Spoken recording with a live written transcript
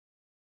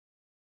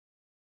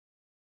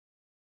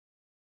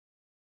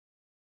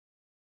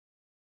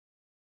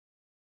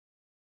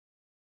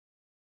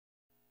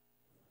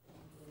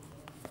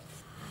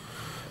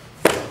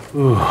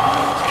Ooh.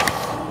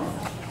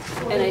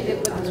 And I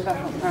did put the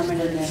special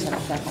permit in there for the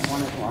second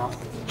one as well,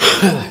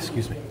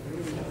 Excuse me.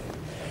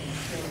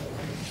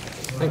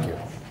 Thank you.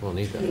 We'll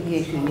need that. in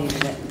case you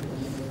needed it.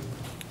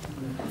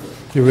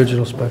 The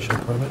original special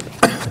permit.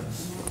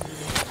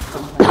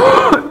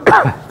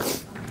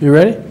 You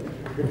ready?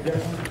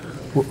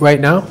 Right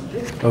now?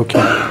 Okay.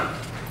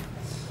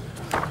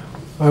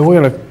 All right,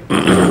 we're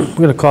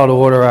gonna call to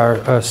order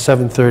our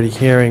 7:30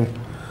 hearing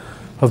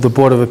of the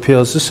Board of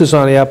Appeals. This is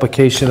on the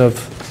application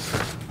of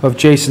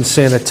Jason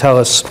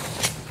Sanatellis.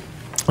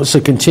 It's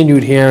a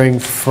continued hearing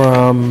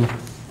from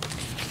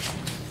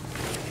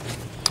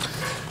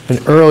an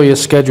earlier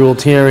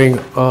scheduled hearing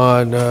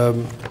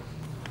on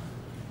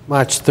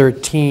March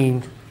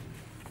 13.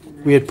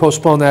 We had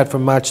postponed that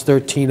from March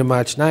 13 to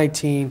March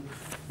 19,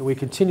 and we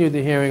continued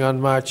the hearing on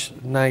March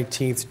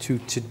 19th to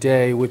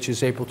today, which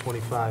is April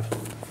 25,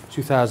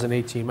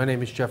 2018. My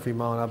name is Jeffrey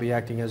Mullen. I'll be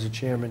acting as the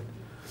chairman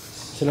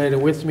tonight,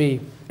 and with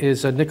me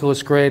is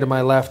Nicholas Gray to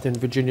my left and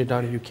Virginia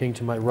Donahue King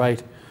to my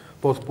right,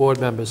 both board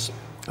members.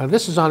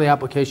 This is on the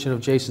application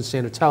of Jason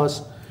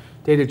Sanatellis,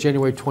 dated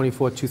January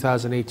 24,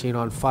 2018,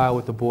 on file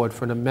with the board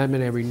for an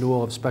amendment and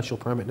renewal of special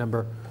permit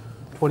number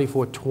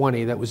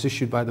 2420 that was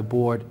issued by the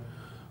board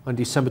on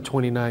December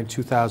 29,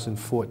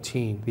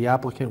 2014. The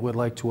applicant would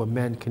like to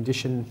amend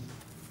condition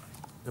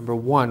number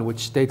 1, which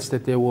states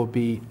that there will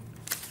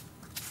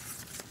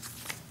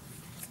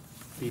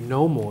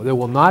there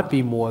will not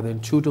be more than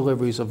 2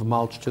 deliveries of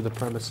mulch to the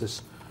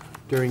premises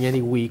during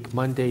any week,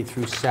 Monday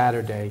through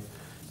Saturday,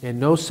 and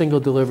no single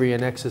delivery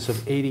in excess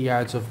of 80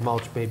 yards of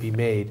mulch may be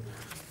made.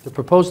 The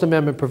proposed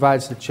amendment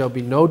provides that there shall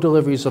be no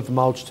deliveries of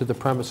mulch to the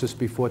premises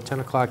before 10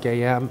 o'clock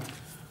a.m.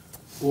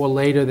 or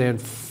later than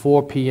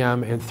 4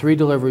 p.m., and 3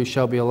 deliveries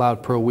shall be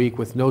allowed per week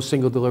with no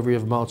single delivery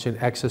of mulch in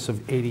excess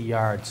of 80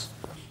 yards.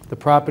 The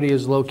property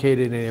is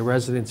located in a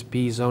Residence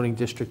B zoning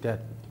district at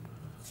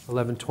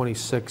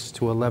 1126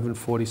 to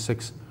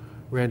 1146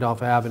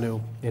 Randolph Avenue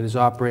and is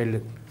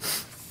operated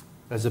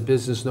as a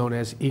business known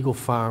as Eagle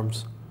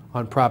Farms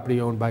on property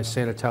owned by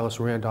Sanatellis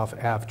Randolph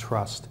Ave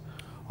Trust.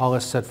 All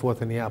is set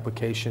forth in the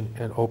application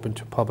and open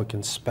to public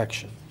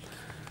inspection.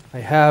 I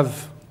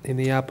have in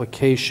the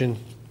application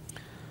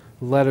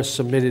letter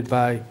submitted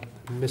by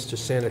Mr.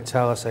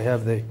 Sanatellis. I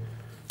have the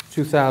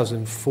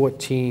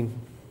 2014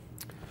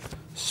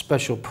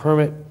 special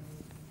permit,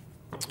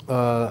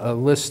 a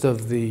list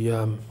of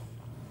the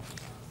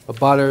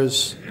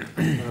abutters,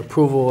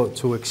 approval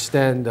to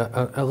extend,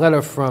 a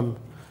letter from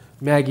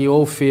Maggie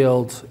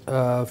Oldfield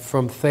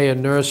from Thea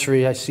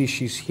Nursery. I see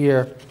she's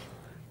here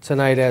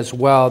tonight as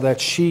well, that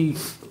she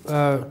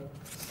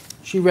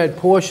read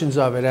portions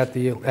of it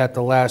at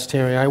the last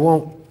hearing. I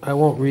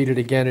won't read it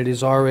again. It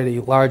is already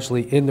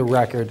largely in the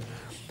record.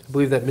 I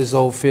believe that Ms.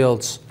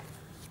 Oldfield's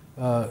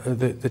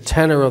the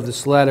tenor of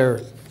this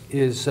letter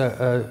is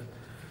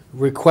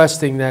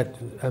requesting that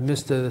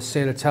Mr.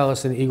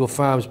 Sanatellis and Eagle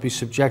Farms be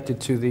subjected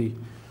to the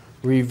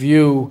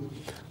review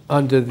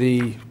under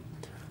the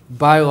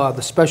bylaw,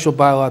 the special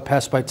bylaw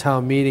passed by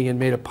town meeting and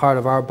made a part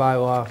of our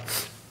bylaw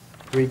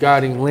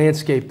regarding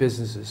landscape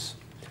businesses.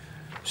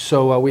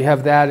 So we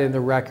have that in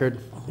the record.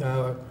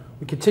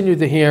 We continued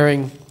the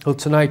hearing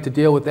tonight to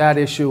deal with that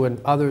issue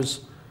and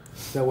others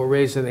that were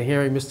raised in the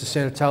hearing. Mr.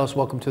 Sanatellis,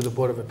 welcome to the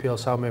Board of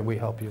Appeals. How may we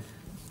help you?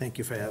 Thank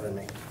you for having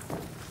me.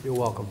 You're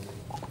welcome.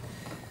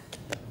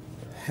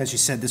 As you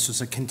said, this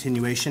was a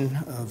continuation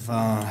of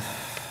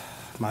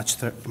March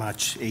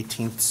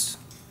 18th's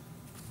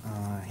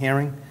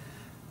hearing.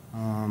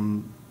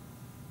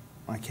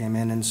 I came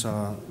in and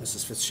saw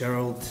Mrs.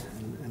 Fitzgerald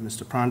and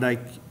Mr.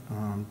 Prondyke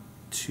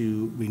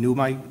to renew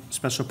my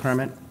special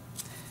permit,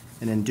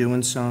 and in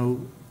doing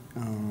so,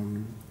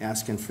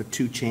 asking for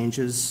 2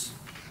 changes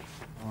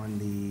on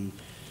the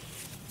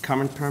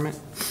current permit.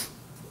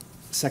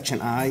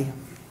 Section I,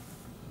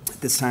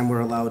 this time we're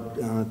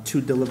allowed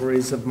 2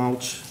 deliveries of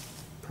mulch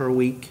per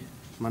week,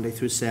 Monday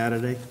through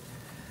Saturday.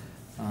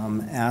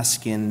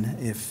 Asking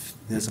if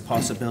there's a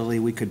possibility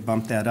we could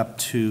bump that up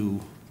to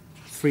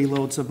 3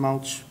 loads of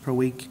mulch per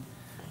week.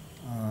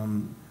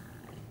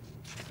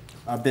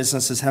 Our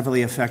business is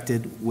heavily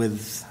affected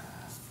with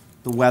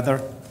the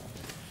weather.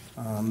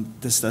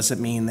 This doesn't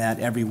mean that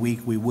every week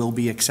we will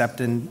be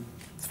accepting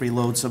 3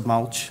 loads of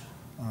mulch.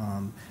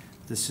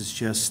 This is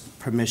just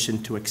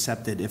permission to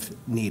accept it if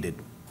needed.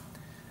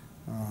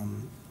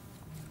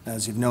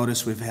 As you've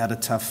noticed, we've had a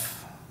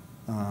tough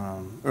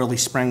early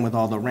spring with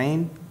all the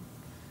rain,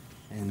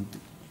 and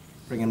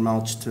bringing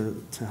mulch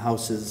to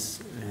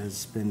houses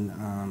has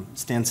been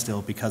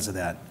standstill because of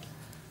that.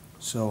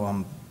 So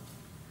I'm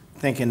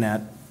thinking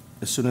that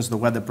as soon as the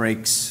weather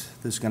breaks,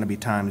 there's going to be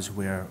times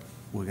where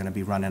we're going to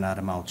be running out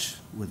of mulch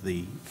with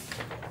the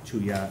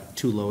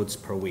 2 loads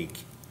per week.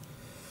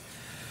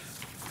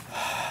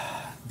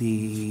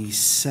 The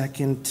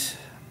second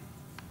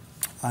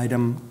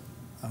item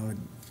I would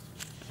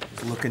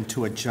looking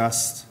to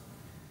adjust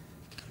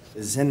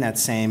is in that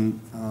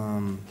same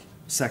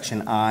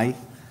section I.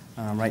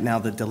 Right now,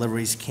 the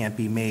deliveries can't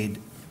be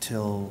made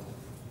till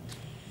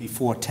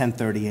before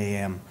 10:30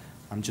 a.m.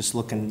 I'm just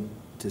looking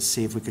to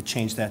see if we could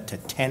change that to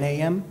 10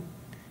 a.m.,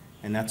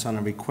 and that's on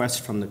a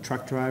request from the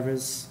truck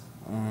drivers,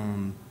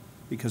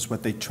 because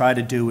what they try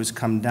to do is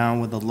come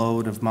down with a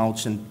load of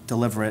mulch and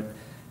deliver it,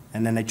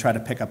 and then they try to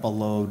pick up a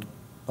load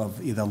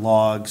of either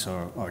logs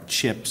or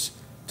chips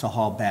to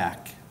haul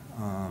back.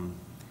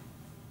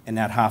 And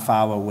that half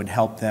hour would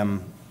help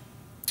them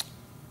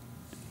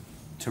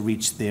to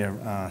reach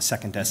their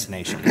second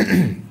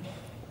destination.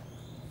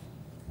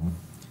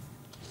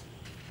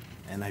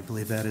 And I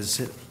believe that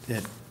is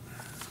it.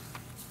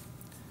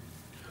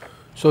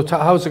 So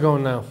how's it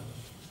going now?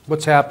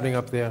 What's happening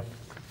up there?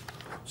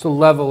 What's the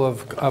level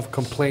of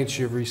complaints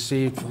you've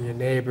received from your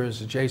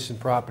neighbors, adjacent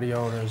property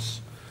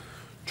owners,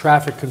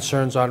 traffic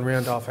concerns on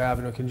Randolph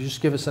Avenue? Can you just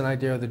give us an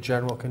idea of the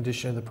general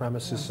condition of the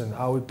premises and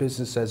how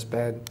business has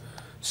been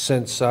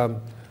since,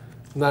 I'm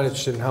not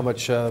interested in how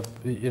much, I'm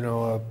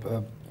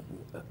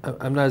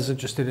not as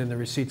interested in the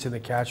receipts and the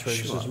cash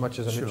registers Sure, as much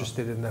as I'm sure.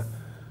 interested in the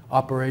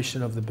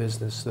operation of the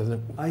business.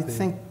 I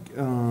think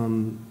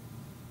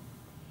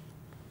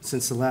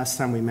since the last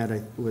time we met,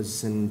 it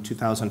was in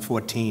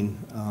 2014.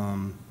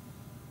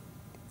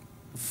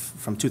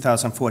 From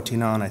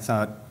 2014 on, I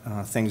thought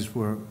things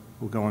were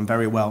going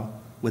very well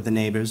with the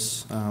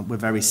neighbors. We're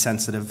very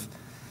sensitive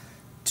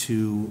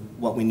to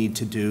what we need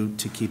to do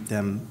to keep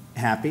them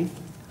happy.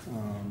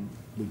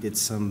 We did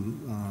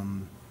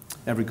some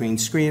evergreen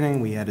screening.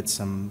 We added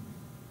some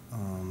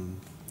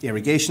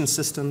irrigation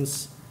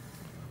systems.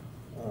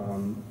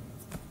 I'm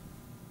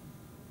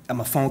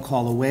a phone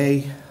call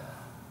away.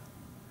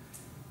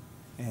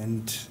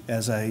 And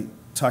as I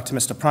talked to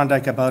Mr.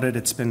 Prondyke about it,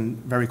 it's been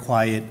very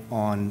quiet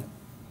on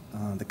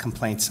the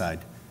complaint side.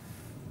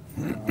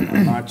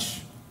 On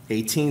March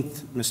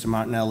 18th, Mr.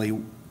 Martinelli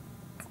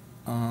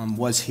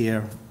was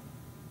here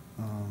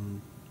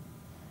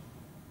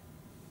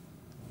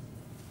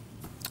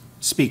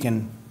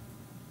speaking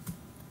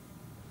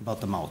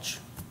about the mulch.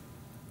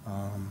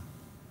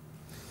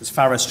 As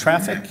far as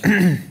traffic,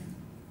 I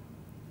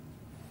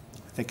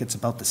think it's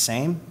about the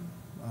same.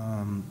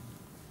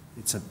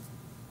 It's a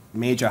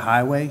major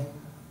highway.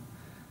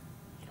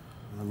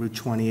 Route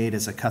 28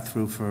 is a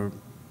cut-through for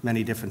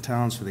many different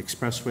towns, for the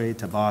expressway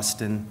to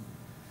Boston.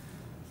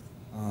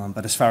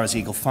 But as far as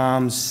Eagle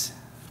Farms,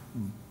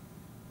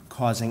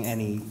 causing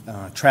any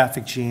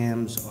traffic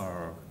jams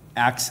or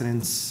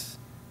accidents,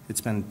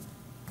 it's been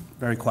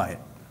very quiet.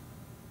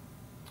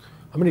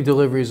 How many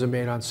deliveries are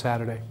made on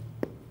Saturday?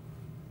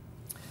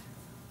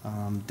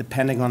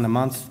 Depending on the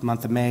month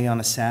of May, on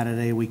a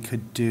Saturday, we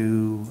could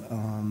do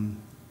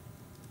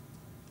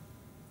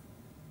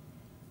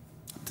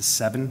up to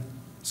seven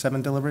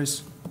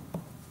deliveries.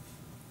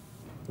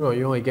 No,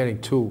 you're only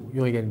getting two.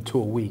 You're only getting two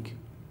a week.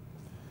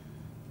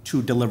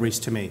 2 deliveries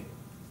to me.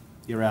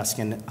 You're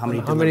asking how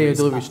many deliveries? How many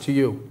deliveries to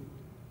you?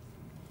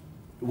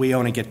 We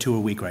only get 2 a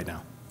week right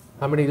now.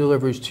 How many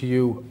deliveries to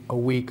you a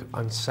week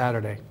on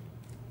Saturday?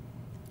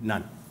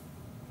 None.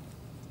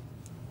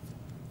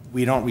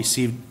 We don't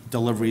receive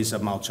deliveries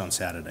of mulch on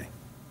Saturday.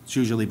 It's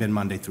usually been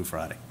Monday through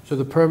Friday. So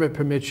the permit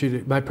permits you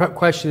to, my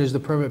question is, the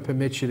permit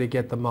permits you to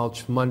get the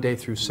mulch Monday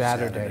through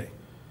Saturday.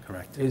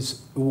 Correct.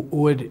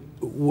 Would,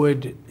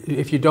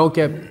 if you don't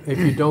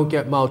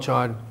get mulch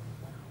on,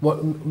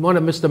 one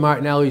of Mr.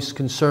 Martinelli's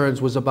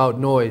concerns was about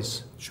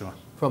noise Sure.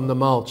 from the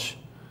mulch.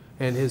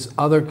 And his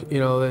other,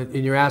 and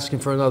you're asking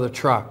for another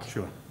truck.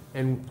 Sure.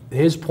 And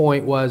his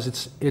point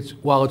was,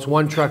 while it's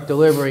one truck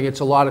delivering, it's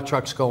a lot of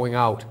trucks going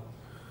out.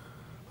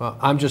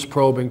 I'm just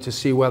probing to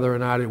see whether or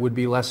not it would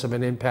be less of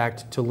an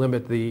impact to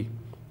limit the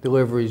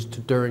deliveries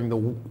during the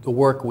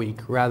work week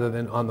rather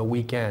than on the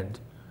weekend,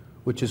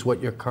 which is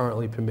what you're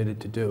currently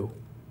permitted to do.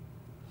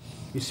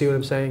 You see what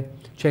I'm saying?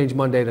 Change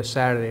Monday to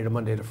Saturday to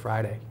Monday to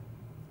Friday.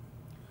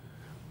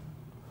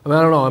 I mean,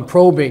 I don't know, I'm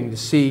probing to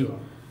see.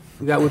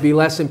 That would be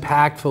less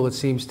impactful, it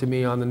seems to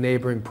me, on the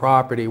neighboring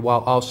property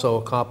while also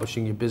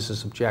accomplishing your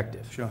business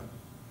objective. Sure.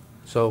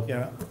 So,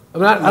 Yeah.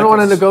 I don't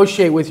want to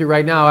negotiate with you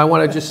right now. I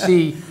want to just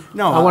see,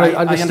 No, I want to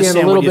I understand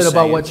understand a little what you're bit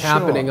about saying. what's Sure.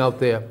 happening out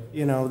there.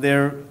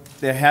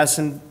 There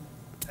hasn't,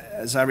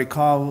 as I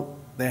recall,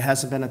 there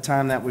hasn't been a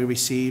time that we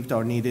received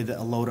or needed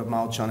a load of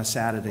mulch on a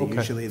Saturday. Okay.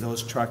 Usually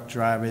those truck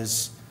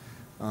drivers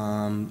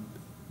don't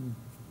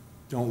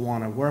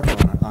want to work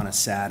on a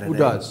Saturday. Who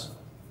does?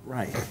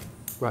 Right.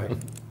 Right.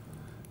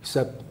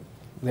 Except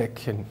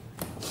Nick and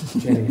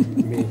Jenny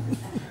and me.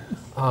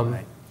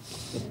 Right.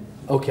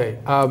 Okay,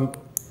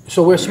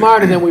 so we're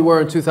smarter than we were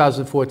in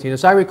 2014.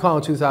 As I recall,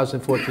 in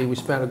 2014, we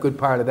spent a good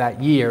part of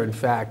that year, in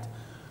fact,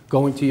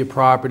 going to your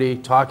property,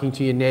 talking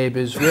to your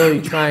neighbors,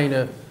 really trying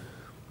to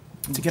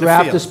To get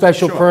draft feel. a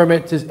special Sure.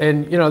 permit.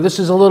 And, this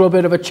is a little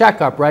bit of a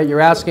checkup, right?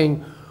 You're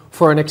asking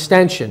for an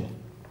extension.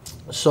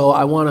 So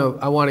I want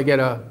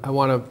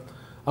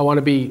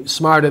to be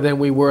smarter than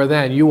we were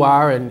then. You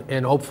are,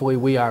 and hopefully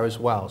we are as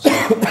well. So,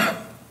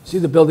 see,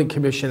 the building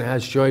commission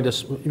has joined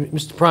us.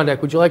 Mr.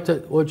 Prondyke, would you like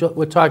to?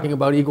 We're talking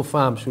about Eagle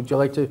Farms. Would you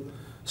like to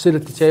sit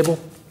at the table?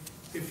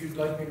 If you'd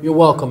like me to. You're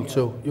welcome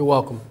to. You're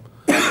welcome.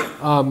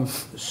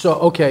 So,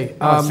 okay.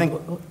 I think,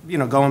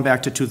 going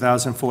back to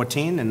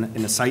 2014 and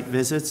the site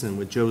visits and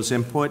with Joe's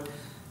input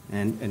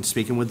and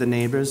speaking with the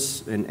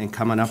neighbors and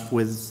coming up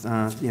with,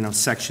 you know,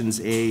 sections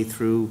A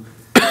through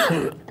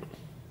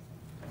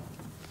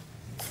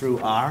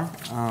R.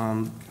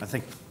 I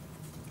think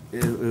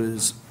it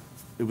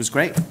was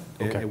great.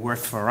 Okay. It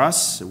worked for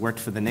us, it worked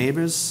for the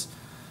neighbors.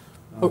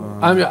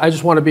 I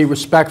just want to be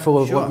respectful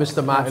of what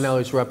Sure. Mr.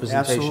 Martinelli's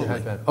representation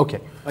had Absolutely. been.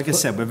 Okay. Like I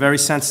said, we're very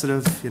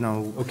sensitive, you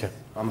know. Okay.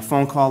 I'm a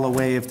phone call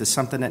away. If there's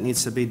something that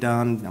needs to be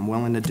done, I'm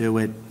willing to do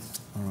it.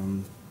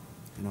 You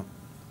know,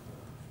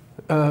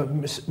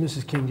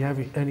 Mrs. King, do you have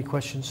any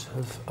questions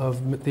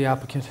of the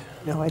applicant?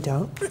 No, I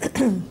don't.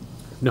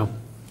 No,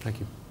 thank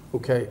you.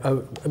 Okay,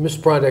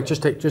 Mr. Prondak,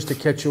 just to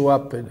catch you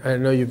up, and I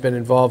know you've been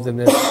involved in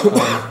this.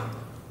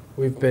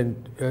 We've been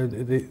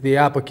the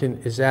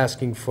applicant is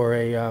asking for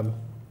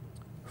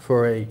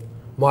a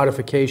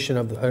modification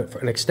of for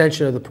an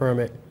extension of the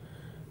permit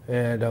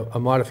and a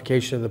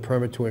modification of the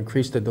permit to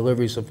increase the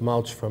deliveries of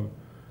mulch from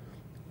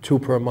 2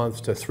 per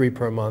month to 3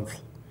 per month.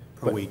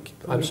 per week.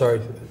 I'm sorry,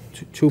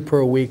 2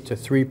 per week to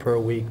 3 per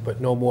week, but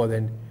no more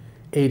than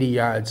 80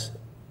 yards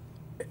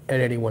at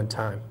any one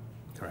time.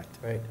 Correct.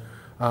 Right?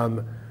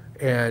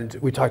 And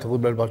we talked a little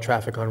bit about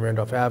traffic on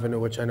Randolph Avenue,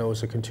 which I know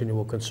is a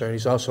continual concern.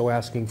 He's also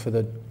asking for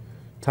the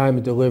time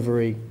of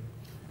delivery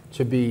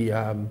to be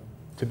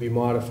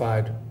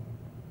modified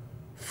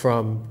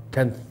from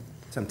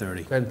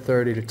 10:30.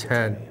 10:30 to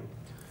 10.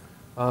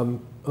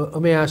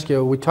 Let me ask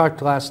you, we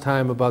talked last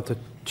time about the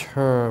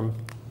term,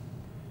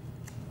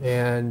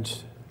 and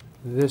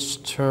this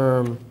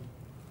term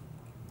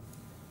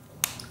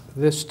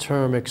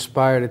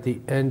expired at the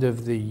end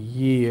of the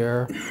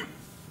year.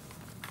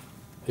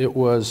 It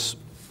was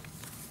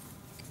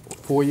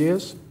 4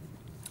 years?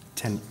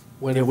 10.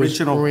 When The it was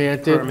original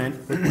granted? permit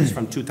was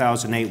from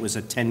 2008, was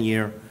a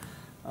 10-year,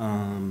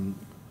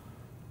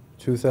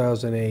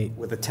 2008,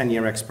 with a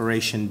 10-year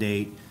expiration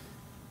date.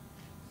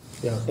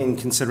 yeah. In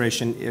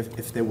consideration,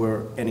 if there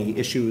were any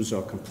issues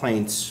or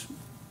complaints,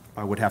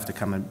 I would have to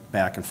come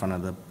back in front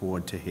of the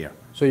board to hear.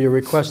 So your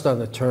request on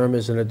the term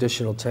is an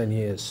additional 10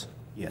 years.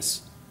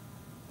 Yes.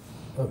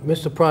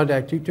 Mr.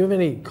 Prondak, do you have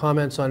any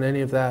comments on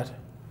any of that?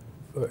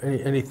 Or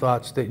any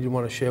thoughts that you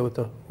want to share with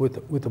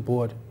the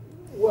board?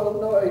 Well,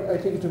 no, I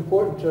think it's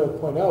important to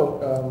point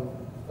out,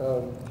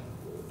 on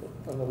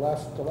the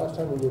last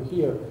time we were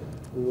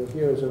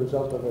here as a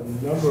result of a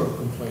number of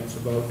complaints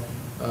about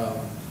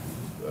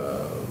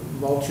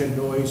mulch and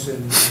noise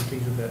and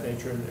things of that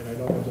nature, and I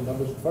don't have the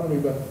numbers in front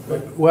of me,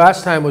 but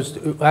Last time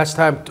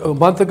a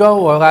month ago,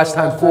 or last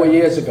time 4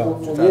 years ago?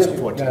 4 years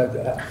ago.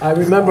 2014. I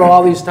remember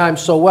all these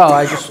times so well,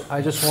 I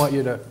just want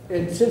you to,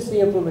 And since the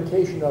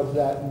implementation of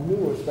that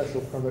newer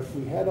special permit,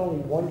 we had only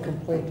one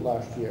complaint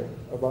last year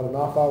about an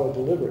off-hour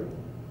delivery,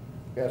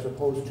 as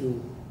opposed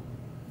to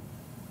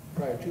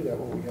prior to that,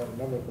 when we had a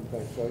number of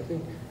complaints. So I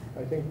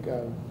think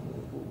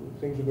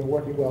things have been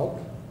working well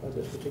at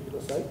this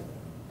particular site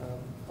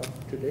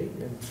up to date,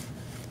 and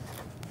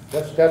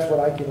that's what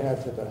I can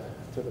add to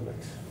the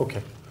mix.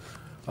 okay.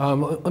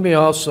 Let me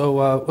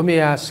also, let me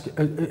ask,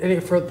 any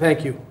further,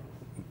 thank you,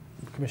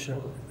 Commissioner.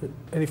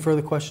 Any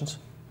further questions?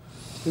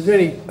 Is there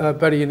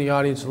anybody in the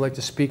audience who'd like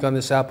to speak on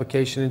this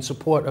application in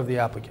support of the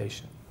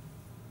application?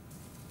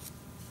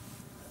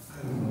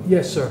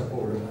 Yes, sir.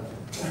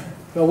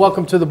 Well,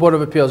 welcome to the Board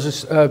of Appeals.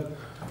 Just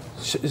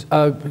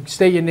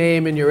state your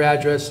name and your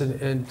address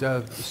and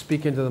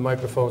speak into the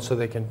microphone so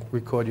they can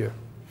record you.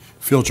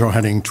 Phil Joe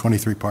Henning,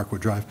 23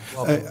 Parkwood Drive.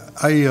 Welcome.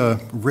 I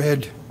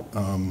read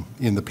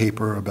in the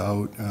paper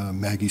about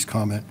Maggie's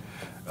comment,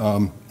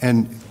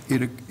 and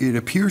it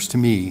appears to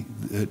me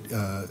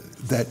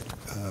that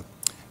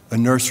a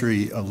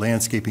nursery, a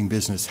landscaping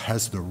business,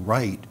 has the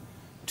right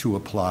to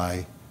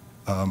apply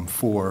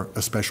for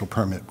a special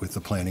permit with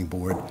the planning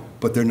board,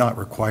 but they're not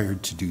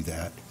required to do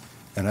that.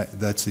 And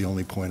that's the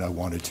only point I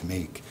wanted to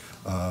make.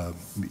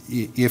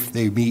 If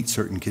they meet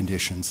certain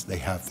conditions, they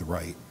have the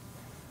right.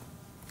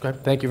 Okay,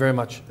 thank you very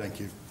much. Thank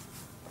you.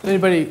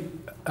 Anybody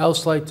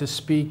else like to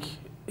speak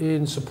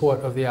in support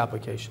of the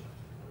application?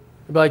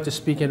 Anybody like to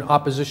speak in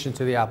opposition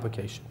to the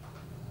application?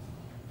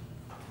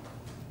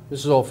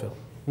 Mrs. Oldfield.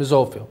 Ms.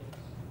 Oldfield.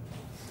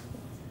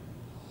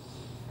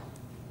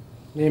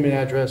 Name and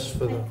address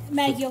for the...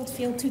 Maggie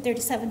Oldfield,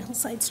 237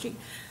 Hillside Street.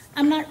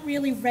 I'm not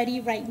really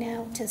ready right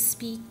now to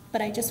speak,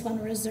 but I just want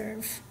to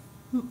reserve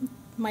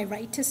my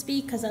right to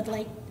speak because I'd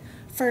like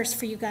first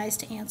for you guys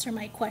to answer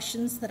my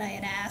questions that I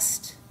had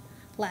asked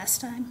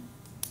last time.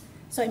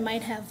 So I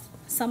might have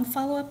some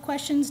follow-up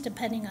questions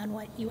depending on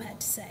what you had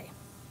to say.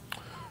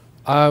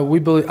 I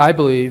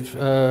believe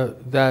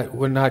that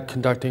we're not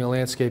conducting a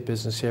landscape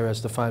business here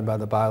as defined by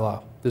the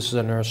bylaw. This is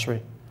a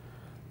nursery.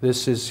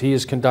 He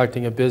is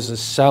conducting a business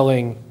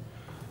selling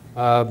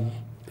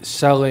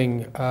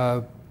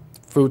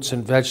fruits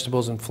and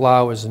vegetables and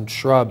flowers and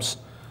shrubs,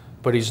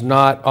 but he's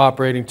not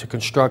operating to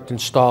construct,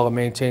 install, or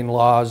maintain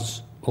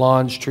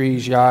lawns,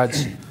 trees,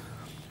 yards,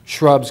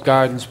 shrubs,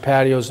 gardens,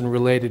 patios, and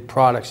related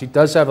products. He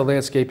does have a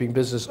landscaping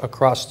business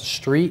across the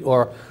street,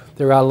 or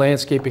there are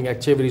landscaping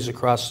activities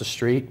across the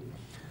street,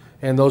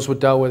 and those were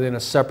dealt with in a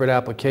separate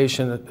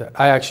application that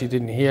I actually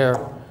didn't hear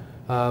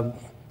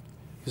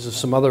because of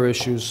some other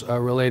issues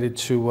related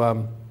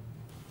to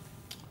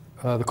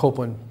the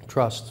Copeland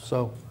Trust.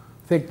 So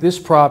I think this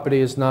property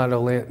is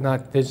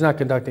is not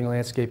conducting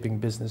landscaping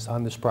business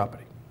on this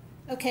property.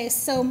 Okay,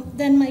 so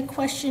then my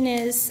question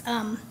is,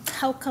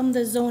 how come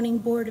the zoning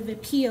board of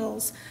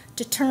appeals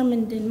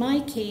determined in my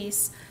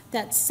case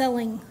that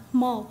selling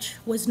mulch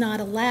was not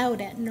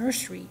allowed at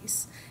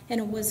nurseries and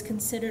it was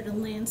considered a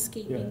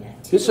landscaping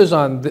activity?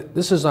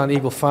 This is on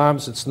Eagle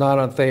Farms, it's not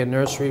on Thayer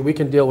Nursery. We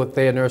can deal with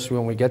Thayer Nursery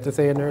when we get to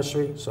Thayer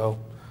Nursery, so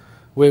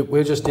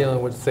we're just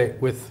dealing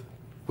with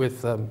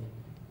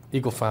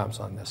Eagle Farms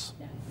on this.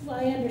 Well,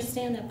 I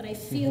understand that, but I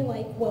feel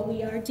like what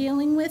we are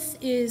dealing with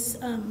is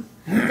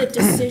the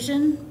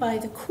decision by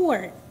the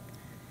court,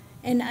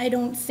 and I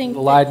don't think... The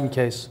Leiden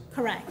case.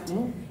 Correct.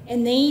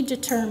 And they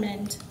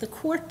determined, the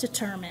court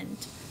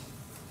determined,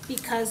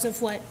 because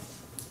of what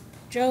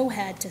Joe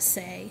had to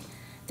say,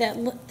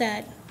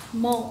 that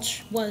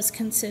mulch was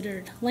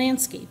considered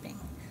landscaping.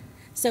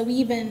 So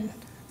even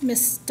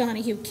Ms.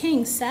 Donahue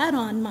King sat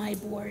on my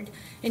board,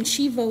 and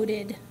she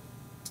voted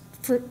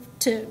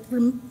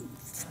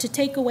to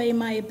take away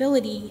my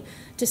ability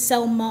to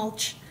sell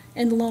mulch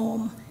and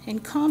loam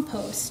and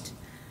compost.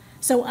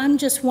 So I'm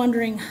just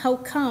wondering, how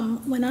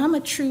come when I'm a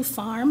true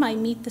farm, I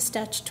meet the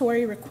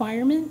statutory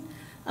requirement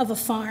of a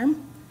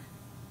farm,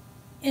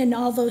 and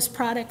all those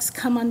products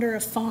come under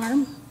a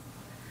farm,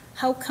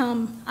 how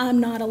come I'm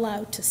not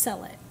allowed to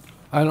sell it?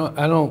 I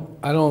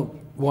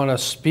don't want to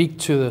speak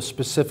to the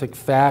specific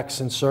facts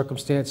and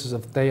circumstances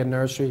of Thayer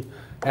Nursery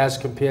as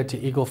compared to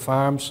Eagle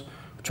Farms.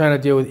 We're trying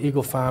to deal with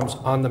Eagle Farms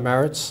on the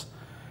merits.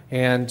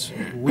 And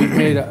we've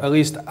made, at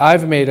least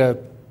I've made a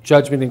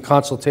judgment in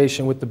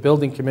consultation with the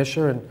building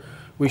commissioner, and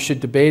we should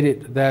debate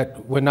it,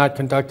 that we're not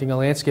conducting a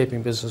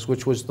landscaping business,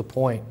 which was the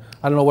point.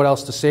 I don't know what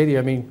else to say to you.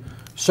 I mean,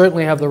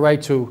 certainly have the right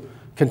to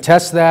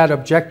contest that,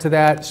 object to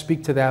that,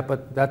 speak to that,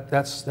 but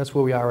that's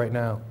where we are right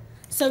now.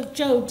 So,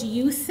 Joe, do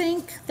you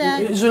think that...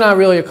 This is not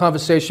really a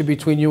conversation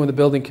between you and the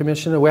building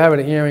commissioner. We're having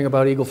a hearing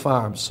about Eagle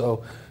Farms.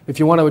 So if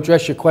you want to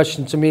address your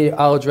question to me,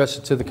 I'll address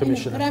it to the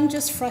commissioner. But I'm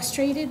just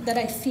frustrated that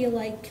I feel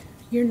like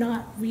you're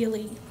not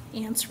really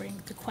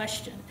answering the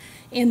question.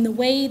 In the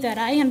way that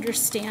I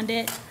understand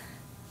it,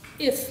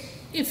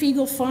 if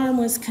Eagle Farm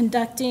was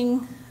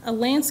conducting a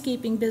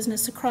landscaping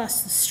business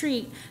across the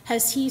street,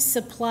 has he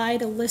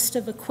supplied a list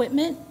of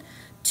equipment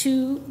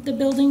to the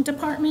building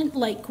department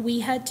like we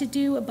had to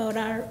do about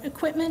our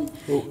equipment?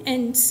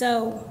 And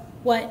so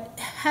what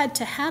had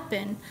to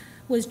happen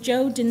was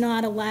Joe did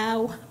not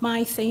allow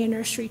my Thayer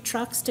Nursery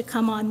trucks to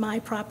come on my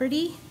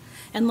property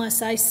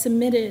unless I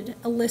submitted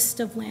a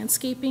list of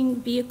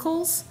landscaping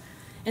vehicles.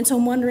 And so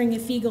I'm wondering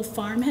if Eagle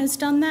Farm has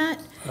done that.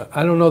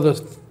 I don't know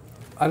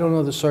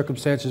the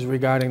circumstances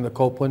regarding the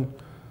Copeland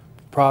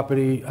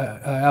property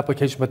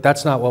application, but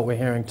that's not what we're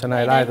hearing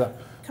tonight either.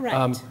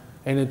 Correct.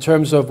 And in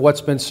terms of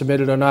what's been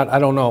submitted or not, I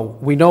don't know.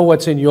 We know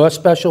what's in your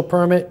special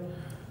permit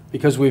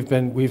because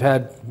we've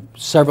had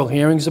several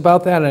hearings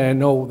about that, and I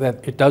know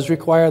that it does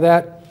require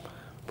that,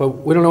 but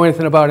we don't know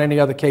anything about any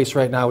other case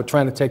right now. We're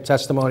trying to take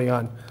testimony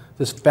on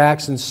the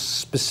facts and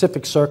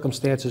specific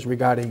circumstances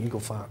regarding Eagle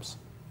Farms.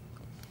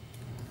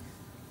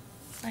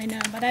 I know,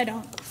 but I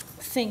don't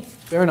think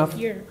Fair enough.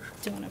 you're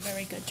doing a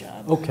very good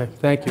job. Okay,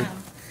 thank you.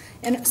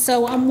 And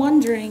so I'm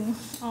wondering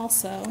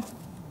also,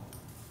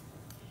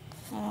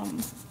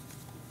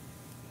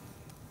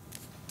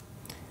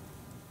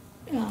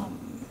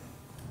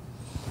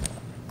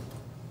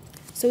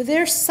 so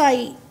their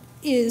site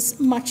is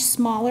much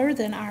smaller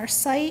than our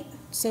site.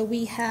 So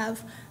we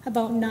have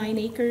about 9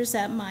 acres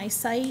at my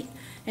site.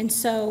 And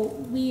so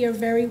we are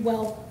very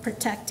well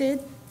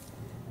protected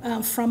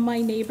from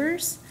my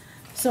neighbors.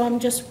 So I'm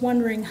just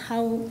wondering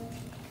how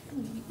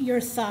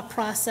your thought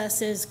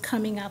process is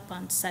coming up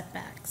on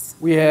setbacks.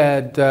 We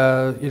had,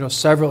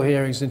 several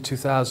hearings in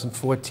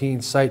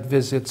 2014, site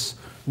visits,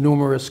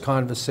 numerous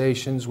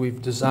conversations.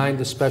 We've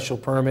designed a special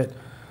permit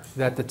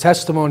that the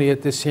testimony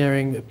at this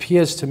hearing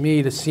appears to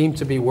me to seem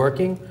to be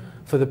working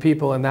for the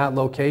people in that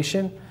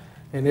location.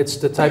 And it's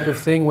the type of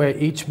thing where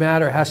each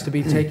matter has to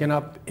be taken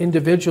up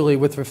individually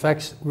with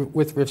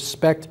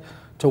respect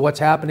to what's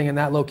happening in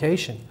that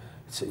location.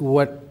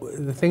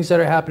 The things that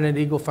are happening at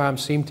Eagle Farm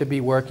seem to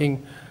be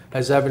working,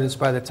 as evidenced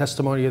by the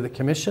testimony of the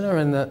commissioner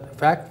and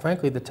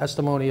frankly, the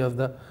testimony of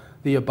the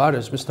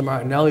abutters. Mr.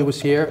 Martinelli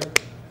was here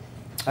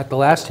at the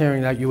last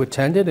hearing that you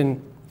attended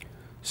and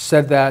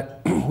said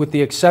that with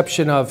the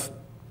exception of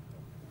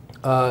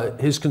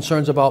his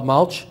concerns about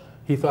mulch,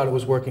 he thought it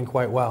was working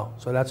quite well.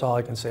 So that's all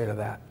I can say to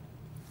that.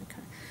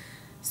 Okay.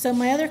 So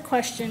my other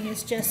question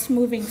is just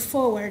moving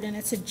forward, and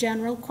it's a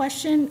general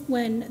question.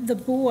 When the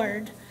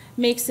board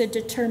makes a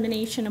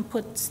determination and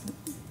puts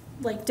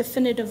like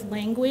definitive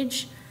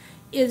language,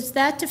 is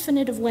that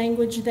definitive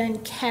language then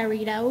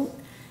carried out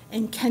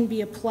and can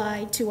be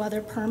applied to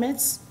other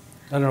permits?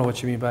 I don't know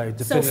what you mean by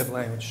definitive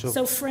language.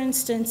 So for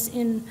instance,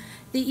 in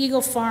the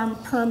Eagle Farm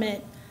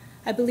permit,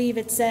 I believe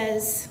it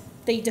says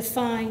they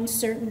define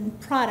certain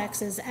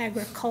products as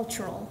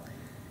agricultural.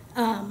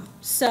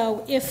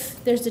 So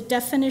if there's a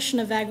definition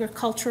of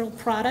agricultural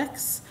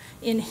products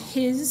in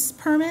his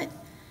permit,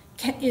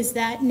 is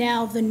that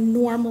now the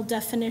normal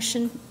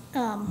definition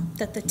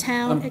that the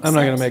town accepts? I'm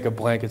not going to make a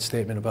blanket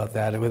statement about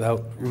that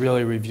without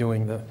really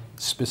reviewing the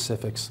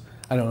specifics.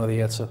 I don't know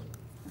the answer.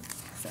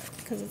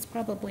 Because it's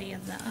probably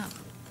in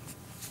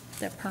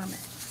the permit.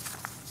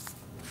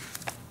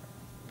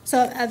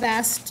 So I've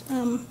asked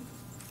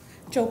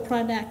Joe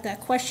Prondak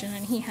that question,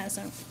 and he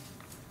hasn't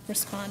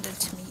responded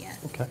to me yet.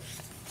 Okay.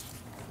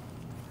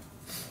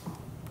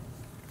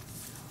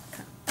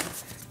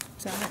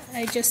 So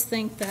I just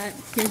think that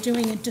you're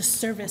doing a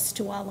disservice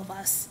to all of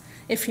us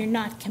if you're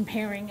not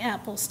comparing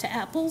apples to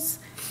apples.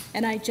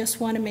 And I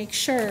just want to make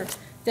sure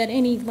that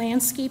any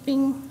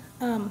landscaping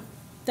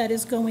that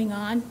is going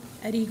on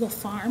at Eagle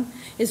Farm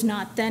is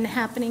not then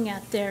happening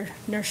at their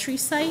nursery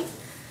site,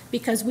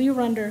 because we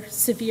were under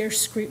severe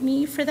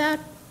scrutiny for that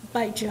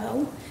by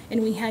Joe,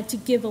 and we had to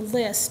give a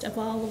list of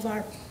all of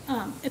our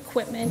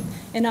equipment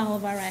and all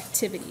of our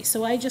activities.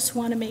 So I just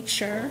want to make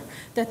sure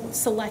that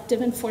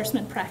selective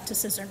enforcement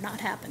practices are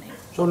not happening.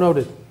 So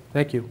noted.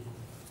 Thank you.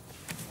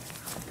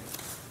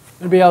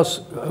 Anybody else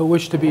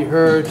wish to be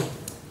heard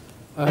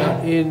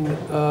in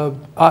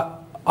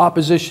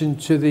opposition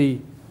to the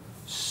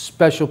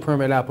special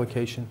permit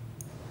application?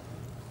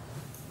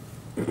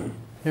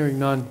 Hearing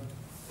none.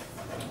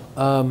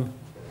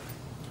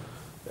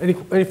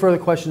 Any further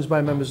questions by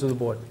members of the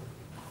board?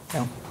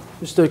 No.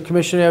 Mr.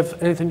 Commissioner,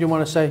 have anything you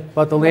want to say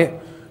about the land?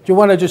 Do you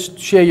want to just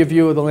share your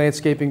view of the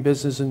landscaping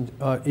business in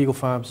Eagle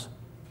Farms?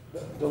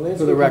 For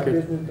the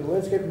record. The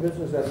landscaping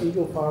business that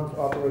Eagle Farms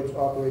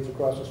operates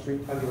across the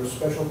street under a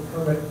special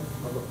permit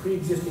of a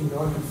pre-existing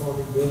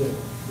non-conforming building,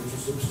 which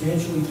is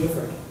substantially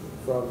different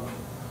from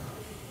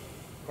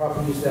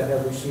properties that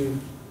have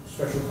received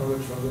special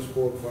permits from this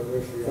board for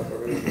nursery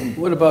operation.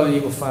 What about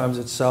Eagle Farms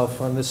itself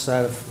on this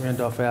side of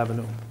Randolph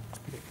Avenue?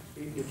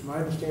 It's my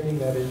understanding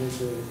that it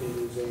is a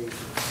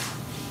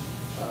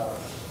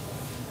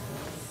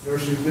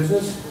nursery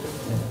business,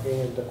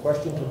 and the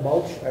question to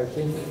mulch, I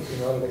think,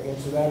 in order to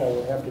answer that, I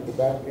would have to go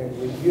back and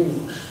review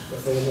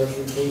the for the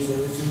nursery case in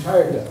its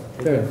entirety.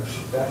 Fair.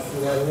 That's the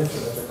right answer.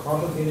 That's a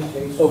complicated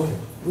case. Okay.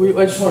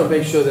 I just want to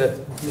make sure that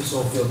Ms.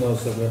 Oldfield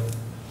knows that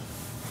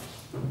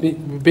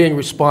we're being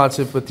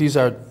responsive, but these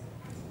are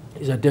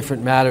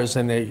different matters,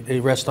 and they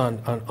rest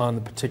on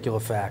the particular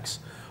facts.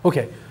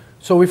 Okay.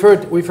 So we've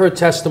heard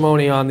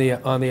testimony on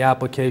the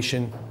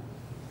application.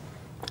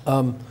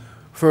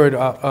 Heard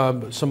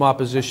some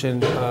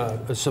opposition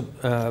on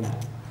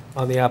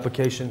the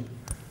application.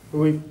 Are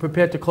we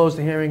prepared to close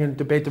the hearing and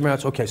debate the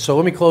merits? Okay, so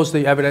let me close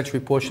the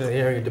evidentiary portion of the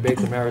hearing and debate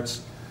the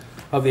merits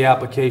of the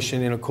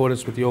application in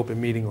accordance with the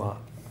open meeting law.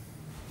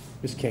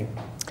 Ms. King.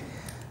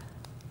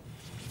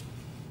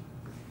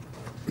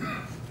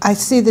 I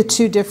see the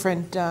two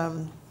different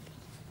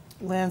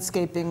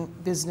landscaping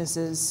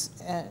businesses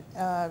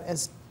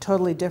as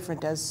totally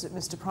different. As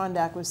Mr.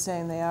 Prondak was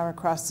saying, they are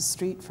across the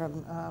street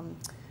from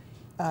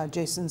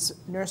Jason's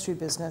nursery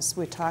business.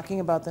 We're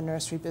talking about the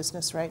nursery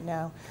business right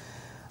now.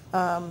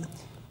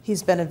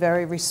 He's been a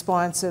very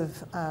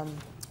responsive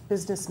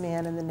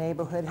businessman in the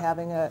neighborhood,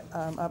 having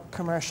a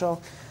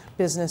commercial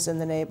business in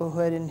the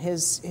neighborhood, and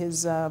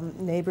his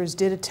neighbors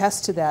did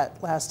attest to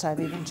that last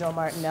time. Even Joe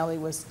Martinelli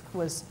was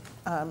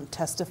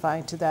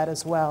testifying to that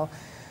as well.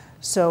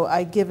 So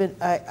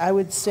I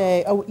would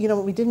say, oh, you know,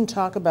 what we didn't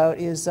talk about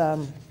is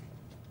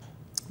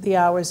the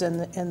hours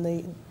and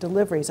the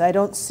deliveries. I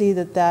don't see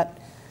that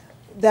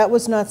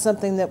was not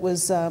something that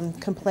was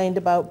complained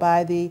about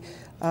by the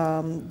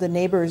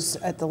neighbors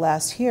at the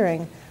last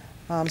hearing.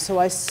 So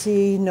I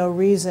see no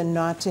reason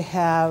not to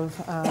have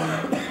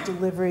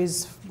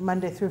deliveries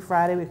Monday through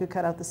Friday. We could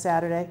cut out the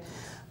Saturday.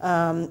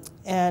 And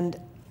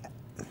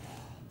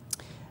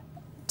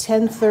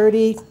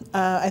 10:30,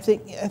 I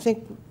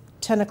think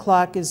 10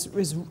 o'clock is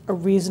a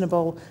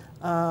reasonable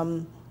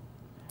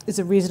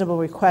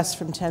request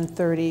from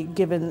 10:30,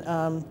 given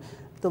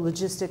the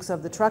logistics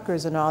of the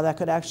truckers and all. That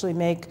could actually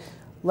make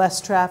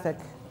less traffic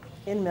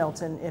in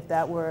Milton if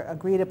that were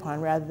agreed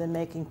upon, rather than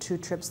making 2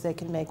 trips, they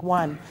can make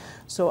 1.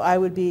 So I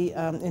would be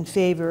in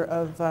favor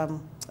of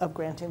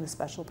granting the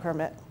special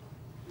permit.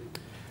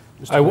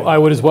 I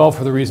would as well,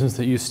 for the reasons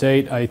that you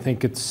state. I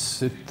think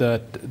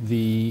that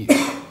the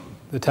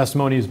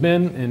testimony has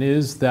been and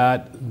is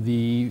that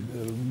the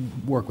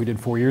work we did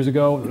 4 years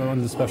ago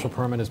on the special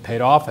permit has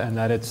paid off, and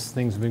that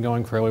things have been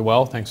going fairly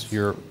well thanks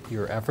to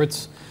your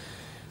efforts.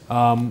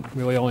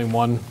 Really only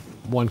one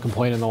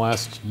complaint in the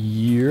last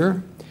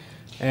year,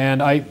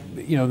 and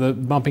the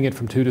bumping it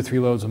from 2 to 3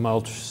 loads of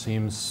mulch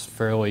seems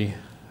fairly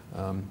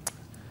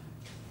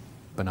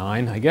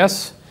benign, I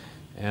guess,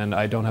 and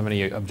I don't have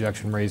any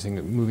objection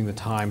moving the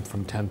time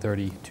from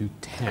 10:30 to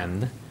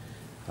 10.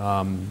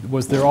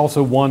 Was there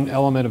also one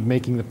element of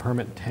making the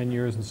permit 10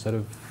 years instead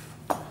of?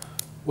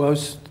 Well,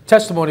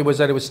 testimony was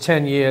that it was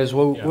 10 years.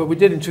 What we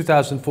did in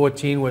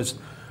 2014 was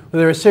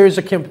there were a series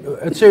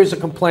of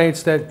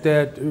complaints that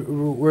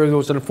where there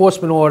was an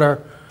enforcement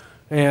order,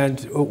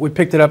 and we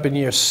picked it up in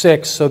year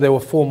 6, so there were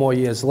 4 more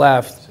years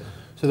left.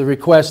 So the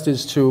request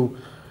is to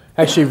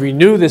actually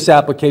renew this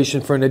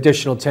application for an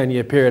additional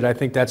 10-year period. I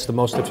think that's the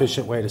most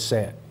efficient way to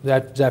say it.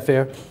 Is that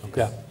fair?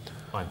 Yeah.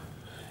 Fine.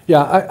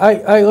 Yeah,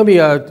 let me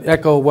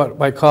echo what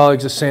my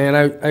colleagues are saying.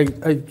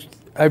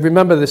 I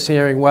remember this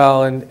hearing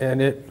well,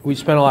 and we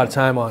spent a lot of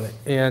time on it.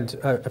 And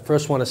I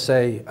first want to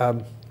say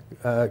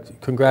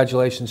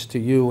congratulations to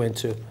you and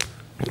to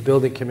the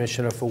building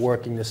commissioner for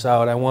working this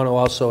out. I want to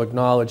also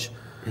acknowledge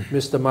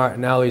Mr.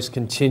 Martinelli's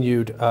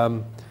continued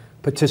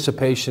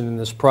participation in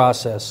this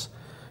process.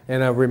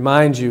 And I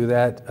remind you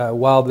that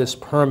while this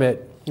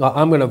permit,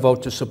 I'm going to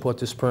vote to support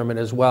this permit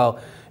as well,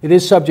 it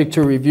is subject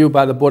to review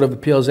by the Board of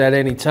Appeals at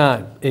any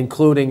time,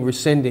 including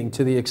rescinding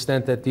to the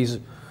extent that these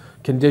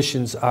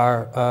conditions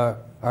are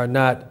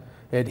not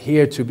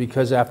adhered to,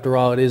 because after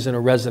all, it is in a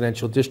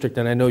residential district,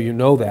 and I know you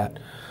know that.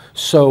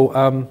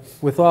 So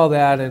with all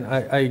that, and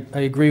I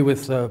agree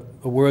with the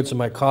words of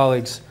my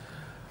colleagues,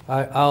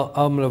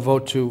 I'm going to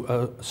vote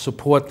to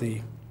support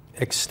the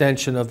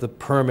extension of the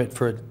permit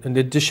for an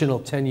additional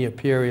 10-year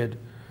period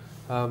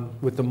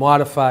with the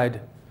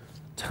modified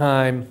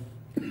time,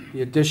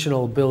 the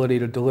additional ability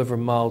to deliver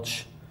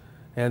mulch,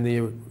 and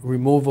the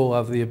removal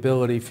of the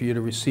ability for you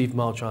to receive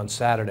mulch on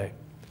Saturday.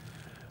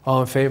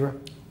 All in favor?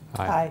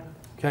 Aye.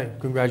 Okay,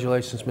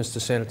 congratulations, Mr.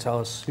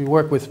 Sanatellis. We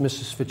worked with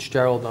Mrs.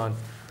 Fitzgerald on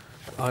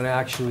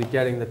actually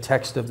getting the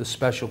text of the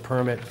special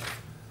permit.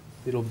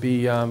 It'll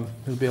be a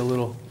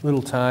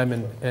little time,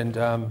 and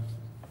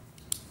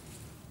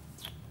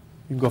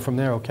you can go from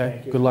there, okay?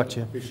 Thank you. Good luck to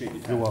you. Appreciate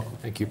your time. You're welcome.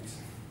 Thank you.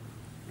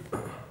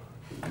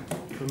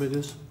 Remember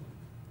this?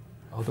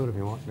 I'll do it if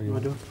you want. You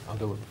want to do it? I'll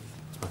do it.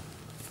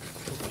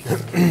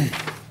 It's fine.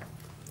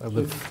 I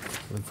live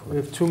for We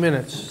it. have 2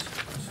 minutes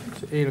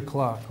to 8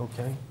 o'clock,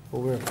 okay?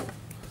 Well, we're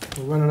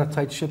running a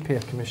tight ship here,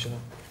 Commissioner.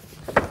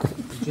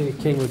 Virginia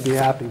King would be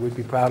happy, would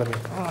be proud of me.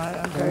 Oh,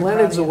 I'm very When proud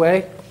Leonard's of you.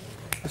 away,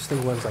 this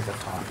thing runs like a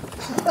top.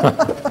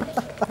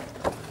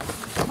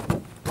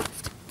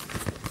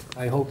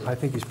 I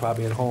think he's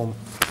probably at home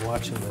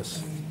watching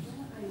this.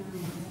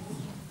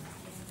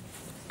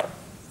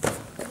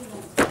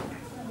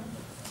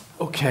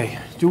 Okay,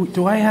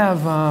 do I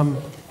have,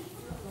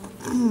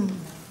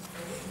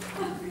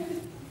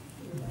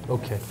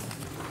 okay.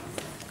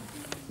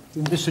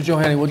 Mr.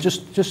 Johanny, well,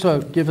 just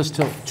give us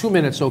till 2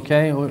 minutes,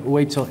 okay? Or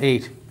wait till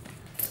 8.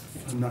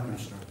 I'm not going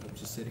to start, I'm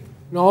just sitting.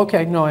 No,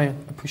 okay, no, I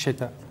appreciate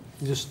that.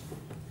 Just.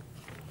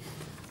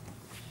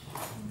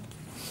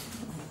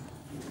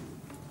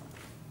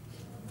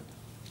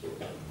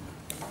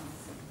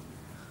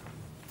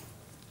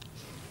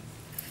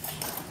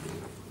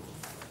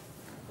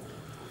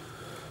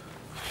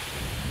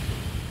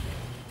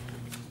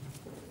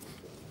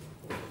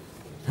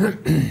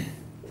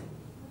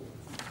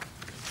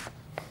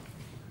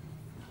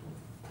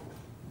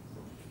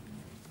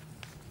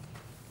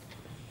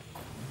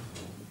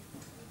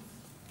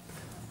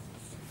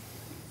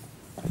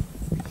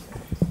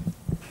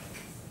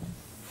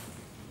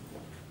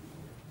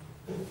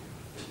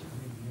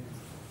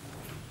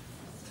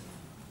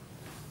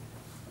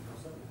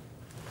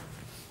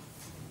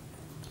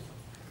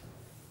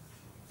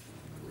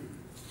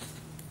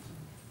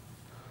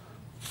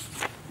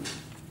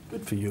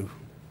 Good for you,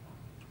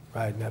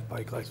 riding that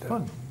bike like that.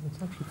 Fun.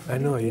 It's actually I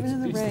know, Even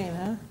in you. the rain,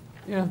 huh?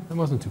 Yeah, it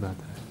wasn't too bad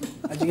today.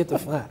 How'd you get the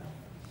flat?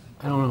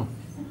 I don't know.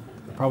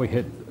 I probably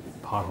hit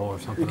a pothole or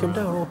something. You come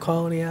around. down Old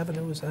Colony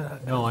Avenue, is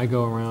that? No, I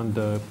go around.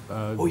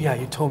 Oh, yeah,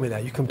 you told me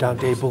that. You come down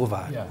Day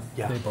Boulevard. Yeah,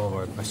 Yeah. Day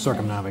Boulevard. I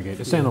circumnavigate.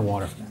 I stay in the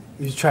water.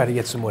 You try to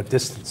get some more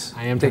distance.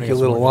 I am Take trying to you a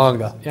get little some more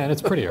longer. distance. Yeah, and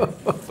it's prettier.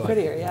 But,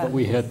 Prettier, yeah. But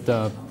we hit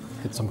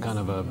some kind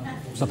of a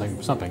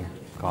something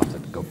caused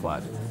it to go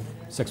flat.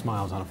 6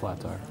 miles on a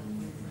flat tire.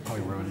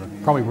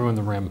 Probably ruined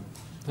the rim.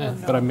 Yeah,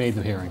 but I made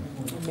the hearing.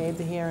 You made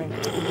the hearing.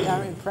 We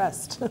are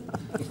impressed.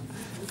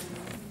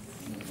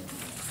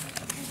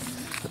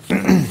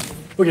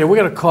 Okay, we're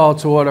going to call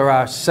to order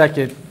our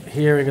second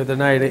hearing of the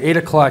night, an 8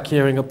 o'clock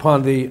hearing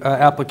upon the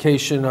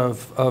application of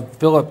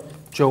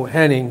Philip Joe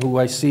Henning, who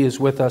I see is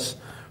with us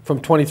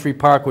from 23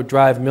 Parkwood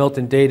Drive,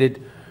 Milton,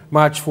 dated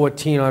March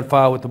 14, on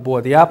file with the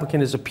board. The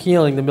applicant is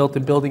appealing the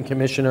Milton Building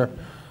Commissioner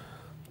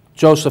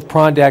Joseph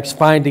Prondak's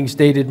findings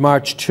dated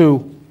March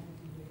 2,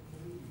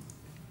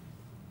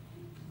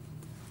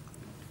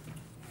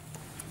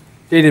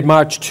 dated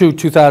March 2,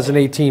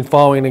 2018,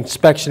 following an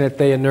inspection at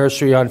Thayer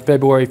Nursery on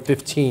February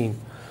 15.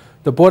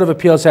 The Board of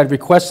Appeals had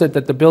requested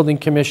that the building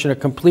commissioner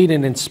complete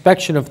an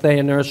inspection of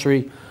Thayer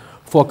Nursery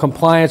for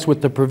compliance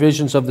with the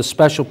provisions of the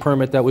special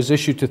permit that was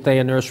issued to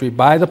Thayer Nursery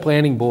by the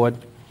Planning Board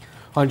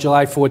on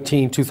July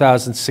 14,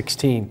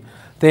 2016.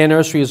 Thayer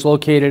Nursery is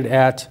located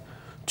at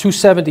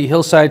 270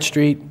 Hillside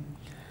Street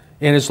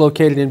and is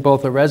located in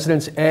both a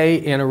Residence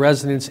A and a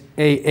Residence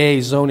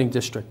AA zoning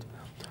district.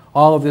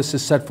 All of this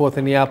is set forth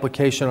in the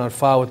application on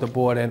file with the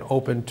board and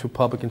open to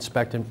public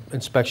inspection.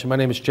 My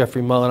name is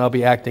Jeffrey Mullen. I'll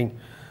be acting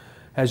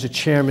as the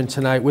chairman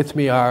tonight. With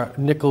me are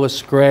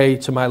Nicholas Gray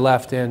to my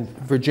left and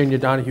Virginia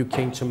Donahue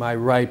King to my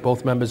right,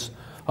 both members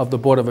of the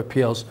Board of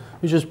Appeals.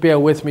 You just bear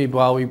with me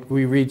while I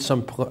read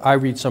some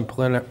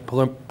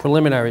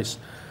preliminaries.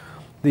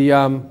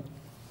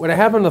 what I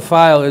have in the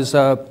file is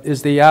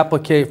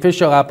the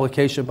official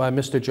application by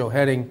Mr. Joe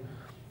Henning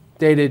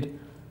dated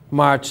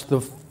March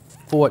the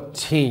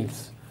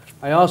 14th.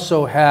 I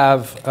also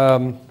have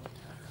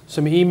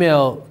some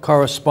email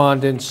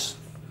correspondence,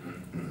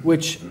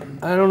 which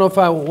I don't know if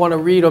I want to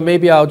read, or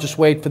maybe I'll just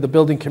wait for the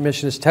building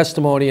commissioner's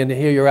testimony and to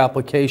hear your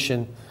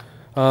application,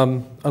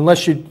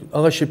 unless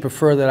you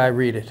prefer that I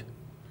read it.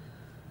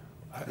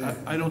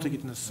 I don't think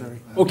it's necessary.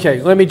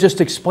 Okay, let me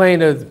just explain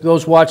to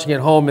those watching at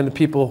home and the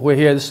people who are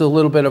here. This is a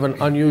little bit of an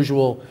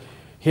unusual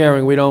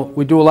hearing. We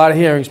do a lot of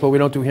hearings, but we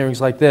don't do hearings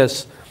like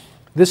this.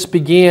 This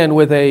began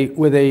with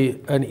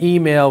an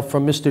email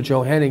from Mr.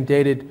 Joe Henning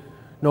dated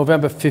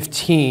November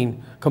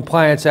 15,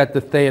 compliance at the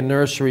Thayer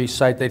Nursery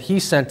site that he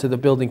sent to the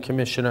building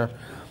commissioner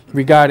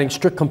regarding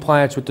strict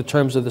compliance with the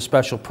terms of the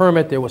special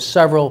permit. There were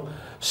several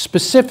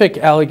specific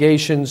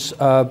allegations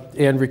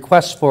and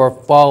requests for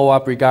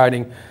follow-up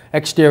regarding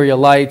exterior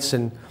lights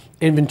and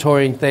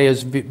inventorying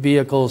Thayer's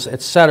vehicles,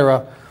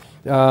 etc.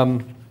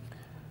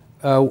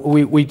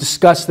 We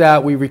discussed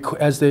that.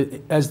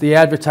 As the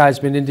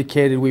advertisement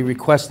indicated, we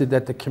requested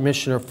that the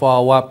commissioner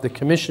follow up. The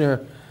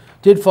commissioner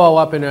did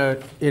follow up in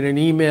an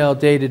email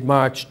dated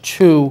March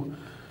 2,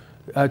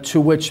 to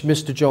which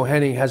Mr. Joe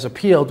Henning has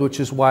appealed, which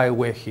is why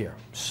we're here.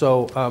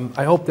 So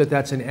I hope that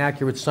that's an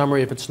accurate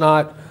summary. If it's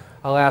not,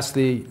 I'll ask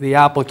the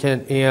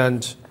applicant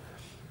and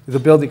the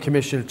building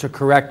commissioner to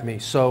correct me.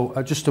 So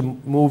just to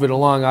move it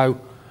along,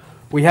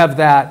 we have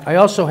that. I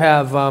also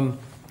have a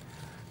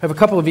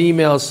couple of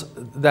emails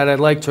that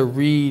I'd like to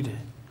read.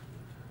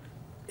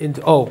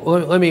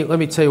 Let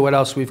me tell you what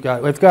else we've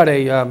got. We've got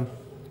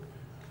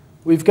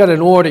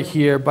an order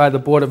here by the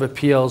Board of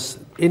Appeals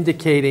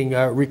indicating,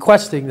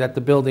 requesting that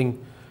the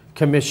building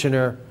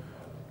commissioner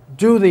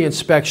do the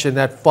inspection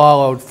that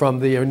followed from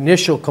the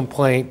initial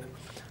complaint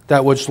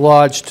that was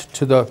lodged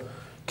to the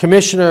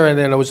commissioner, and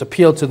then it was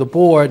appealed to the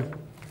board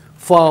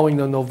following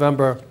the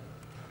November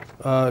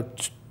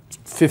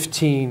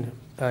 15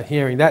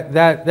 hearing.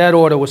 That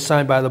order was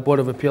signed by the Board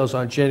of Appeals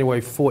on January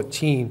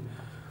 14.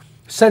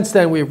 Since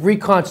then, we've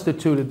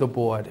reconstituted the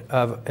board,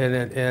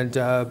 and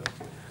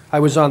I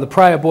was on the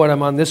prior board,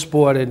 I'm on this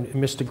board, and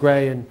Mr.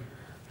 Gray and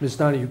Ms.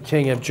 Donahue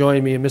King have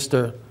joined me, and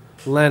Mr.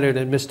 Leonard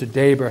and Mr.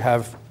 Daber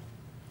have,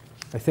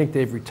 I think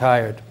they've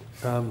retired.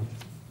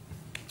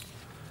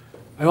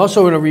 I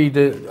also want to read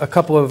a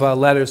couple of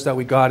letters that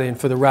we got in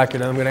for the record,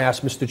 and I'm going to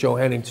ask Mr. Joe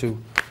Henning to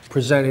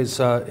present his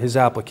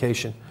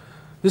application.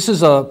 This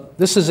is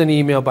an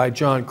email by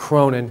John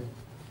Cronin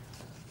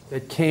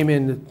that came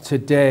in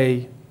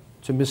today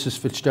to Mrs.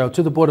 Fitzgerald,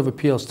 to the Board of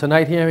Appeals.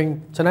 Tonight's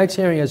hearing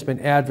has been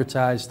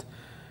advertised.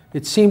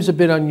 It seems a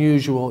bit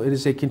unusual. It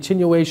is a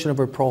continuation of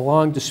a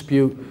prolonged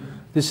dispute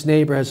this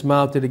neighbor has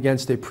mounted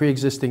against a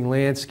pre-existing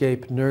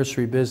landscape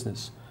nursery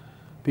business.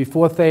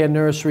 Before Thayer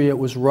Nursery, it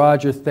was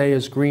Roger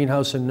Thayer's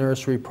greenhouse and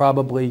nursery,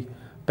 probably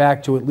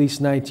back to at least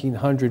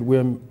 1900,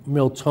 where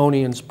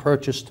Miltonians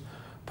purchased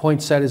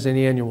poinsettias and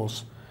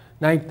annuals.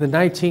 The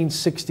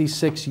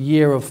 1966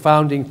 year of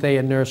founding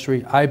Thayer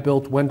Nursery, I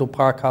built Wendell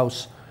Park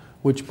House,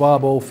 which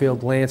Bob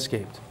Oldfield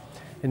landscaped.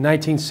 In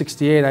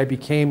 1968, I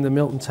became the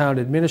Milton Town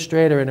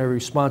Administrator and had a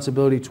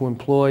responsibility to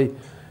employ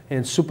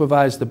and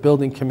supervise the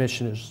building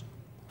commissioners,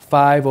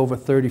 5 over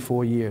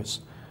 34 years.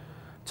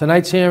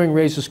 Tonight's hearing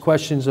raises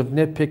questions of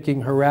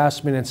nitpicking,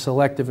 harassment, and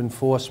selective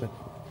enforcement.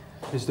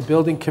 Is the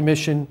building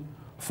commission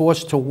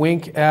forced to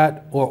wink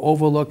at or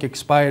overlook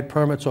expired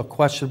permits or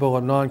questionable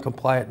or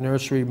non-compliant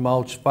nursery,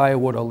 mulch,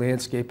 firewood, or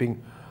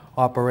landscaping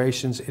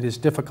operations? It is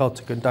difficult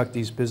to conduct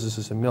these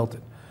businesses in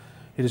Milton.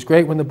 It is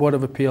great when the Board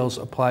of Appeals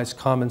applies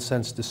common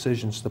sense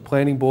decisions. The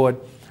Planning Board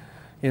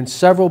and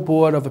several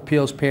Board of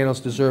Appeals panels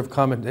deserve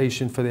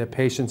commendation for their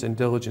patience and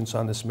diligence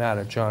on this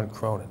matter. John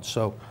Cronin.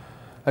 So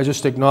I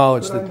just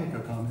acknowledge that. Could I make a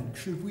comment?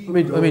 Should we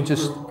let me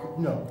just.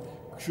 No.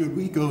 Should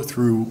we go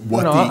through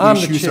what No, the I'm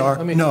the issues chair. are?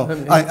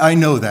 I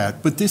know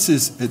that, but this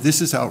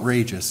is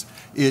outrageous.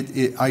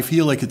 I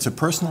feel like it's a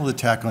personal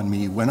attack on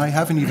me when I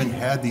haven't even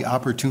had the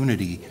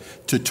opportunity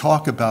to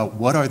talk about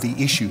what are the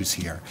issues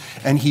here.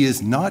 And he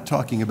is not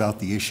talking about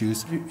the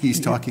issues. He's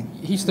talking.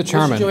 He's the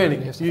chairman. Mr.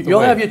 Joanning,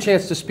 you'll have your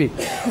chance to speak.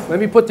 Let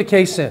me put the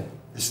case in.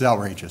 This is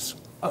outrageous.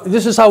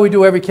 This is how we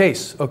do every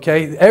case,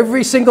 okay?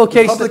 Every single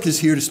case. The public is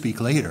here to speak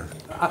later.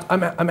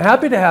 I'm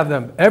happy to have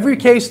them. Every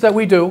case that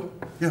we do,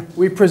 Yeah.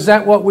 we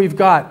present what we've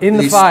got in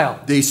the file.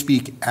 They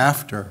speak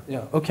after.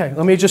 Yeah, okay,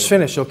 let me just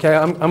finish, okay?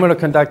 I'm going to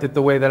conduct it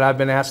the way that I've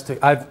been asked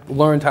to. I've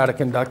learned how to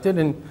conduct it,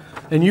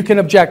 and you can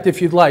object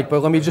if you'd like,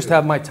 but let me just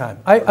have my time.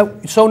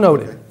 So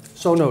noted, Okay.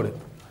 so noted.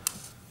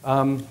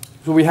 So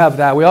we have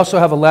that. We also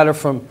have a letter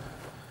from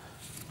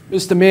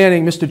Mr.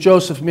 Manning, Mr.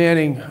 Joseph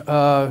Manning,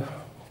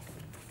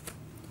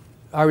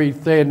 R.E.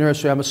 Thayer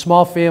Nursery. I'm a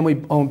small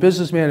family-owned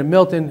businessman in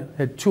Milton,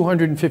 had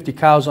 250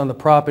 cows on the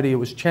property. It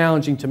was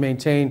challenging to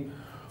maintain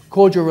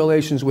cordial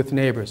relations with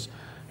neighbors.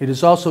 It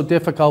is also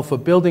difficult for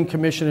building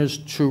commissioners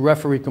to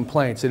referee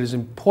complaints. It is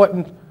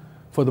important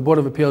for the Board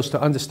of Appeals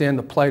to understand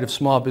the plight of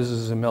small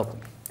businesses in Milton.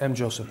 M.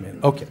 Joseph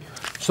Manning. Okay,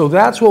 so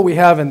that's what we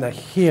have in the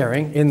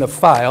hearing, in the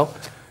file.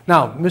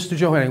 Now, Mr.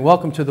 Johanning,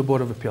 welcome to the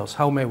Board of Appeals.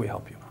 How may we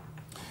help you?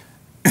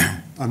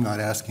 I'm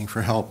not asking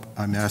for help.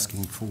 I'm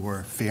asking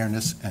for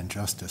fairness and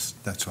justice.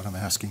 That's what I'm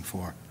asking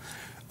for.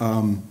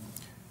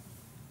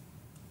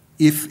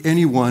 If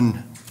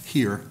anyone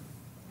here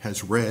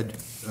has read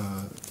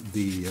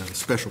the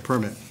special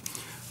permit,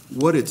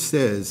 what it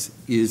says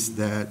is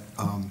that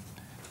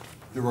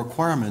the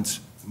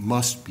requirements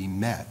must be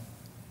met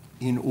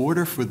in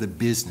order for the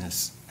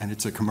business, and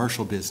it's a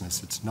commercial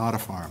business, it's not a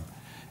farm,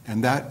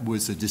 and that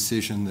was a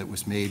decision that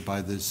was made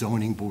by the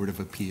Zoning Board of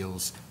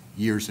Appeals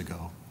years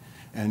ago.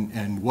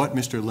 And what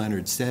Mr.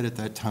 Leonard said at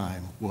that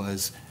time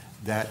was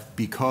that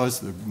because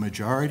the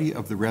majority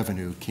of the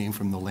revenue came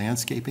from the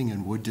landscaping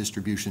and wood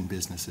distribution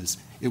businesses,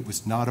 it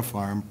was not a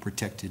farm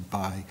protected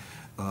by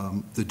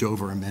the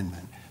Dover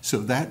Amendment.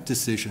 So that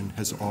decision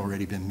has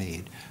already been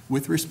made.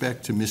 With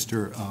respect to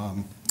Mr.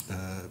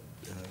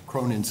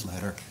 Cronin's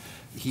letter,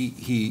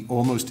 he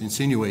almost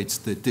insinuates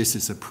that this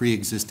is a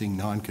pre-existing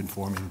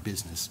non-conforming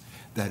business.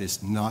 That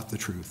is not the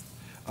truth.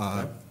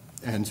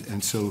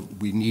 And so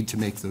we need to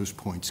make those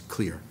points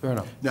clear. Fair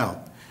enough.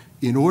 Now,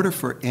 in order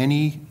for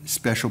any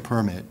special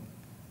permit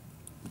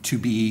to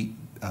be,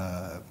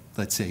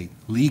 let's say,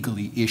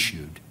 legally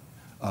issued,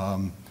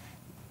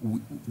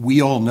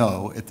 we all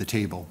know at the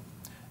table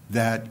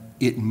that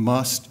it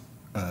must,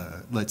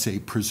 let's say,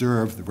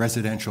 preserve the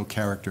residential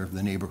character of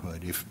the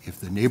neighborhood. If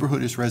the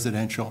neighborhood is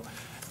residential,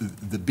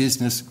 the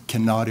business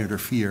cannot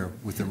interfere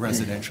with the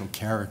residential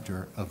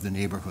character of the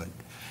neighborhood.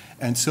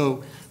 And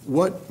so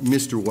what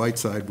Mr.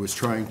 Whiteside was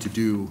trying to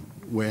do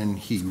when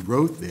he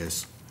wrote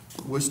this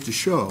was to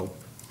show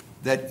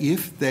that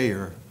if they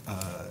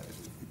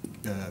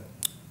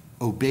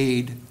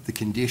obeyed the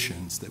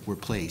conditions that were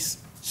placed,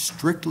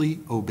 strictly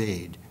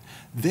obeyed,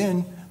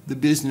 then the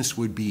business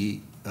would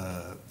be,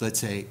 let's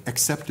say,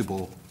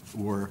 acceptable,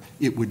 or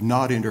it would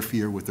not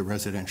interfere with the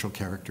residential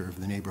character of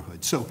the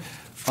neighborhood. So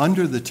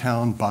under the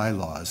town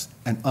bylaws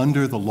and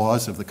under the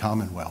laws of the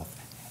Commonwealth,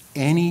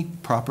 any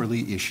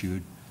properly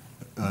issued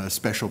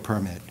special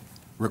permit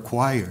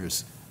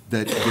requires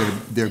that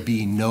there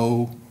be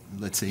no,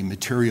 let's say,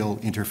 material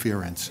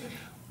interference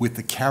with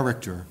the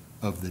character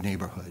of the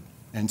neighborhood.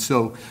 And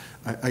so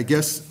I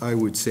guess I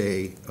would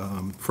say,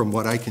 from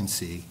what I can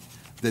see,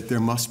 that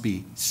there must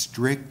be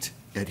strict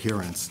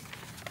adherence.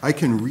 I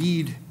can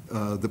read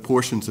the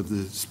portions of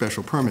the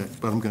special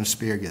permit, but I'm going to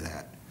spare you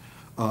that.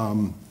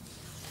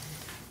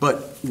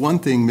 But one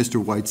thing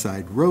Mr.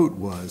 Whiteside wrote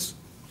was,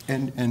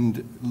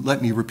 and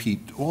let me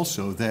repeat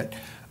also, that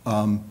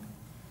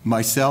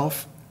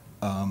myself,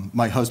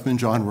 my husband,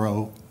 John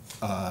Rowe,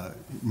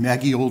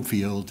 Maggie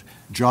Oldfield,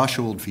 Josh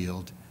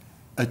Oldfield,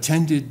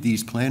 attended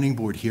these planning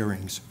board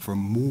hearings for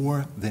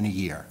more than a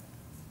year.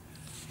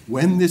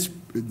 When this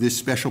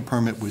special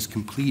permit was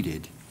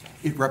completed,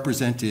 it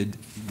represented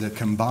the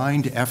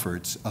combined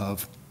efforts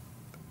of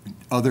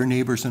other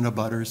neighbors and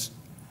abutters,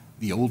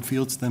 the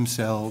Oldfields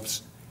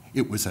themselves.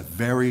 It was a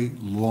very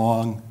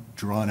long,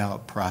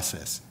 drawn-out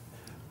process.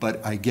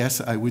 But I guess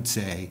I would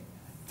say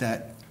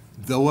that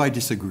though I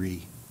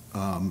disagree,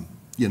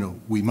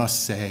 we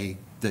must say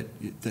that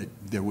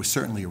there was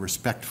certainly a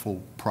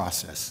respectful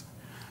process.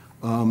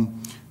 The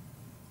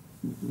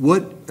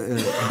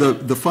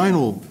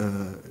final,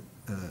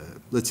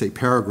 let's say,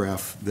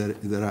 paragraph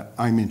that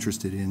I'm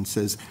interested in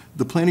says,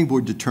 the planning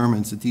board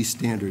determines that these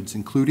standards,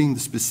 including the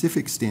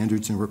specific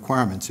standards and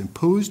requirements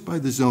imposed by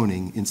the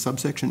zoning in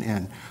subsection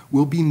N,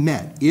 will be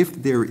met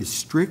if there is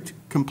strict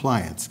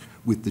compliance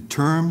with the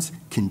terms,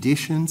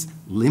 conditions,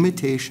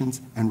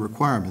 limitations, and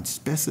requirements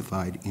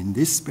specified in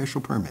this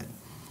special permit.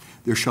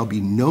 There shall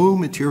be no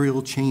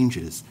material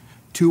changes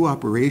to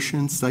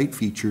operation, site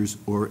features,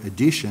 or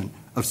addition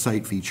of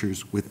site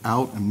features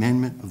without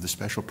amendment of the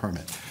special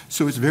permit.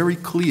 So it's very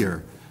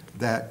clear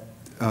that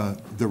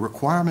the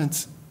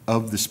requirements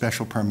of the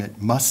special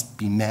permit must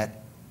be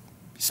met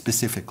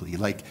specifically,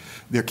 like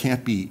there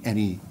can't be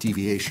any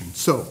deviation.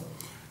 So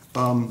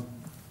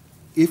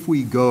if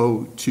we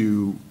go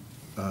to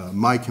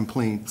my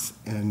complaints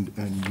and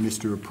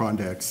Mr.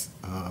 Prondak's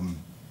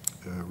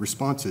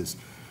responses,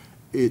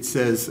 it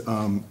says,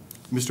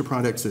 Mr.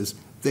 Prondak says,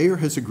 Thayer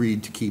has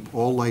agreed to keep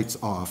all lights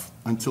off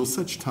until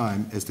such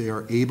time as they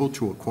are able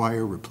to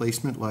acquire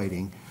replacement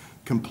lighting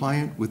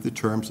compliant with the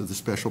terms of the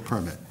special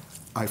permit.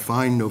 I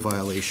find no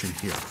violation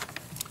here.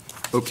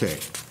 Okay.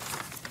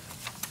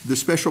 The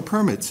special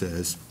permit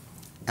says,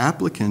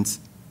 applicants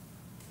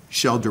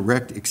shall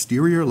direct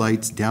exterior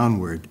lights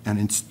downward and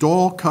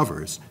install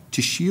covers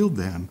to shield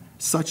them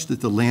such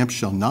that the lamp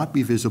shall not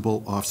be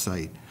visible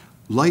off-site.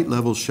 Light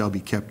levels shall be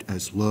kept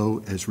as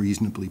low as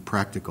reasonably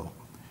practical.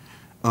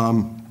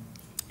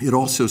 It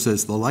also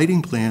says the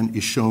lighting plan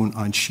is shown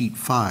on sheet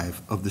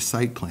 5 of the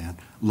site plan.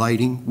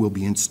 Lighting will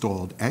be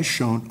installed as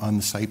shown on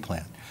the site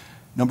plan.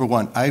 Number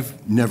one,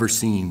 I've never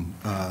seen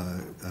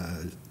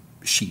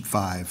sheet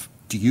 5.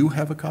 Do you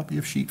have a copy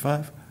of sheet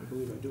 5? I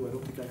believe I do. I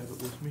don't think I have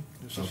it with me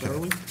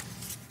necessarily,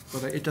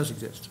 but it does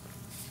exist.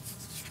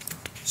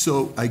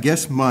 So I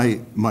guess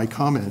my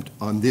comment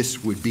on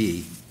this would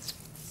be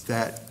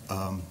that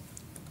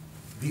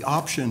The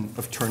option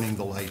of turning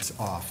the lights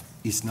off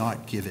is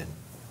not given.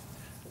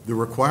 The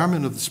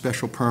requirement of the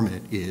special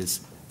permit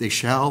is they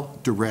shall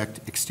direct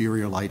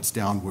exterior lights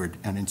downward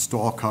and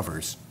install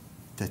covers.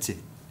 That's it.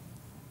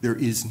 There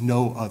is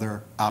no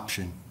other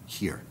option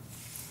here.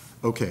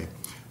 Okay,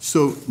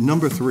 so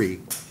number 3.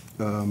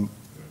 You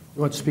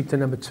want to speak to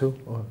number 2?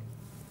 Or?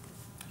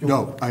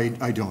 No,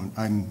 I don't.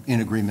 I'm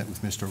in agreement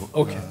with Mr.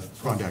 Okay.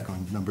 Prondak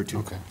on number 2.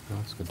 Okay,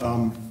 that's good.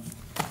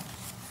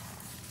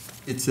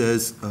 It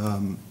says,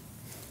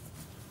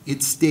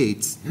 it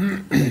states,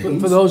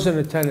 For those in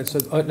attendance,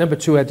 number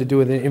 2 had to do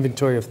with the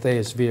inventory of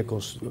Thayer's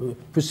vehicles.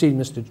 Proceed,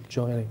 Mr.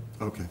 Johanning.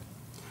 okay.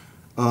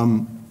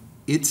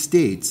 It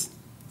states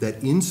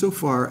that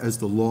insofar as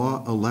the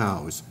law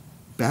allows,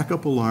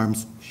 backup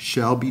alarms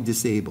shall be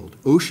disabled.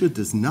 OSHA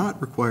does not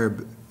require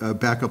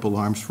backup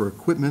alarms for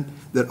equipment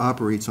that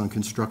operates on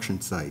construction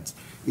sites.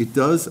 It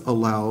does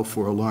allow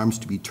for alarms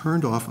to be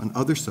turned off on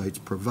other sites,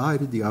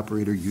 provided the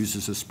operator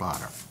uses a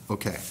spotter.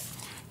 Okay.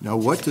 Now,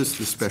 what does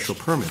the special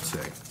permit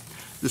say?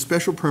 The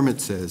special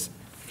permit says,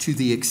 to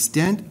the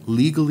extent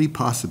legally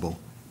possible,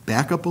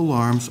 backup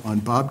alarms on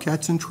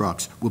bobcats and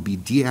trucks will be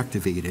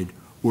deactivated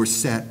or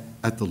set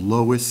at the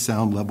lowest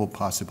sound level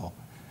possible.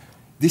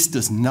 This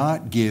does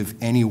not give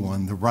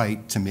anyone the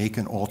right to make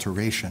an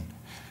alteration.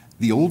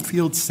 The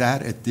Oldfield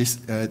sat at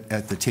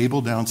the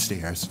table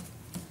downstairs,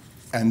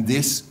 and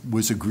this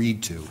was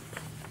agreed to.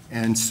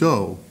 And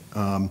so,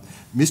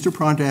 Mr.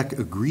 Prondak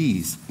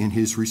agrees in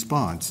his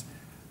response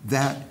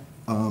that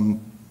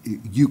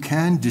you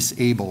can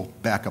disable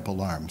backup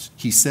alarms.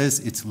 He says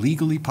it's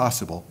legally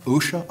possible.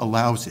 OSHA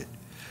allows it.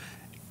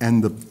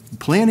 And the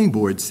planning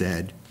board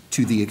said,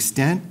 to the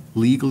extent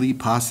legally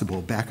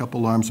possible, backup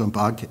alarms on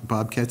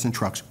bobcats and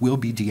trucks will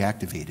be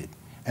deactivated.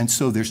 And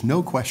so there's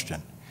no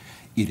question.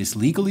 It is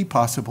legally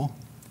possible,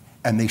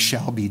 and they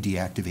shall be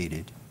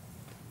deactivated.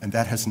 And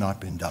that has not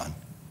been done.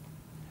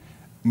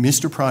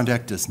 Mr.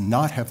 Prondak does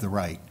not have the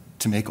right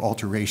to make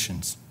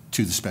alterations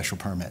to the special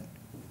permit.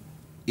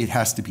 It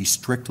has to be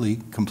strictly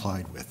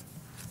complied with.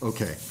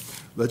 Okay,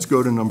 let's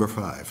go to number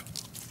 5.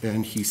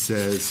 And he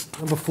says,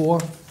 Number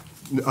 4?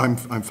 I'm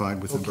fine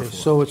with number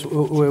 4. Okay,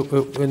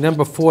 so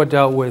number 4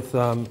 dealt with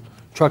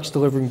trucks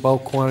delivering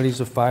bulk quantities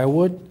of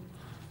firewood.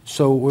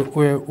 So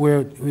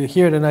we're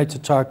here tonight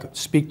to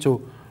speak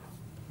to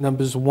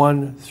numbers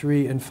 1,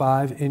 3, and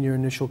 5 in your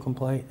initial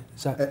complaint.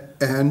 Is that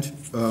And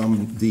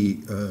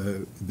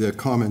the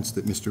comments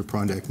that Mr.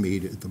 Prondak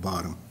made at the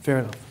bottom. fair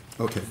enough?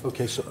 Okay.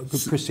 Okay, so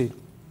proceed.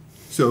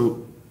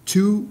 So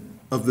 2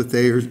 of the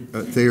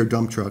Thayer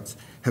dump trucks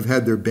have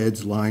had their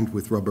beds lined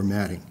with rubber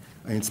matting.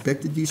 I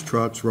inspected these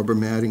trucks. Rubber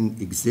matting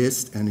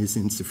exists and is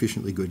in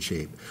sufficiently good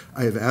shape.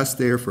 I have asked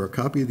Thayer for a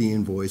copy of the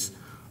invoice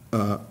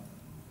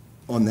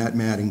on that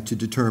matting to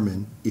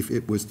determine if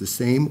it was the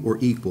same or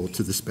equal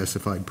to the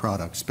specified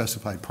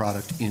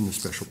product in the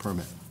special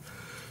permit.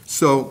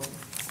 So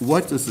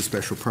what does the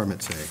special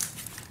permit say?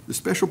 The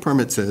special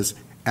permit says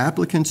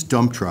applicants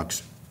dump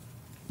trucks.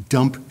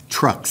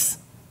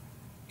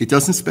 It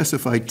doesn't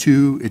specify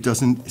 2, it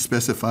doesn't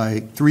specify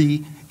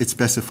 3, it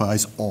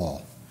specifies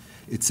all.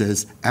 It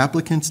says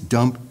applicants'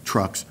 dump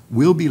trucks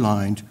will be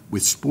lined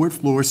with Sport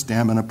Floor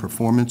Stamina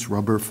performance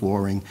rubber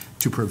flooring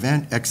to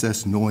prevent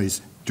excess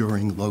noise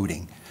during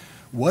loading.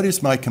 What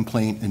is my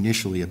complaint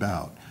initially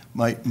about?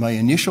 My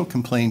initial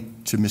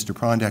complaint to Mr.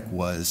 Prondak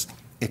was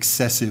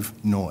excessive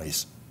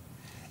noise.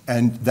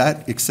 And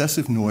that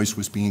excessive noise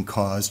was being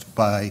caused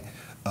by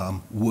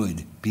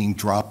wood being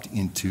dropped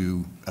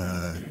into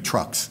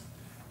trucks.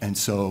 And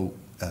so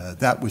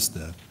that was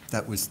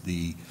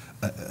the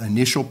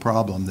initial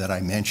problem that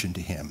I mentioned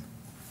to him.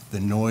 The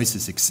noise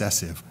is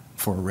excessive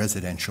for a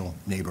residential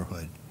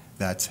neighborhood.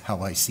 That's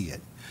how I see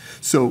it.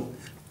 So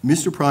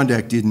Mr.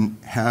 Prondak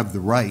didn't have the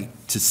right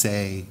to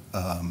say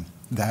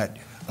that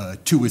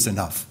 2 is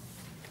enough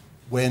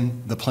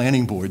when the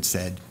planning board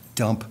said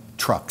dump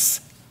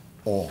trucks,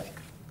 all.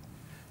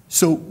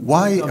 So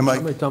why am I?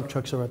 How many dump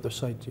trucks are at the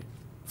site?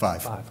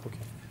 5. 5, okay.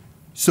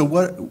 So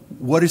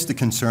what is the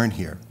concern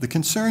here? The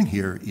concern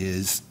here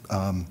is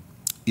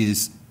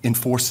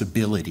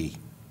enforceability.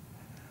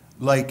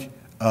 Like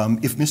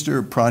if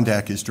Mr.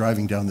 Prondak is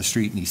driving down the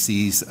street and he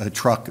sees a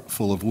truck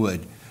full of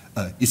wood,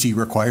 is he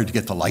required to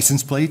get the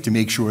license plate to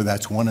make sure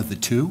that's one of the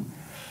 2?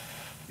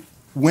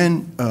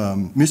 When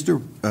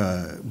Mr.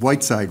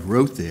 Whiteside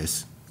wrote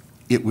this,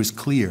 it was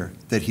clear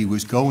that he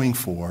was going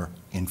for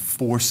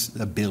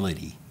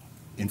enforceability,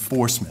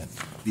 enforcement,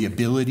 the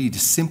ability to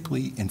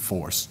simply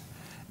enforce.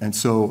 And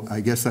so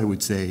I guess I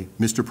would say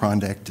Mr.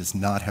 Prondak does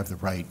not have the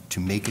right to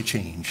make a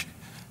change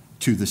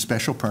to the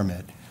special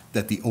permit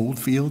that the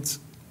Oldfields,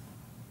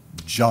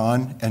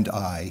 John, and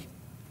I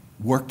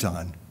worked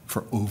on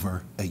for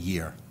over a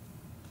year.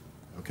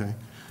 Okay?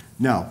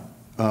 Now,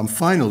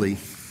 finally,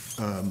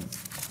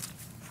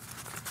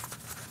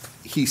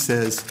 he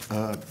says,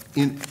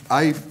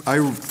 I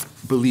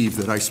believe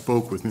that I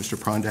spoke with Mr.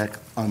 Prondak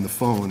on the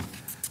phone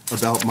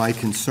about my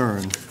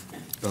concern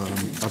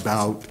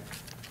about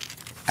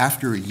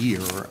after a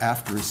year or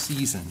after a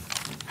season,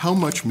 how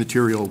much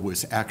material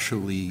was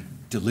actually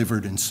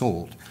delivered and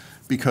sold.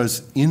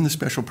 Because in the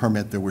special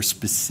permit, there were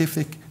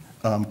specific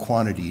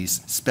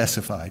quantities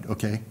specified,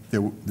 okay?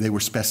 They were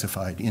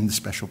specified in the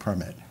special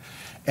permit.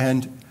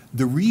 And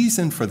the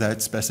reason for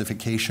that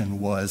specification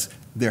was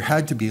there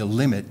had to be a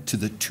limit to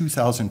the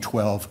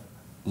 2012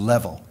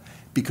 level,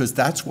 because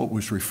that's what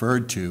was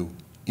referred to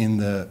in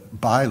the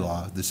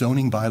bylaw, the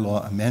zoning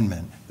bylaw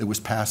amendment that was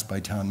passed by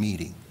town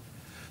meeting.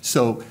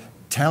 So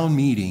town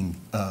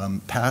meeting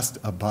passed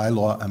a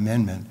bylaw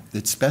amendment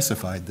that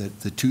specified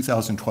that the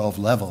 2012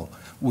 level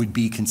would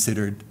be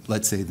considered,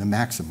 let's say, the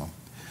maximum.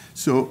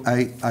 So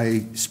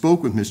I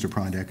spoke with Mr.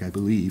 Prondak, I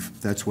believe,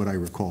 that's what I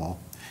recall,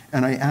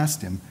 and I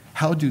asked him,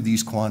 how do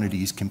these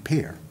quantities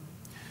compare?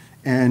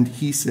 And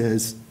he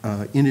says,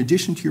 in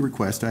addition to your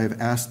request, I have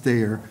asked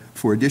there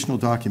for additional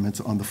documents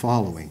on the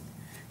following.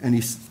 And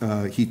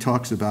he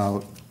talks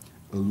about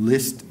a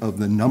list of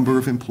the number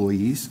of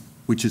employees,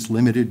 which is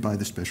limited by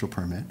the special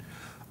permit,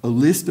 a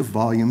list of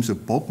volumes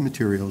of bulk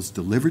materials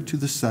delivered to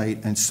the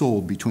site and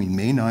sold between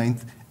May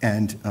 9th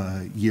and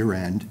year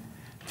end,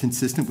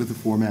 consistent with the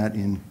format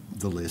in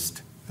the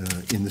list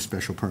in the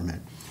special permit.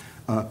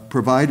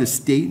 Provide a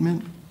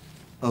statement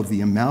of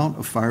the amount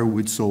of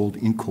firewood sold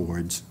in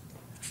cords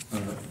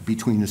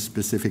between a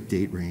specific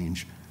date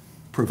range.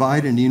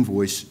 Provide an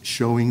invoice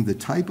showing the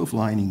type of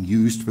lining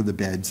used for the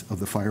beds of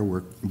the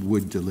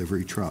firewood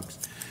delivery trucks.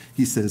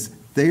 He says,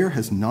 Thayer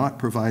has not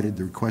provided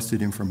the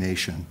requested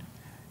information.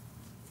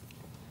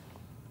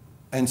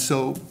 And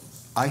so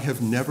I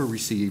have never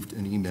received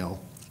an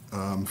email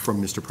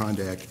from Mr.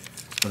 Prondak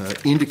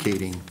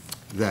indicating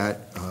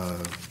that,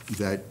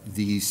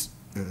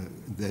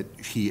 that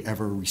he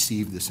ever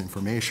received this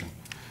information.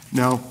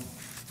 Now,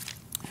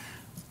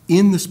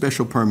 in the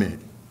special permit,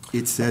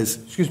 it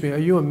says... Excuse me, are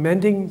you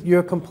amending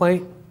your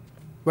complaint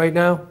right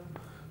now?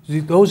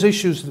 Those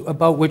issues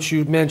about which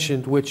you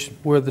mentioned, which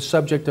were the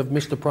subject of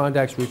Mr.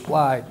 Prondak's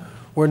reply,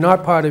 were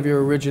not part of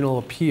your original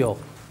appeal.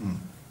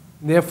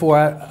 Therefore,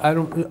 I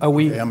don't, are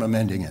we... Okay, I'm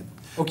amending it.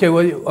 Okay,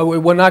 well,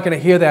 we're not going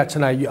to hear that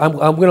tonight. I'm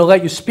going to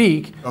let you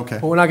speak, okay,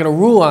 but we're not going to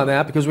rule on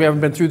that because we haven't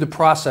been through the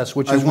process,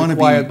 which is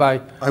required by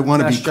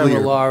Mass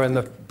General Law and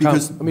the...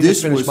 Because let me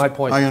just finish my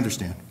point. I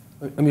understand.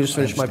 Let me just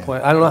finish my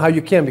point. I don't know how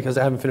you can because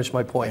I haven't finished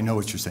my point. I know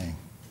what you're saying.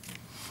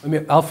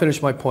 I'll finish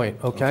my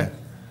point, okay?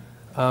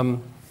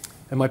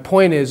 And my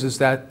point is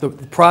that the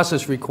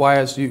process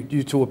requires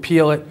you to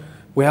appeal it.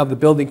 We have the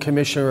building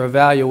commissioner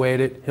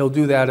evaluate it. He'll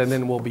do that, and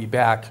then we'll be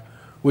back,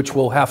 which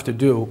we'll have to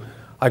do.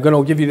 I'm going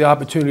to give you the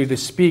opportunity to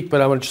speak,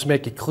 but I want to just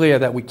make it clear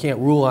that we can't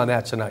rule on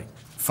that tonight.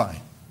 Fine.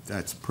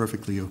 That's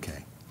perfectly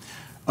okay.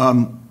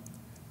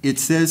 It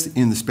says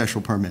in the special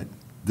permit,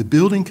 the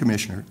building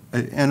commissioner,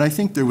 and I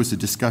think there was a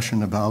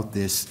discussion about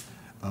this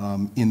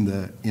in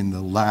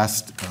the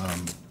last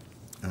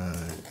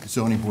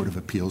Zoning Board of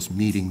Appeals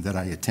meeting that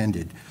I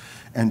attended.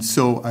 And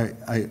so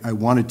I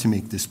wanted to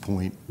make this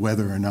point,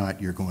 whether or not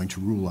you're going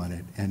to rule on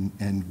it.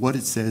 And what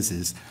it says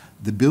is,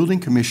 the building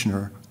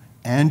commissioner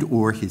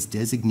and/or his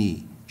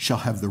designee shall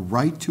have the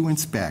right to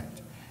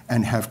inspect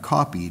and have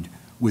copied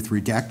with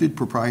redacted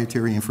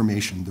proprietary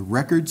information the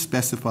record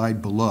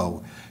specified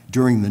below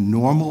during the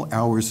normal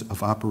hours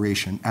of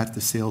operation at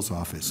the sales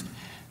office.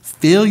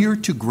 Failure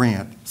to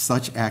grant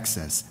such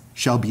access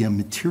shall be a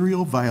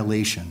material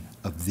violation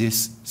of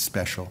this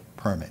special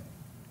permit.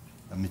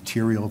 A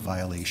material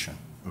violation,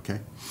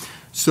 okay?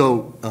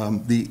 So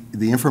the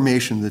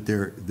information that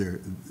their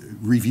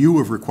review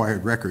of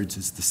required records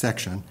is the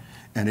section,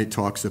 and it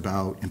talks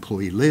about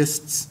employee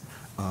lists,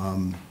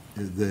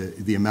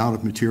 the amount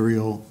of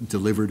material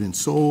delivered and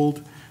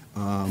sold,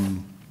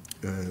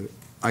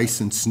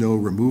 ice and snow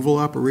removal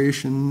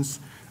operations,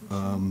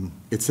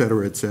 et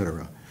cetera, et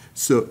cetera.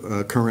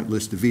 So current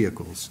list of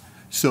vehicles.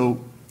 So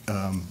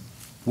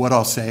what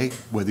I'll say,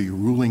 whether you're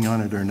ruling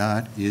on it or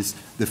not, is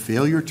the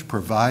failure to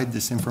provide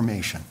this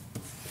information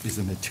is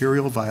a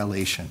material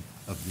violation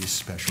of this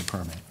special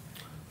permit.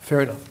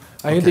 Fair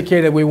enough. I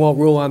indicated we won't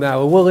rule on that.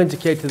 We will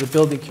indicate to the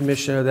building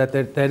commissioner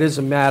that is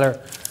a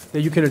matter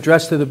that you can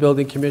address to the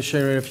building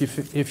commissioner, and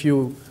if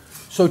you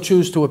so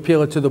choose to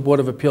appeal it to the Board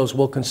of Appeals,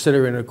 we'll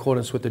consider it in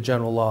accordance with the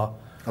general law.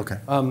 Okay.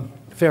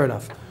 Fair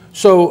enough.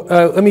 So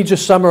let me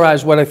just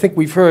summarize what I think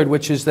we've heard,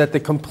 which is that the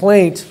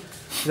complaint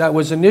that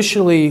was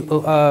initially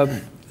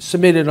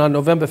submitted on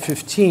November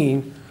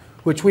 15,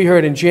 which we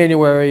heard in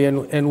January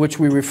and which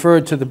we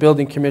referred to the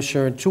building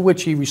commissioner and to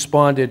which he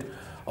responded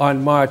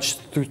on March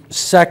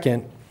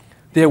 2nd,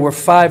 there were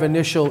 5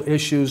 initial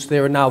issues.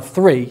 There are now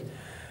 3.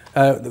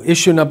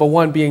 Issue number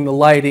 1 being the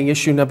lighting,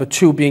 issue number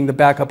 2 being the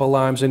backup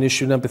alarms, and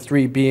issue number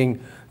 3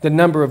 being the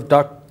number of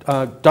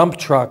dump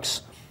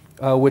trucks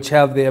which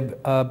have their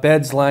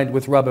beds lined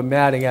with rubber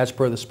matting as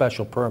per the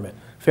special permit.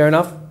 Fair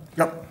enough?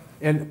 Yep.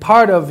 And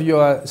part of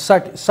your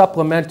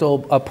supplemental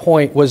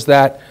point was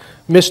that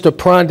Mr.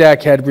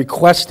 Prondak had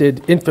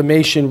requested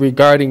information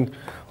regarding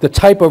the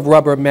type of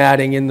rubber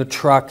matting in the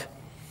truck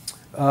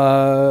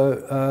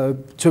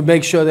to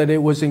make sure that it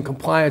was in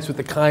compliance with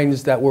the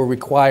kinds that were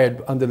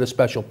required under the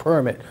special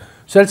permit.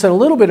 So that's a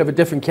little bit of a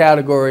different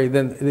category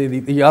than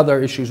the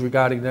other issues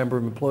regarding the number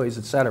of employees,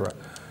 et cetera.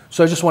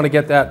 So I just want to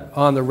get that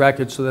on the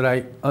record so that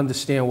I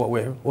understand what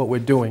we're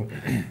doing.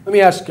 Let me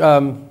ask,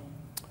 well,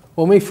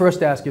 let me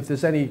first ask if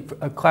there's any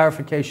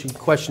clarification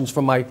questions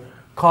from my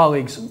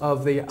colleagues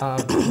of the,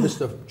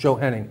 Mr. Joe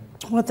Henning.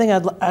 One thing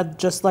I'd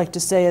just like to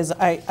say is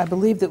I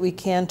believe that we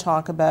can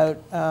talk about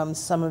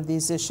some of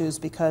these issues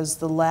because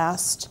the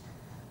last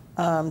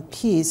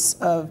piece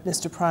of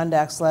Mr.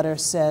 Prondak's letter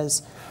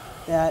says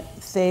that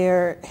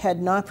Thayer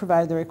had not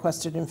provided the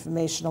requested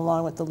information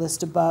along with the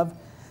list above.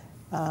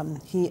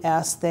 He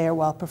asked Thayer,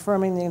 while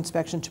performing the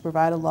inspection, to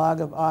provide a log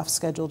of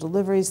off-schedule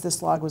deliveries.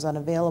 This log was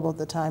unavailable at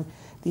the time.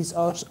 These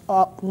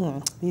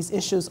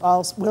issues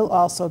will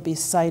also be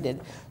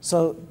cited.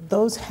 So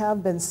those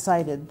have been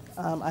cited.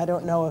 I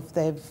don't know if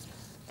they've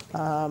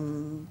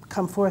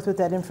come forth with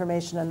that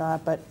information or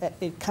not, but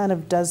it kind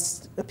of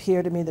does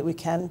appear to me that we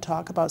can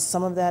talk about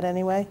some of that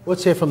anyway.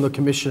 Let's hear from the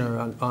commissioner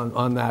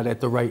on that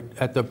at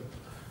the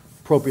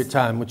appropriate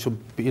time, which will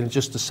be in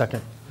just a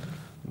second.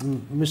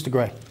 Mr.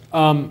 Gray.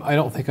 I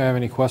don't think I have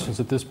any questions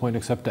at this point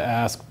except to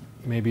ask,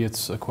 maybe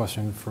it's a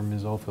question for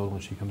Ms. Oldfield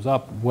when she comes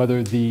up,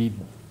 whether the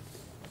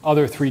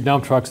other 3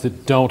 dump trucks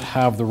that don't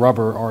have the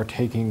rubber are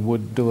taking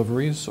wood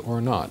deliveries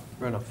or not.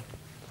 Fair enough.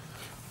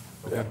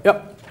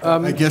 Yep.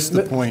 I guess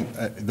the point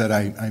that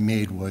I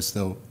made was,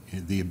 though,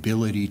 the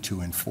ability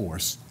to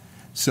enforce.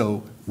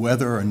 So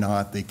whether or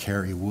not they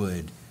carry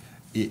wood,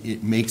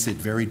 it makes it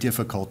very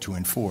difficult to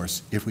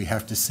enforce if we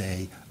have to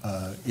say,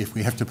 if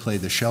we have to play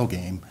the shell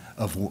game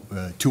of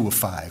 2 of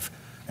 5.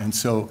 And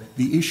so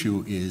the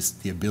issue is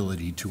the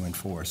ability to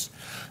enforce.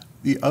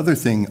 The other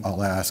thing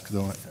I'll ask,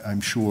 though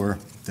I'm sure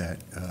that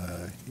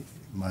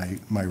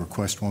my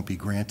request won't be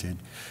granted,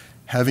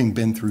 having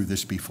been through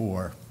this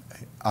before,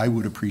 I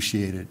would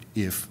appreciate it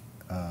if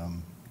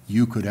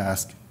you could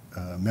ask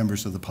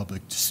members of the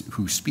public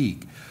who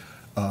speak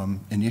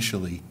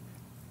initially,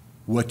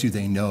 what do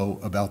they know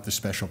about the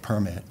special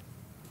permit?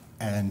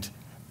 And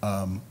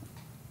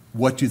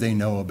what do they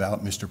know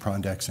about Mr.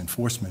 Prondak's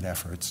enforcement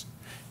efforts?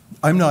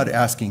 I'm not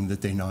asking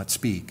that they not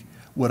speak.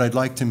 What I'd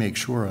like to make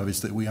sure of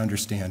is that we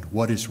understand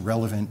what is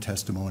relevant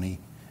testimony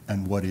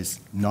and what is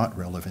not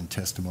relevant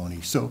testimony.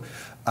 So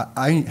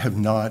I have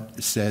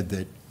not said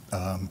that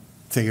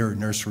Thayer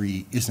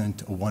Nursery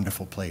isn't a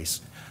wonderful place.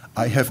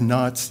 I have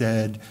not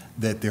said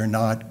that they're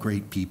not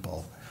great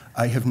people.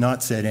 I have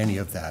not said any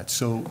of that.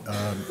 So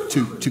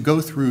to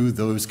go through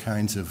those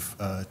kinds of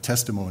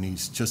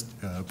testimonies just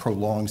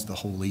prolongs the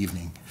whole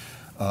evening.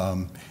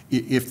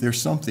 If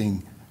there's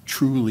something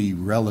truly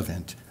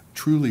relevant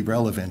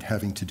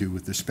having to do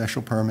with the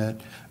special permit,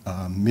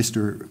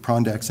 Mr.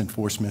 Prondak's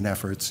enforcement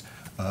efforts,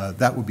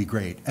 that would be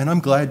great. And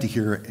I'm glad to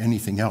hear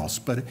anything else,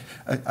 but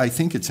I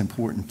think it's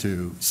important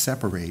to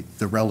separate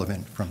the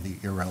relevant from the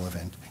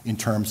irrelevant in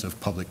terms of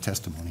public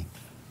testimony.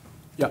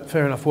 Yeah,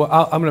 fair enough. Well,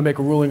 I'm going to make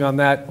a ruling on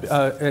that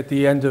at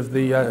the end of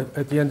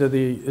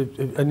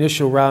the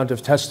initial round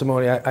of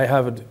testimony. I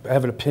have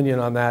an opinion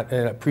on that,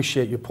 and I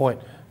appreciate your point.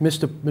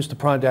 Mr.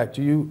 Prondak,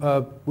 do you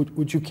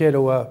would you care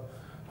to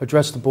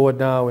address the board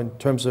now in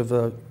terms of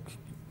the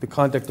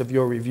conduct of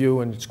your review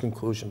and its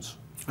conclusions?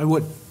 I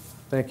would.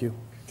 Thank you.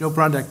 Joe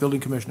Prondak,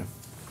 Building Commissioner.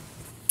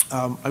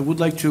 I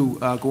would like to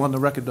go on the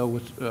record, though,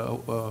 with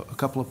a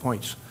couple of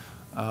points.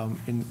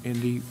 In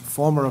the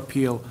former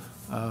appeal,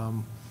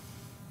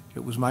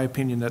 it was my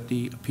opinion that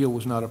the appeal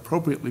was not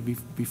appropriately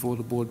before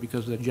the board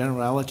because the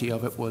generality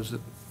of it was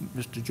that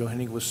Mr. Joe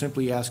Henning was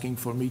simply asking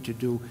for me to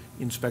do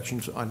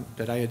inspections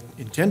that I had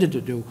intended to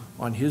do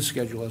on his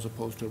schedule as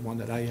opposed to one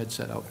that I had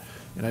set out.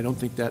 And I don't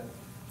think that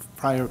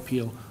prior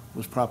appeal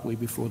was properly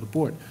before the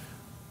board.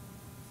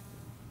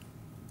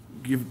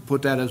 You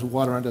put that as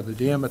water under the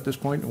dam at this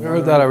point. I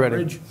heard that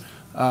already.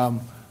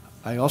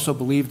 I also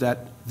believe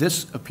that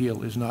this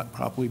appeal is not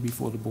properly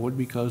before the board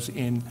because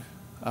in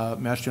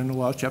Mass General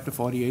Law, Chapter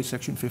 48,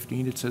 Section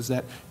 15, it says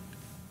that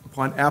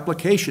upon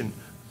application,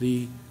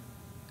 the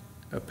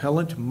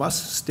appellant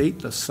must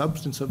state the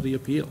substance of the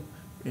appeal.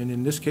 And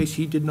in this case,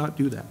 he did not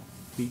do that.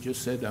 He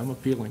just said, I'm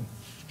appealing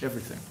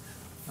everything.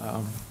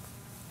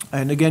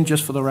 And again,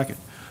 just for the record.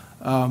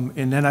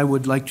 And then I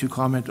would like to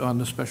comment on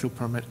the special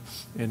permit.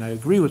 And I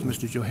agree with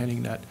Mr. Joe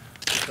Henning that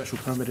the special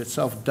permit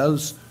itself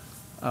does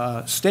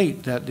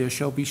state that there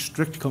shall be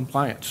strict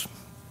compliance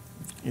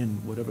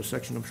in whatever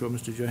section. I'm sure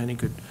Mr. Joe Henning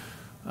could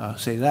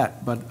say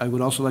that. But I would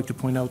also like to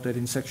point out that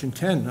in Section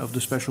 10 of the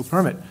special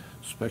permit,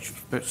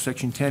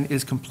 Section 10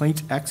 is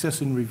complaint access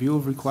and review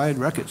of required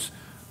records.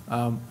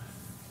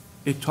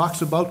 It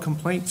talks about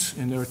complaints,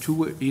 and there are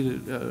two,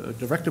 either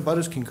direct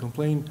abutters can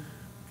complain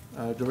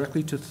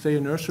directly to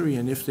Thayer Nursery,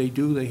 and if they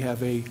do, they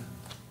have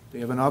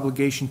an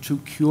obligation to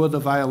cure the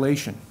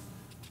violation.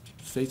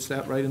 It states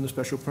that right in the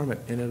special permit,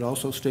 and it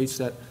also states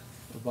that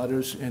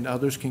abutters and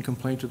others can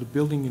complain to the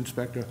building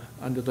inspector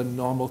under the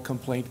normal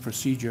complaint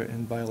procedure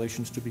and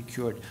violations to be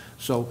cured.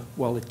 So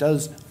while it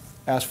does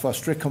ask for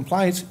strict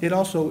compliance, it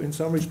also, in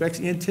some respects,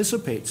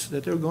 anticipates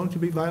that there are going to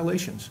be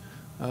violations.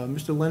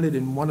 Mr. Leonard,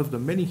 in one of the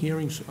many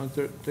hearings on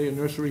Thayer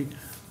Nursery,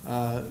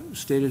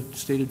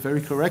 stated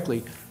very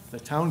correctly, the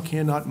town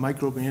cannot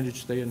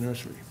micromanage Thayer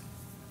Nursery.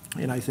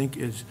 And I think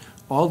is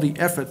all the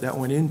effort that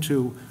went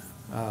into,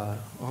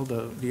 all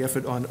the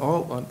effort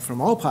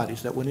from all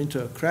parties that went into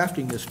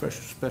crafting this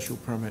special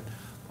permit,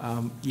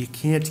 you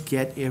can't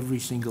get every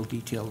single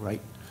detail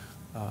right.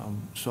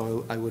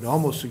 So I would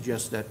almost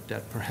suggest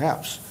that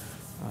perhaps,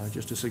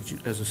 just as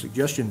a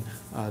suggestion,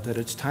 that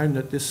it's time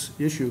that this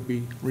issue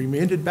be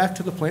remanded back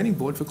to the planning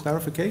board for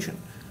clarification,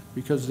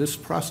 because this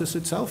process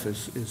itself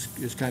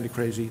is kind of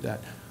crazy, that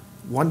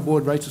one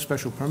board writes a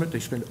special permit, they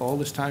spend all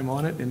this time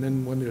on it, and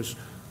then when there's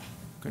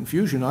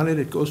confusion on it,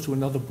 it goes to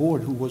another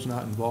board who was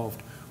not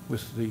involved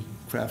with the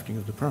crafting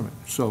of the permit.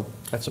 So,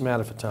 That's a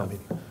matter for town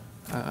meeting.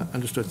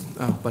 understood,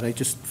 but I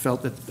just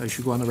felt that I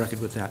should go on the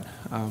record with that.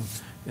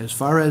 As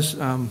far as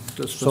So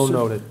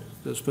noted.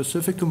 the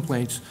specific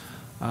complaints,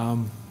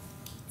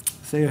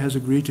 Thayer has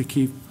agreed to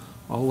keep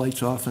all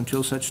lights off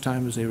until such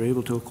time as they are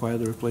able to acquire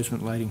the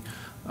replacement lighting.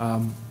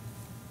 I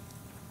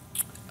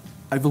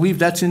believe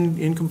that's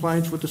in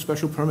compliance with the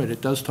special permit.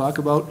 It does talk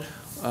about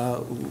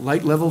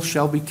light levels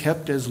shall be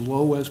kept as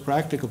low as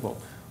practicable.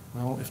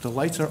 Well, if the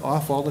lights are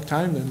off all the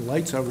time, then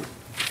light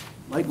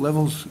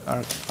levels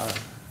are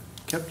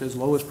kept as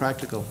low as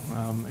practical.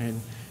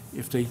 And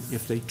if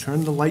they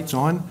turn the lights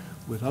on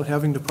without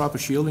having the proper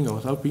shielding or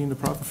without being the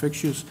proper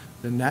fixtures,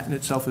 then that in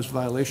itself is a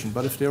violation.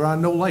 But if there are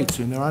no lights,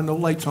 and there are no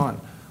lights on,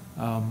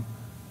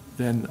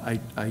 then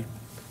I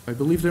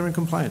believe they're in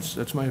compliance.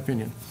 That's my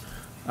opinion.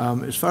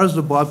 As far as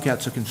the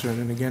Bobcats are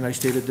concerned, and again, I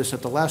stated this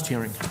at the last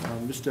hearing,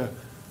 Mr.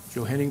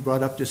 Joe Henning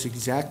brought up this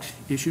exact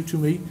issue to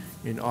me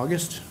in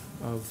August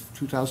of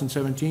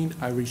 2017.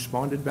 I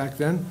responded back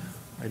then.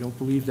 I don't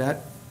believe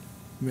that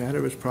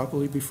matter is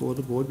properly before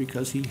the board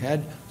because he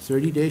had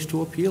 30 days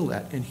to appeal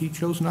that, and he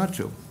chose not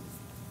to.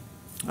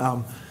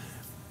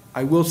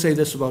 I will say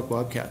this about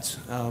Bobcats.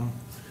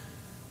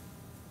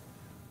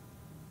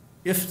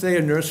 If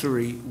their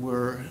nursery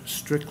were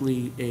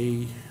strictly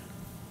a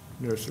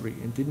nursery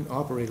and didn't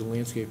operate a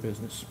landscape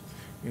business,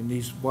 and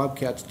these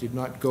Bobcats did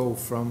not go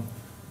from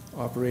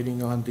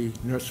operating on the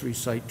nursery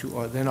site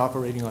to then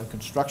operating on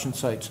construction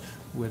sites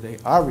where they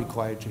are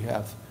required to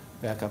have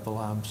backup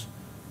alarms,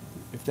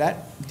 if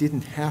that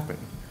didn't happen,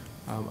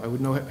 I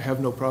would have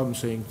no problem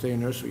saying, Thayer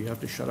Nursery, you have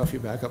to shut off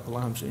your backup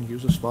alarms and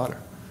use a spotter.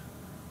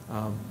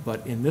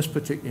 But in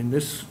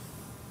this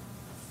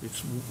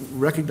it's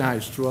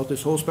recognized throughout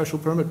this whole special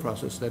permit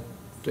process that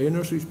Thayer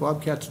Nursery's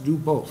Bobcats do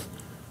both.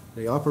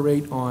 They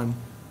operate on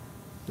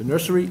the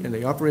nursery and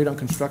they operate on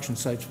construction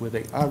sites where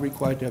they are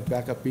required to have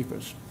backup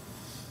beepers.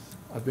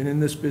 I've been in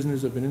this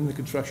business, I've been in the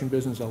construction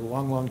business a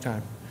long, long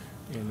time.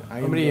 And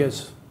I How many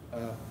years?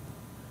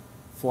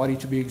 40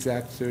 to be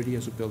exact, 30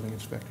 as a building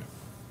inspector.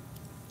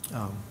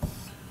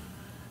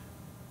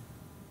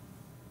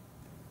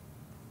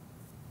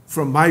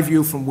 From my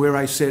view, from where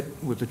I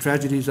sit, with the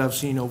tragedies I've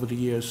seen over the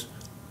years,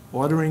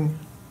 ordering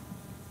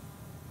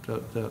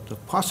the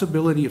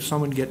possibility of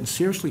someone getting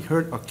seriously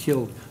hurt or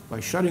killed by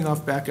shutting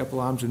off backup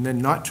alarms and then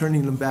not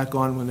turning them back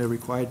on when they're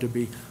required to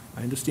be,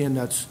 I understand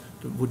that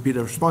would be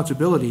the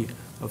responsibility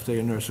of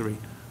Thayer Nursery.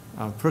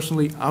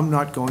 Personally, I'm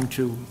not going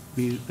to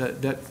be,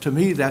 to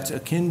me, that's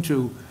akin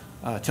to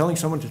telling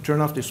someone to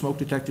turn off their smoke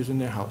detectors in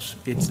their house.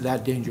 It's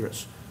that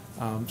dangerous.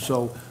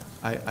 So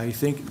I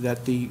think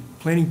that the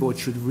planning board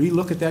should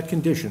relook at that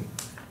condition,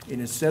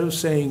 and instead of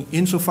saying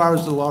insofar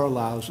as the law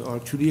allows or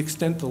to the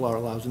extent the law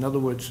allows, in other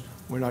words,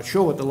 we're not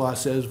sure what the law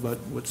says, but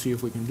let's see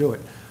if we can do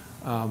it,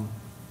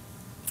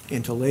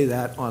 and to lay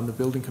that on the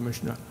building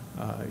commissioner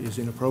is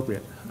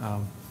inappropriate. I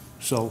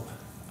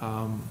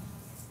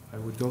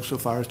would go so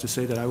far as to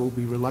say that I will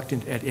be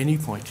reluctant at any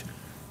point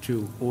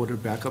to order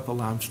backup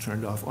alarms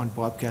turned off on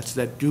Bobcats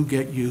that do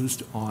get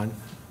used on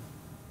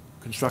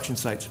construction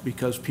sites,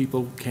 because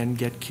people can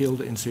get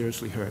killed and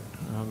seriously hurt.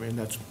 And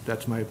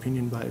that's my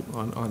opinion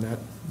on that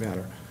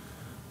matter.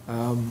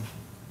 And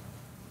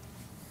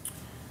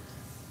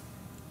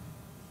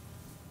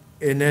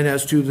then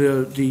as to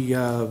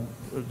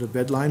the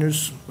bed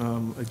liners,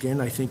 again,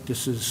 I think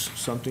this is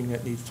something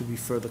that needs to be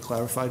further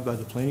clarified by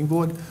the planning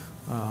board.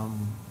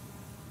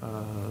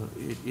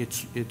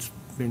 It's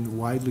been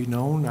widely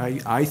known.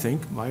 I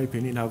think, my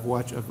opinion, I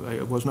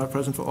was not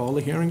present for all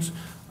the hearings.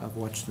 I've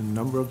watched a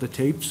number of the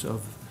tapes.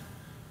 I've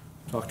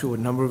talked to a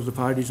number of the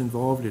parties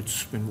involved.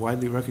 It's been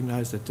widely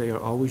recognized that they are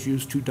always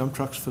used 2 dump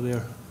trucks for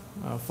their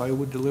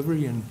firewood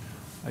delivery, and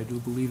I do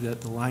believe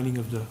that the lining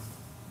of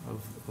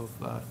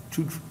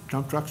 2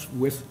 dump trucks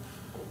with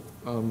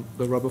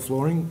the rubber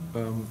flooring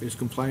is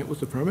compliant with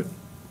the permit.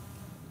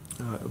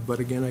 But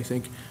again, I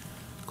think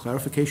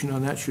clarification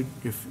on that should,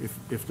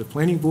 if the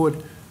planning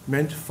board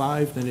meant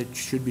 5, then it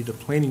should be the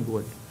planning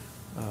board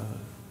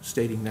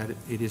stating that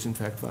it is in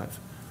fact 5.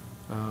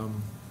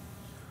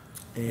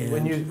 And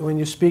When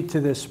you speak to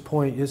this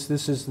point,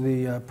 this is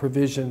the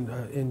provision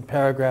in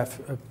paragraph,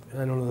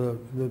 I don't know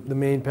the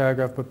main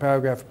paragraph, but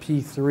paragraph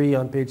P3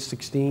 on page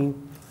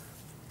 16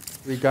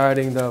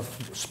 regarding the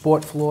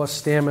sport floor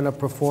stamina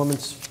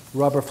performance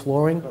rubber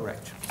flooring?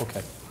 correct.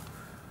 Okay.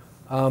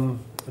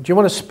 Do you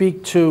want to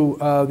speak to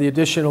the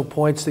additional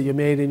points that you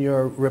made in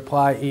your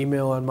reply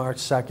email on March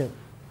 2nd?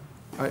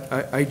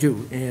 I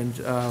do, and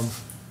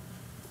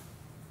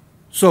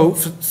So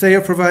Thayer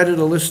provided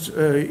a list,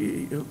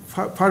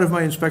 part of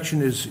my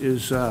inspection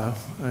is an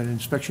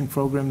inspection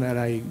program that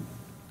I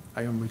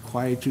am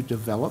required to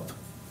develop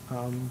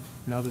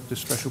now that the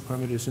special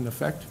permit is in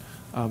effect.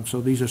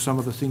 So these are some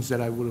of the things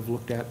that I would have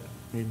looked at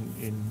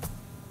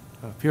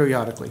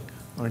periodically,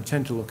 or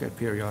intend to look at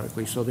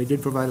periodically. So they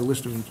did provide a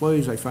list of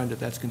employees. I find that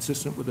that's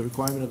consistent with the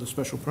requirement of the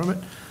special permit.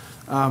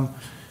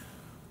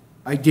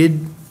 I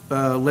did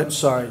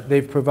Sorry,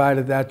 they've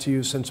provided that to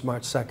you since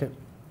March 2nd?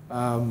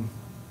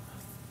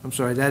 I'm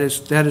sorry, that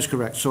is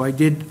correct. So I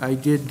did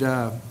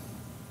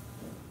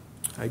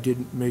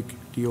make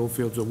the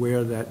Oldfields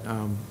aware that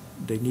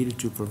they needed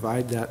to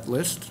provide that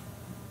list,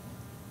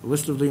 a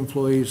list of the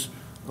employees,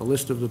 a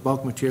list of the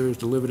bulk materials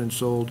delivered and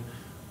sold,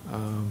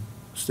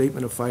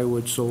 statement of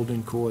firewood sold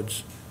in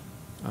cords,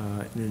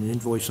 and an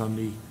invoice on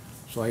the,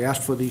 so I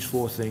asked for these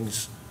 4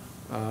 things.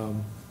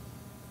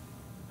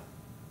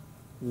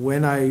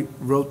 When I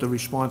wrote the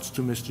response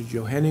to Mr.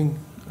 Johanning,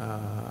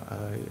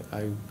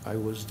 I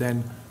was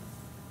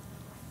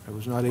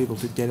not able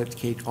to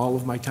dedicate all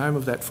of my time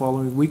of that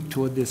following week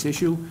toward this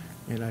issue,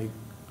 and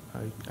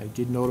I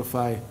did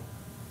notify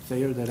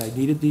Thayer that I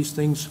needed these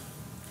things.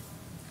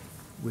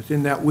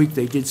 Within that week,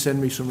 they did send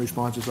me some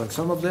responses on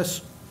some of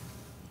this,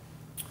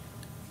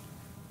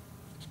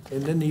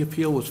 and then the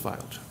appeal was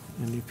filed,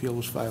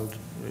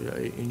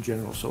 in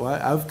general. So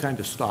I've kind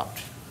of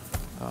stopped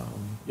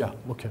Yeah,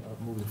 okay.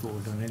 moving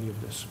forward on any of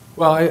this.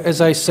 Well,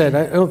 as I said,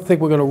 I don't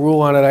think we're going to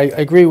rule on it. I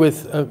agree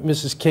with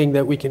Mrs. King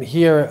that we can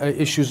hear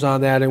issues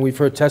on that, and we've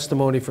heard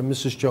testimony from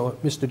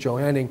Mr.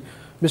 Johanning.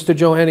 Mr.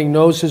 Johanning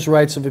knows his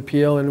rights of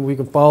appeal, and we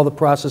can follow the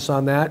process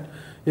on that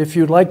if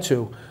you'd like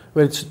to.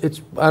 But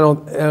I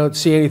don't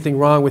see anything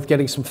wrong with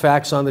getting some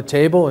facts on the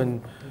table,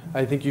 and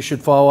I think you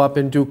should follow up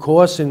in due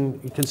course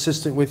and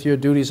consistent with your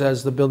duties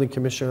as the building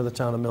commissioner of the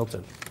town of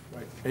Milton.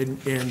 And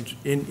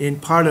in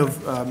part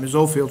of Ms.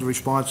 Oldfield's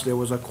response, there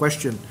was a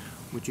question,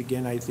 which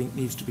again I think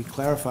needs to be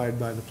clarified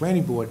by the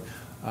planning board.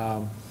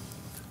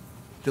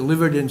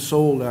 Delivered and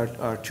sold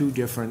are 2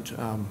 different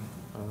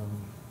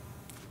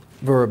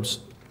Verbs.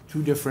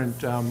 2 different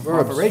Verbs.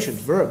 operations.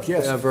 Verbs,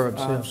 yes. Yeah, verbs,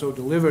 yeah. So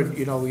delivered,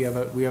 you know, we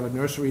have a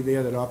nursery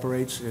there that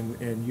operates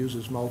and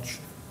uses mulch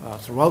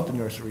throughout the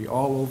nursery,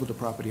 all over the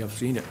property. I've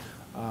seen it.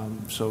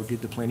 So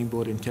did the planning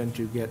board intend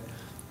to get?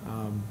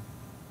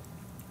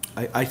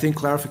 I think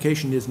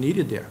clarification is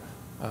needed there.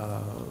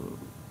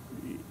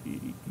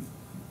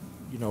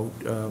 You know,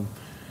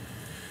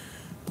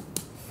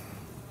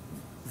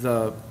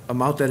 the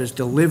amount that is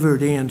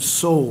delivered and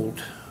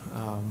sold,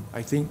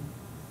 I think,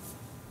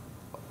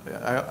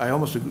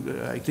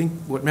 I think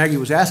what Maggie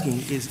was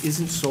asking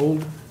isn't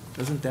sold,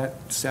 doesn't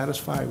that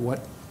satisfy what?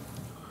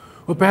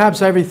 Well,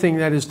 perhaps everything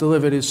that is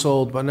delivered is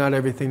sold, but not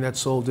everything that's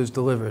sold is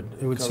delivered.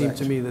 It would seem to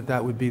Correct. me that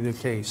that would be the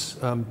case.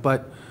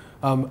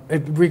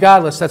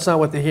 Regardless, that's not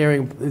what the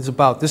hearing is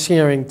about. This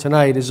hearing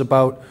tonight is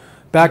about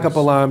backup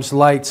alarms,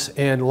 lights,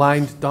 and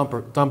lined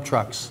dump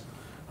trucks.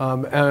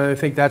 And I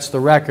think that's the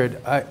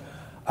record.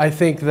 I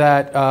think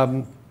that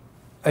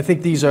I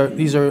think these are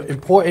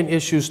important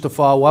issues to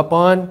follow up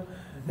on,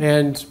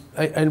 and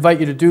I invite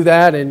you to do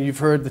that. And you've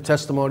heard the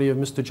testimony of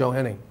Mr.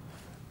 Johanning.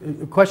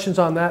 Questions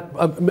on that?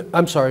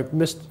 I'm sorry,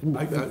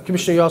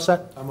 Commissioner, you all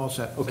set? I'm all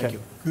set, Okay. thank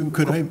you.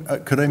 Could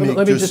I make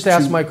Let me just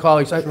ask 2 my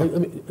colleagues.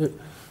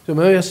 So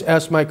let me just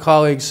ask my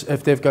colleagues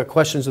if they've got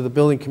questions of the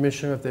building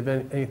commissioner, if they've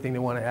anything they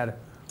want to add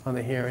on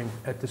the hearing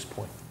at this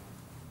point.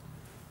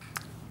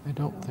 I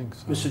don't think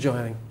so. Mr.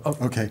 Johanning. Oh,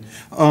 Okay.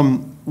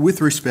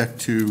 With respect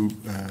to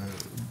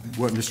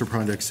what Mr.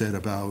 Prondak said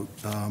about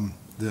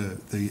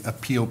the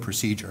appeal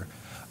procedure,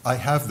 I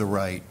have the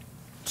right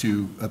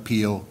to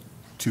appeal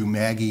to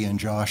Maggie and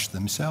Josh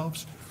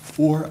themselves,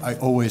 or I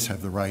always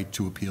have the right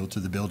to appeal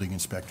to the building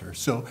inspector.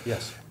 So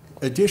yes.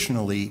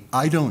 additionally,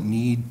 I don't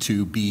need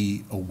to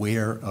be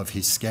aware of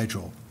his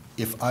schedule.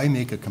 If I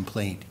make a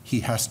complaint,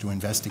 he has to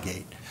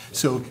investigate.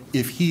 So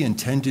if he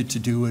intended to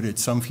do it at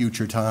some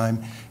future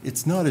time,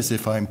 it's not as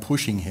if I'm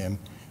pushing him.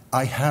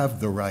 I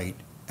have the right,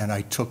 and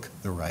I took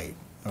the right.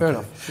 Fair Okay?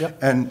 enough.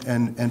 Yep.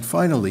 And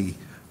finally,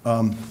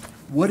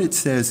 what it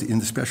says in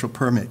the special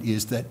permit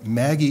is that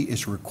Maggie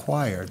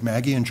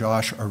and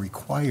Josh are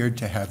required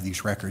to have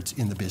these records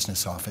in the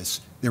business office.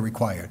 They're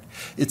required.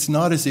 It's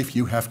not as if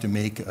you have to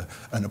make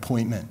an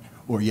appointment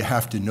or you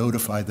have to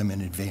notify them in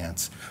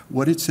advance.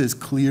 What it says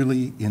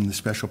clearly in the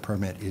special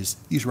permit is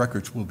these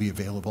records will be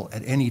available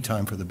at any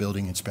time for the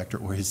building inspector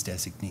or his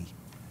designee.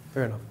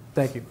 Fair enough.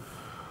 Thank you.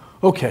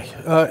 Okay.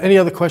 Any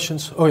other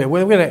questions? Oh, yeah.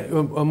 We're going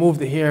to move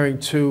the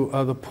hearing to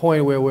the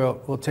point where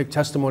we'll take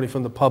testimony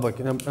from the public.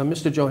 And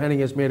Mr. Johanning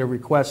has made a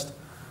request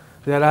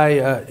that I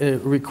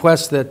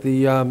request that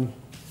the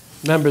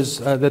members,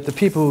 that the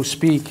people who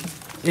speak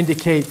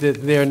indicate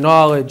that their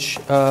knowledge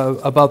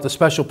about the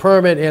special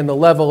permit and the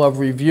level of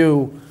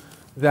review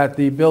that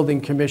the building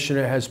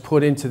commissioner has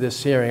put into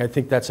this hearing. I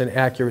think that's an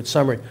accurate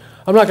summary.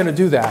 I'm not going to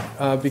do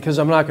that because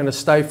I'm not going to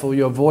stifle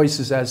your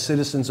voices as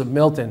citizens of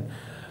Milton.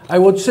 I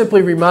will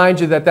simply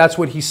remind you that that's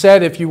what he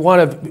said. If you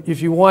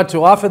want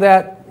to offer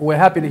that, we're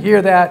happy to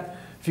hear that.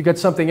 If you got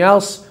something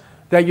else,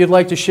 that you'd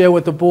like to share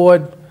with the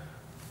board,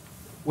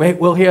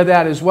 we'll hear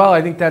that as well.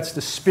 I think that's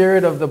the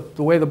spirit of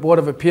the way the Board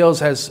of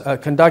Appeals has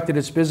conducted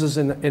its business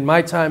in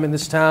my time in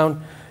this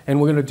town, and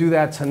we're going to do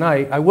that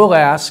tonight. I will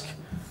ask,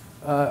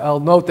 I'll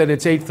note that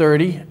it's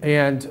 8:30,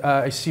 and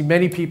I see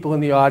many people in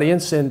the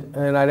audience,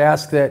 and I'd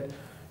ask that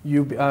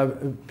you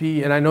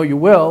be, and I know you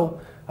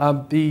will,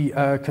 be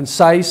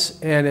concise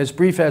and as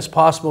brief as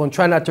possible, and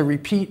try not to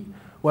repeat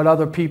what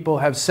other people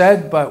have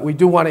said, but we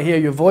do want to hear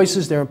your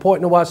voices. They're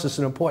important to us. It's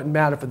an important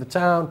matter for the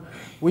town.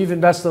 We've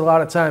invested a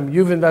lot of time.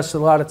 You've invested a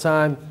lot of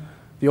time.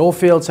 The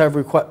Oldfields have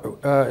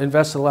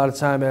invested a lot of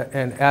time,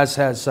 and as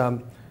has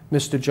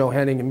Mr. Joe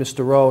Henning and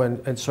Mr. Rowe,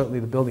 and certainly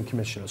the building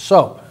commissioner.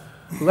 So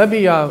let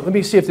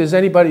me see if there's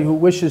anybody who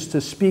wishes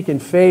to speak in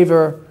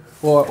favor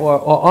or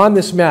on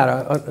this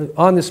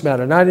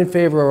matter, not in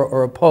favor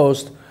or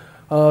opposed.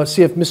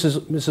 See if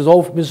Ms.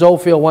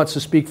 Oldfield wants to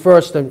speak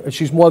first, and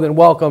she's more than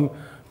welcome,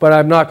 but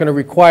I'm not going to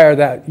require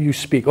that you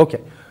speak.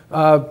 Okay.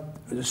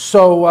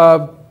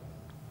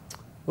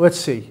 Let's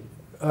see.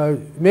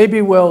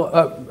 Maybe we'll,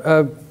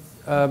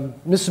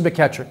 Mrs.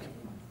 McKettrick.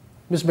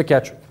 Ms.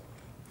 McKettrick,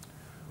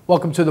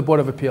 welcome to the Board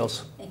of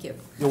Appeals. Thank you.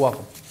 You're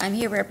welcome. I'm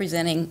here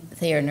representing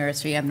Thayer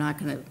Nursery. I'm not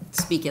going to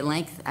speak at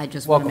length. I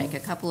just want to make a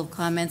couple of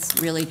comments,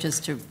 really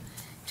just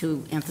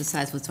to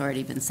emphasize what's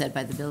already been said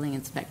by the building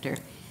inspector.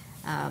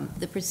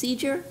 The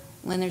procedure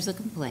when there's a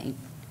complaint,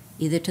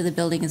 either to the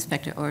building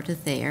inspector or to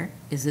Thayer,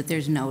 is that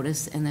there's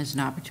notice and there's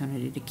an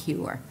opportunity to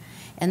cure.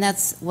 And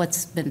that's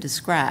what's been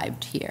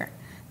described here.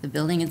 The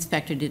building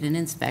inspector did an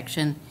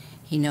inspection.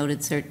 He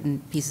noted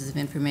certain pieces of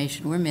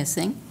information were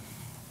missing,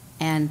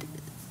 and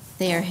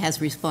Thayer has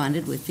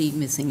responded with the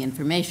missing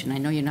information. I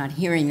know you're not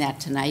hearing that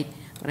tonight,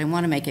 but I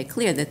want to make it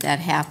clear that that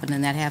happened,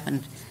 and that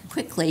happened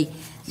quickly.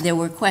 There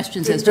were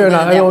questions as to whether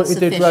that was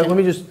sufficient. Let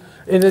me just...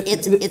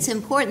 It's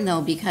important,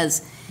 though,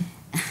 because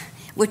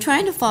we're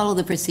trying to follow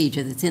the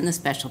procedure that's in the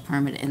special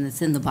permit and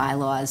that's in the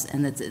bylaws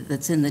and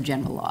that's in the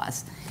general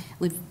laws.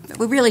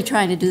 We're really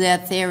trying to do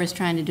that. Thayer is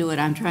trying to do it.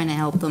 I'm trying to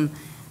help them.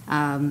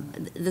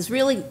 There's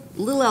really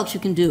little else you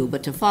can do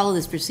but to follow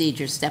this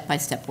procedure step by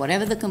step.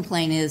 Whatever the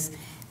complaint is,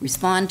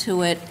 respond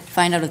to it,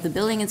 find out if the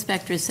building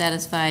inspector is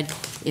satisfied.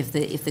 If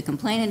the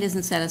complainant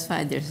isn't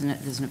satisfied, there's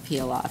an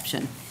appeal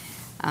option.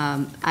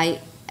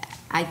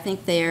 I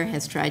think Thayer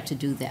has tried to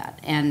do that,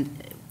 and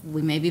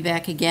we may be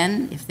back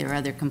again if there are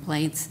other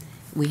complaints.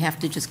 We have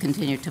to just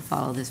continue to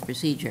follow this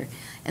procedure.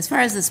 As far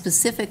as the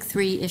specific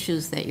 3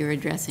 issues that you're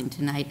addressing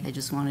tonight, I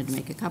just wanted to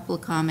make a couple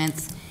of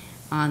comments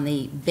on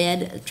the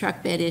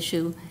truck bed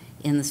issue.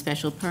 In the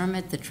special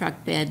permit, the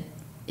truck bed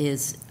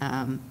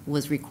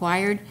was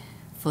required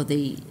for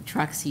the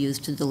trucks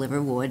used to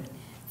deliver wood.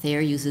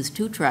 Thayer uses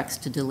 2 trucks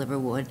to deliver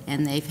wood,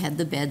 and they've had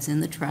the beds in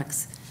the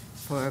trucks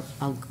for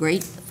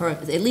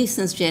at least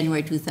since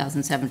January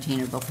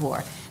 2017 or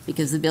before,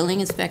 because the building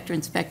inspector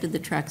inspected the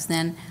trucks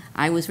then.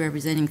 I was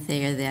representing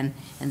Thayer then,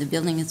 and the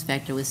building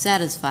inspector was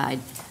satisfied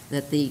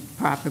that the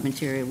proper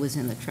material was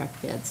in the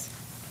truck beds.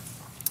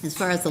 As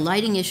far as the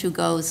lighting issue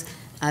goes,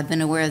 I've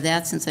been aware of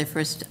that since I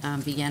first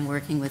began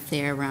working with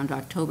Thayer around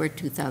October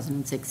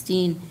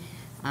 2016.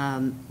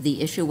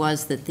 The issue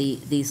was that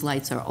these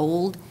lights are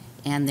old,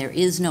 and there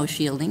is no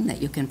shielding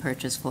that you can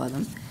purchase for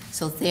them.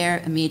 So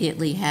Thayer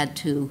immediately had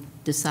to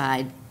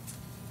decide,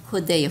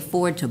 could they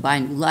afford to buy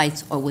new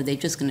lights, or were they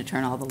just going to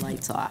turn all the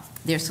lights off?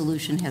 Their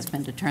solution has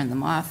been to turn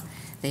them off.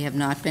 They have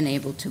not been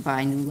able to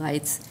buy new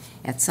lights.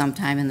 At some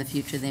time in the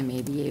future, they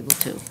may be able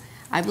to.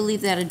 I believe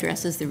that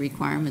addresses the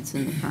requirements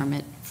in the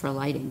permit for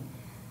lighting.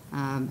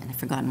 And I've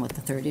forgotten what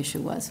the 3rd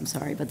issue was. I'm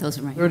sorry, but those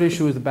are my... 3rd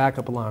issue is the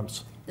backup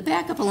alarms. The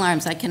backup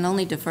alarms, I can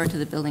only defer to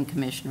the building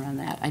commissioner on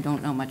that. I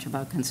don't know much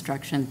about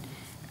construction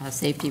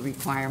safety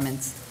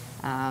requirements,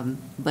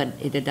 but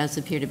it does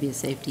appear to be a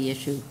safety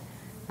issue.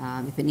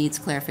 If it needs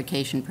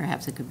clarification,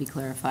 perhaps it could be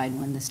clarified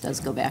when this does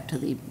go back to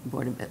the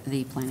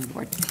planning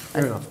board.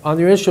 Fair enough. On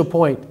your initial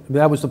point,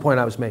 that was the point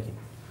I was making.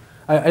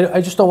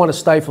 I just don't want to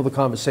stifle the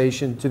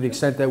conversation to the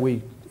extent that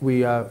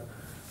we're a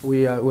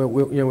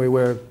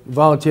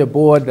volunteer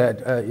board that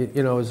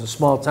is a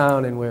small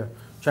town, and we're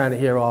trying to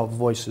hear all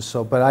voices.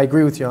 So, but I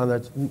agree with you on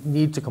the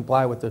need to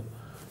comply with the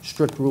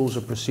strict rules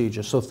of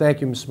procedure. So thank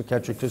you, Ms.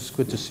 McKettrick. It's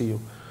good to see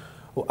you.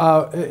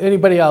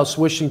 Anybody else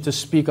wishing to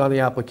speak on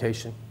the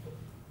application?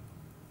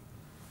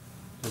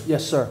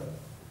 Yes, sir.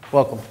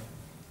 Welcome.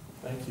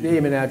 Thank you.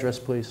 Name and address,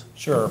 please.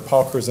 Sure.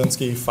 Paul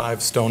Krasinski, 5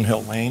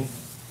 Stonehill Lane.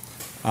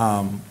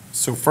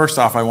 So first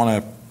off, I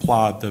want to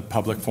applaud the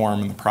public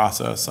forum and the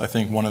process. I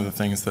think one of the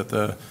things that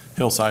the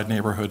Hillside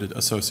Neighborhood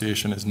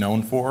Association is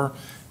known for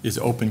is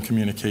open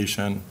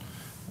communication,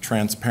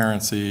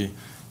 transparency,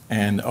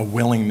 and a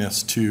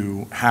willingness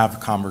to have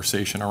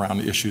conversation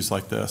around issues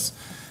like this.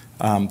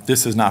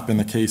 This has not been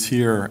the case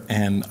here,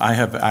 and I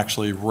have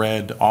actually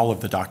read all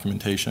of the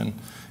documentation,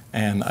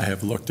 and I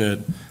have looked at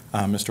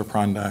Mr.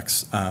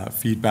 Prondak's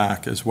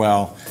feedback as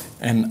well.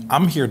 And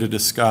I'm here to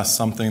discuss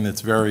something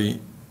that's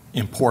very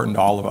important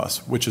to all of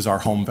us, which is our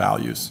home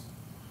values.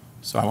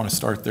 So I want to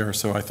start there.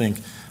 So I think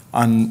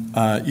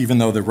even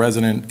though the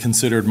resident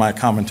considered my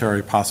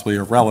commentary possibly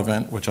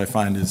irrelevant, which I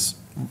find is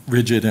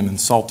rigid and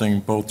insulting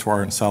both to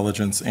our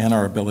intelligence and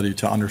our ability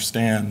to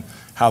understand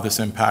how this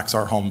impacts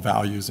our home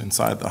values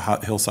inside the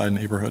Hillside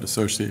Neighborhood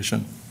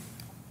Association.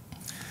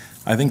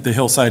 I think the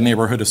Hillside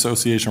Neighborhood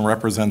Association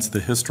represents the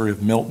history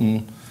of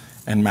Milton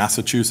and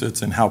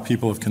Massachusetts and how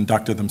people have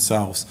conducted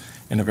themselves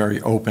in a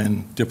very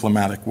open,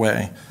 diplomatic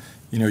way.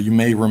 You know, you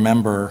may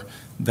remember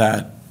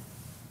that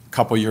a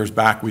couple years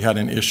back we had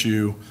an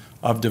issue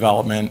of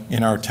development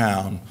in our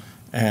town,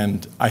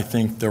 and I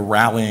think the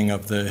rallying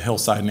of the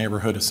Hillside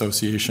Neighborhood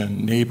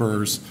Association,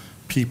 neighbors,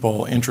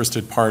 people,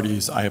 interested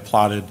parties, I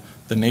applauded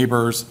the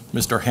neighbors,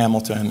 Mr.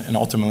 Hamilton, and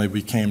ultimately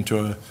we came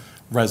to a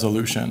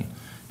resolution.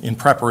 In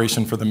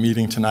preparation for the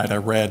meeting tonight, I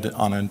read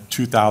on a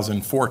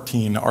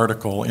 2014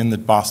 article in the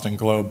Boston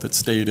Globe that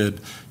stated,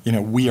 you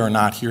know, we are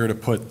not here to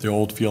put the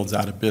old fields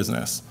out of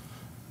business.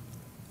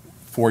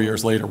 4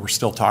 years later, we're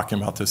still talking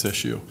about this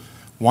issue.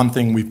 One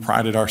thing we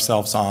prided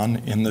ourselves on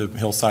in the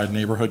Hillside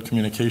neighborhood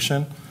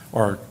communication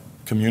or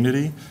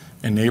community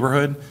and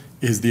neighborhood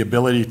is the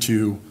ability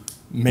to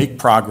make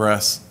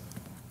progress,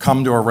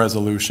 come to a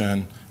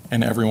resolution,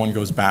 and everyone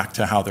goes back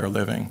to how they're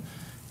living.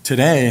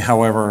 Today,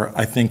 however,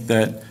 I think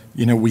that,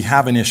 you know, we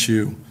have an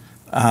issue,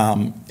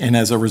 and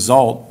as a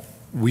result,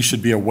 we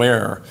should be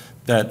aware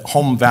that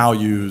home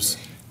values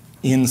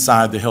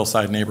inside the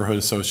Hillside Neighborhood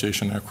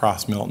Association and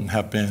across Milton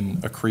have been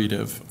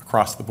accretive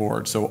across the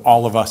board. So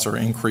all of us are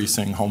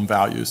increasing home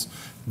values.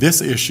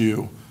 This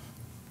issue,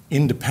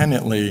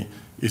 independently,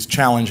 is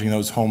challenging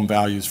those home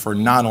values for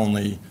not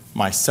only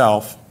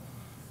myself,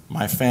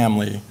 my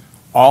family,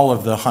 all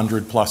of the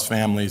 100+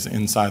 families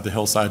inside the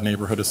Hillside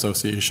Neighborhood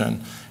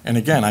Association. And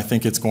again, I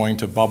think it's going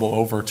to bubble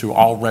over to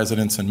all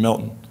residents in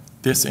Milton.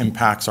 This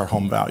impacts our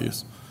home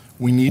values.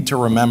 We need to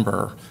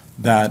remember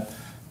that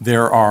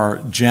there are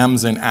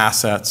gems and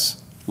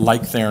assets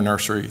like Thayer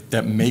Nursery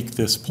that make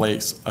this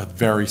place a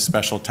very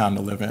special town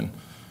to live in.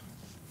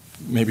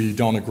 Maybe you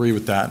don't agree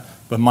with that,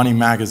 but Money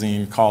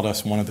Magazine called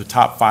us one of the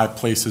top 5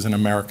 places in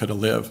America to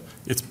live.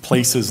 It's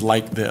places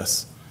like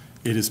this.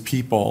 It is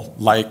people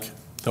like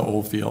the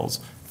Oldfields,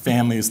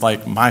 families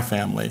like my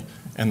family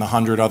and the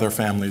 100 other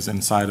families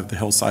inside of the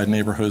Hillside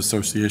Neighborhood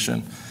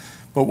Association.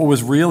 But what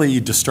was really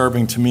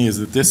disturbing to me is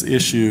that this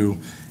issue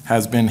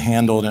has been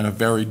handled in a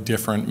very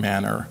different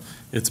manner.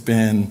 It's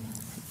been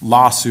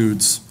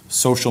lawsuits,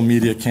 social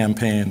media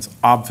campaigns,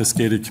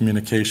 obfuscated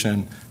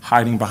communication,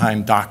 hiding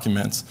behind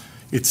documents.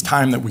 It's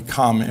time that we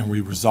come and we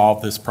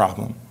resolve this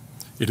problem.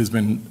 It has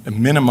been a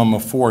minimum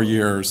of 4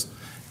 years,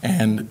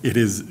 and it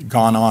has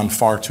gone on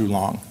far too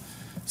long.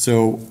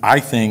 So I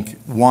think,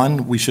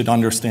 one, we should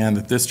understand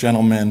that this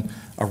gentleman,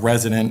 a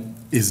resident,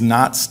 is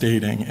not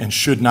stating and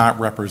should not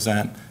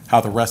represent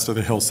how the rest of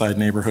the Hillside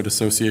Neighborhood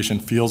Association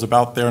feels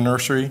about their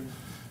nursery,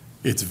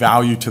 its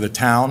value to the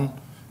town,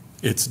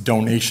 its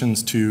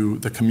donations to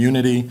the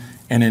community,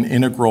 and an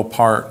integral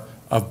part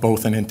of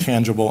both an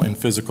intangible and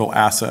physical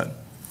asset.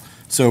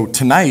 So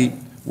tonight,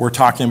 we're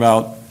talking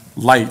about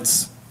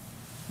lights,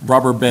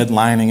 rubber bed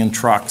lining in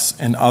trucks,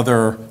 and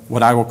other,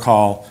 what I will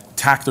call,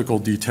 tactical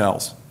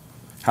details.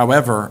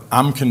 However,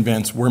 I'm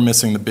convinced we're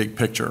missing the big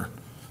picture.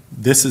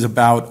 This is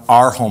about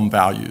our home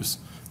values.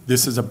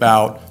 This is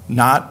about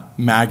not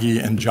Maggie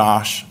and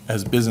Josh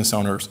as business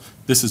owners.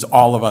 This is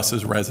all of us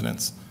as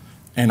residents.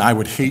 And I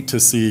would hate to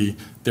see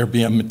there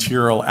be a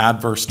material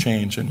adverse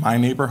change in my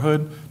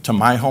neighborhood to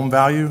my home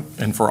value,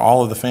 and for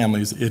all of the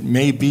families, it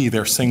may be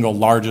their single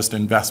largest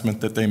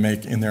investment that they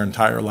make in their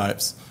entire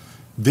lives.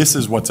 This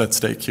is what's at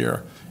stake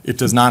here. It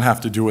does not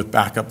have to do with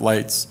backup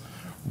lights,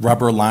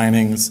 rubber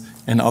linings,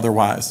 and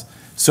otherwise.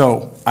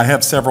 So I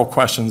have several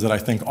questions that I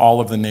think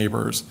all of the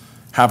neighbors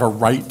have a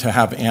right to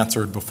have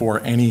answered before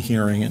any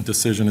hearing and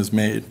decision is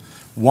made.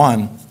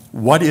 One,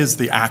 what is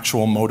the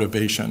actual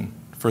motivation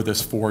for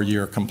this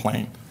 4-year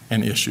complaint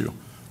and issue?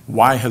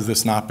 Why has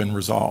this not been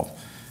resolved?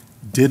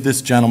 Did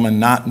this gentleman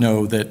not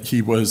know that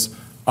he was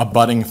a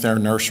budding Thayer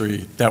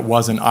Nursery that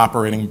was an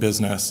operating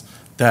business,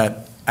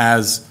 that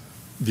as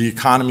the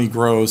economy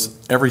grows,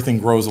 everything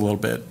grows a little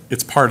bit?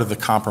 It's part of the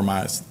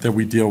compromise that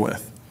we deal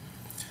with.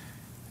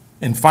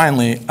 And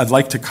finally, I'd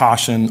like to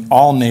caution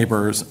all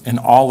neighbors and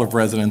all of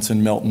residents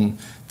in Milton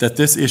that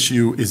this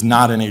issue is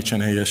not an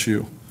HNA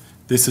issue.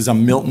 This is a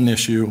Milton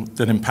issue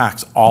that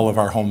impacts all of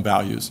our home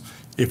values.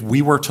 If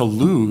we were to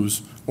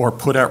lose or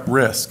put at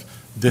risk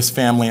this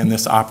family and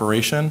this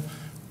operation,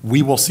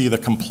 we will see the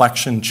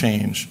complexion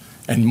change.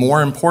 And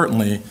more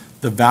importantly,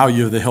 the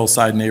value of the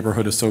Hillside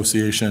Neighborhood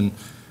Association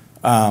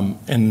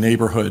and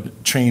neighborhood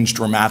change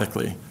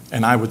dramatically.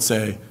 And I would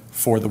say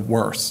for the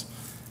worse.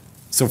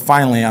 So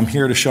finally, I'm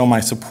here to show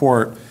my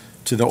support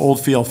to the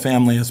Oldfield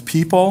family as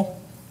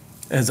people,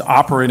 as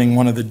operating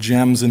one of the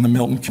gems in the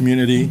Milton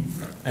community,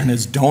 and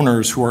as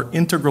donors who are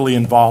integrally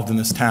involved in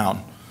this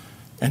town.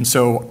 And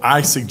so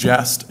I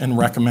suggest and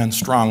recommend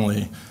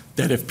strongly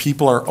that if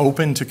people are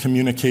open to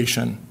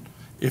communication,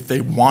 if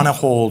they want to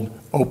hold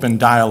open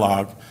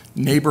dialogue,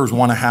 neighbors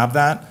want to have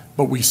that,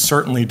 but we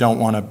certainly don't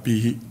want to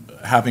be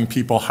having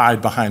people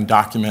hide behind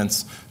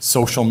documents,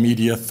 social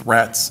media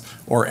threats,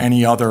 or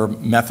any other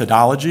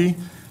methodology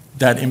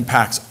that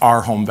impacts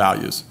our home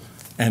values.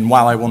 And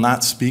while I will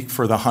not speak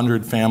for the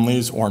 100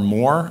 families or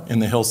more in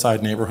the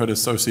Hillside Neighborhood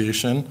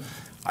Association,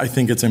 I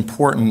think it's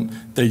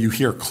important that you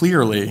hear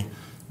clearly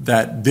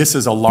that this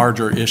is a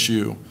larger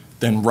issue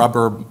than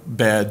rubber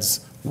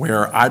beds,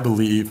 where I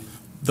believe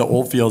the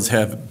Oldfields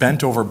have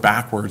bent over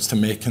backwards to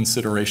make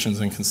considerations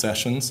and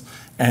concessions,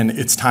 and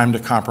it's time to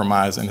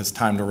compromise and it's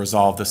time to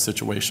resolve this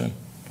situation.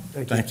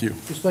 Thank you.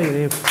 Just spell your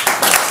name. Spell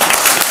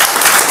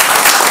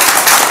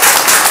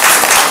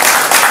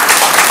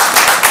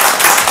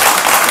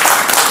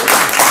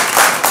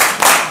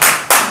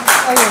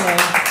your name.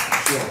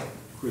 Sure.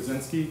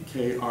 Krasinski,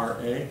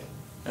 K-R-A-S-I-N-S-K-I.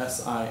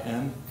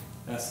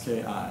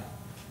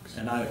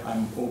 And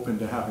I'm open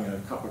to having a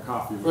cup of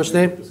coffee. First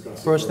name?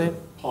 First name?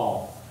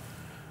 Paul.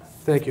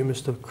 Thank you,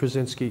 Mr.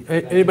 Krasinski.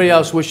 Anybody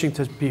else wishing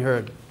to be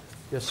heard?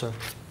 Yes, sir.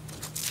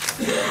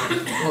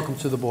 Welcome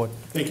to the board.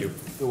 Thank you.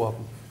 You're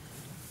welcome.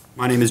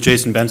 My name is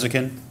Jason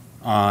Benzikin.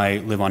 I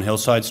live on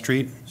Hillside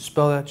Street.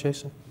 Spell that,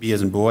 Jason. B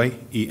as in boy,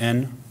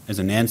 E-N as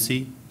in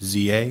Nancy,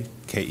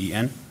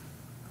 Z-A-K-E-N.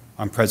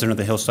 I'm president of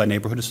the Hillside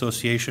Neighborhood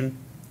Association.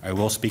 I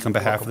will speak on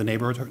behalf of the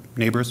neighbors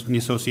in the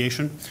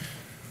association.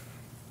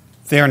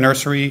 Thayer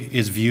Nursery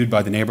is viewed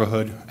by the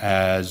neighborhood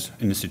as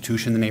an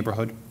institution in the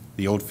neighborhood.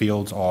 The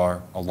Oldfields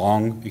are a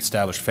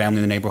long-established family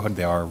in the neighborhood.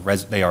 They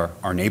are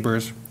our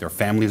neighbors, their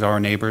families are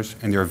our neighbors,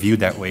 and they're viewed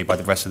that way by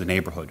the rest of the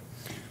neighborhood.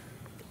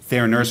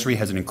 Thayer Nursery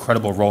has an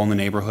incredible role in the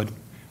neighborhood.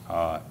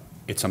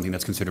 It's something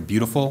that's considered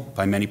beautiful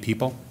by many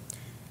people.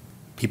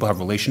 People have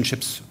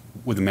relationships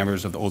with the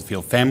members of the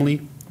Oldfield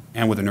family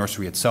and with the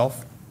nursery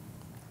itself,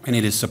 and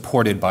it is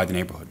supported by the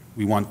neighborhood.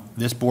 We want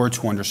this board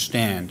to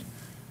understand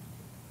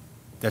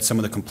that some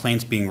of the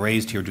complaints being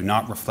raised here do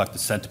not reflect the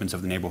sentiments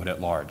of the neighborhood at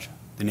large.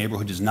 The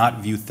neighborhood does not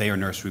view Thayer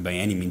Nursery by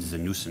any means as a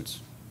nuisance,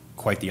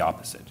 quite the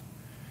opposite.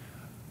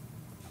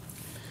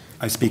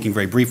 I'm speaking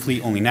very briefly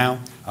only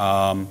now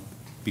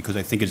because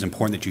I think it is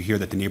important that you hear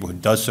that the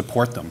neighborhood does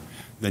support them.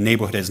 The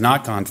neighborhood has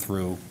not gone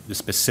through the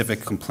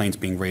specific complaints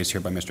being raised here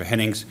by Mr.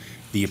 Hennings.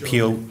 The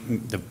appeal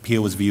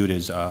was viewed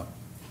as, the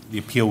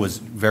appeal was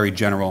very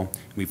general.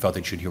 We felt that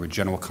you should hear a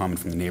general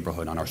comment from the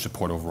neighborhood on our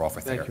support overall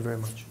for Thayer. Thank you very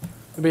much.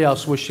 Anybody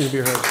else wishing to be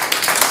heard?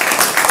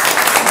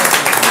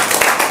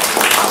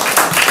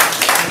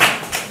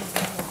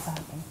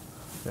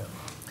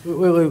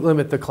 We'll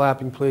limit the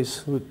clapping,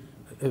 please,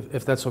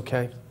 if that's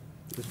okay.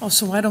 Oh,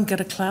 so I don't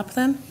get a clap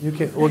then? You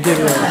can. We'll give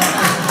you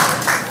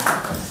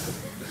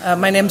a...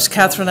 My name's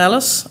Catherine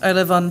Ellis. I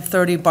live on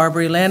 30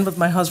 Barbary Lane with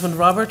my husband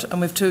Robert,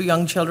 and we have 2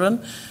 young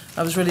children.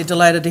 I was really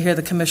delighted to hear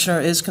the Commissioner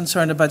is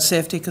concerned about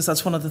safety, because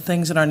that's one of the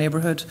things in our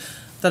neighbourhood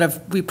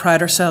that we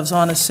pride ourselves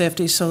on is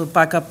safety, so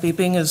backup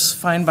beeping is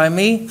fine by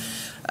me.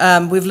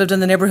 We've lived in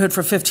the neighbourhood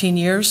for 15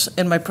 years.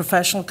 In my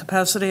professional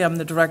capacity, I'm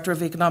the Director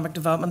of Economic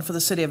Development for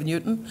the City of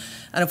Newton,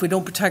 and if we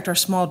don't protect our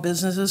small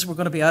businesses, we're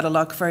going to be out of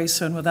luck very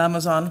soon with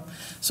Amazon.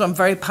 So I'm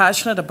very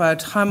passionate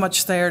about how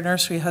much Thayer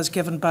Nursery has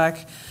given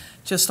back,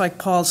 just like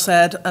Paul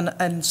said,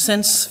 and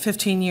since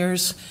 15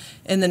 years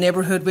in the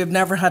neighbourhood, we've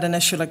never had an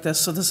issue like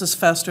this, so this has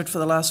festered for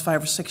the last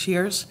 5 or 6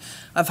 years.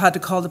 I've had to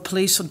call the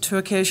police on 2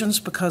 occasions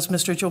because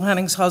Mr. Joe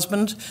Henning's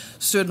husband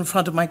stood in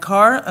front of my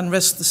car and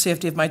risked the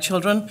safety of my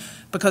children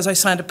because I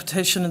signed a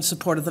petition in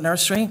support of the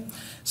nursery.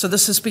 So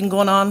this has been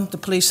going on. The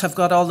police have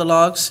got all the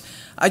logs.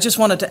 I just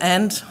wanted to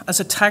end. As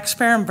a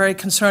taxpayer, I'm very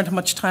concerned how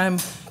much time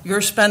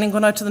you're spending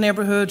going out to the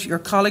neighbourhood, your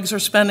colleagues are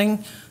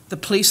spending. The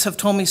police have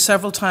told me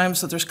several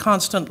times that there's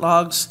constant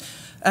logs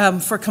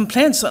for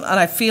complaints, and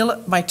I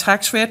feel my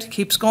tax rate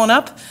keeps going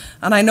up,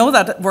 and I know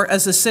that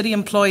as a city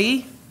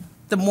employee,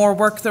 the more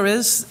work there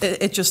is,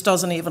 it just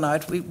doesn't even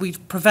out. We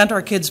prevent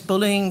our kids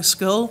bullying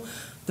school.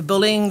 The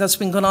bullying that's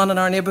been going on in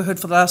our neighbourhood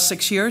for the last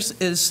 6 years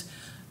is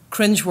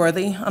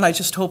cringeworthy, and I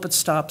just hope it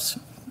stops.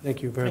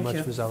 Thank you very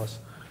much, Ms. Ellis.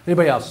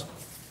 Anybody else?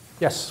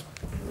 Yes.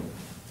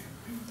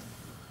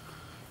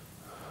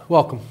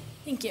 Welcome.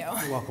 Thank you.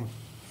 You're welcome.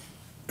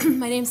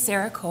 My name's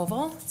Sarah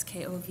Koval. It's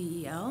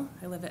K-O-V-E-L.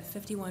 I live at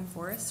 51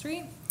 Forest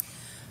Street.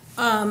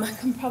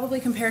 Probably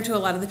compared to a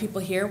lot of the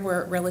people here,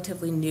 we're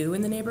relatively new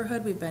in the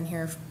neighborhood. We've been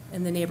here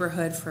in the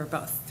neighborhood for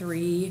about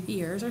 3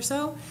 years or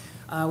so.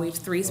 We have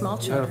 3 small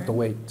You children. don't have to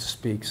wait to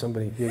speak.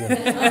 Somebody.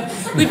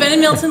 We've been in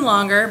Milton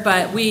longer,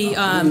 but we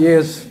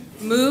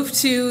moved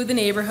to the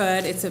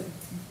neighborhood. It's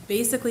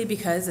basically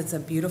because it's a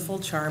beautiful,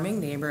 charming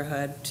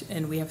neighborhood,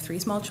 and we have 3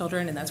 small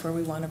children, and that's where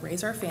we want to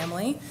raise our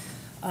family.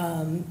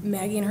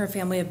 Maggie and her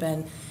family have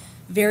been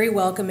very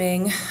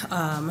welcoming.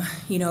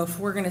 You know, if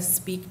we're going to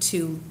speak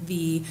to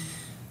the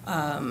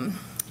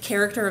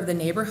character of the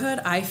neighborhood,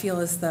 I feel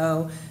as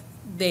though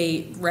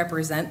they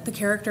represent the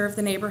character of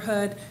the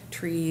neighborhood.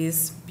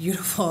 Trees,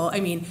 beautiful. I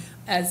mean,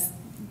 as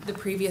the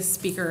previous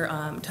speaker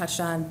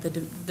touched on,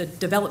 the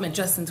development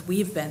just since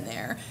we've been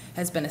there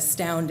has been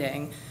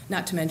astounding,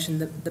 not to mention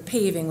the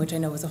paving, which I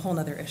know is a whole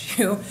other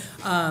issue.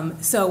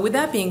 So with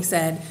that being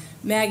said,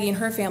 Maggie and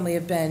her family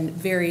have been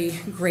very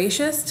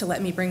gracious to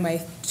let me bring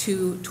my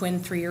 2 twin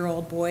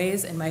 3-year-old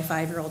boys and my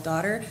 5-year-old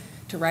daughter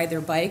to ride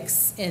their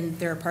bikes in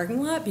their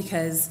parking lot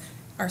because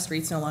our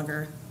street's no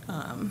longer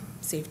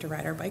safe to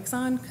ride our bikes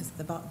on because of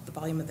the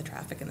volume of the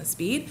traffic and the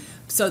speed.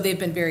 So they've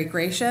been very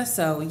gracious.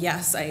 So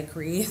yes, I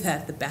agree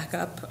that the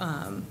backup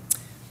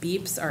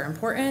beeps are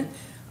important.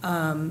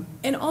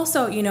 And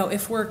also, you know,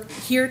 if we're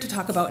here to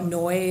talk about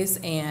noise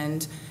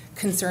and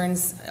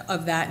concerns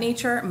of that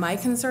nature, my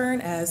concern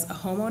as a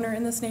homeowner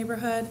in this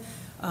neighborhood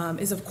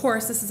is, of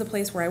course, this is a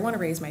place where I want to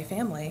raise my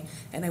family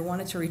and I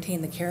want it to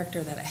retain the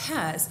character that it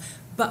has.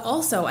 But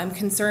also, I'm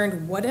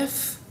concerned, what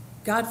if,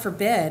 God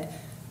forbid,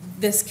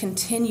 this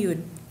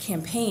continued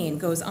campaign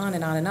goes on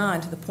and on and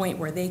on to the point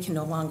where they can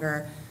no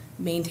longer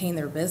maintain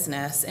their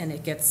business and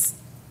it gets,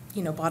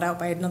 you know, bought out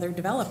by another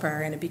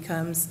developer and it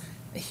becomes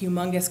a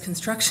humongous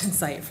construction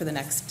site for the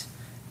next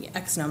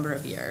X number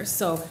of years.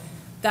 So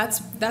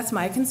that's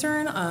my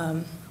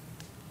concern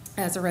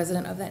as a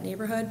resident of that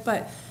neighborhood.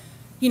 But,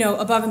 you know,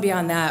 above and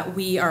beyond that,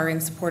 we are in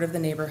support of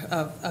the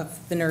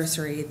of the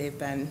nursery. They've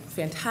been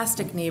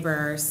fantastic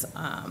neighbors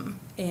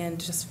and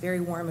just very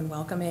warm and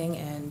welcoming.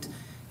 And,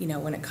 you know,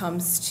 when it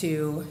comes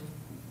to,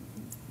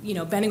 you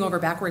know, bending over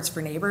backwards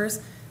for neighbors,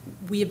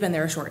 we have been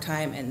there a short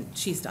time, and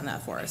she's done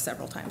that for us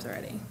several times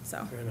already.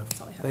 So Fair enough.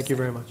 that's all I have Thank to you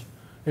say. very much.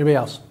 Anybody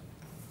else?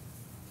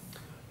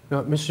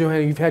 No, Mr.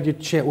 Johanna, you've had your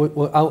chance. I'm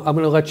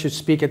going to let you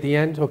speak at the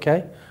end,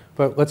 okay?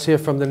 But let's hear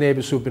from the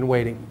neighbors who've been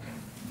waiting.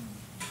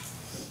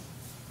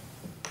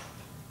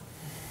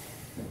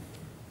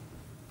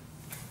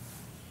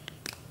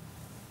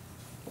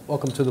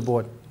 Welcome to the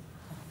board.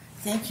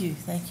 Thank you,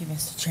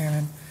 Mr.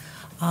 Chairman.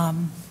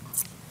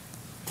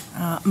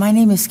 My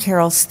name is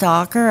Carol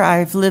Stalker.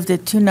 I've lived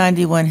at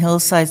 291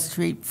 Hillside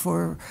Street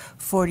for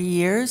 40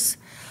 years.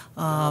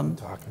 I'm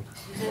talking.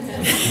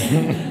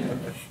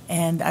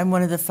 And I'm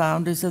one of the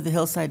founders of the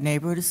Hillside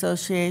Neighborhood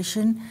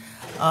Association.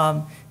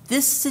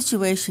 This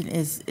situation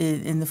is,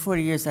 in the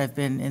 40 years I've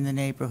been in the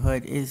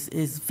neighborhood,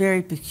 is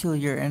very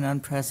peculiar and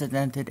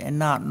unprecedented and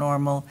not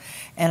normal.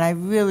 And I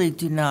really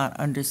do not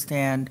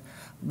understand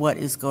what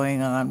is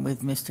going on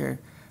with Mr.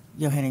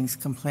 Johanning's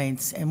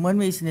complaints. And one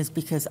reason is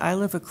because I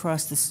live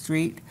across the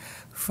street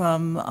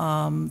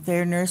from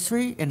their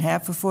nursery and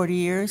have for 40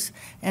 years,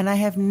 and I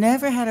have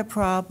never had a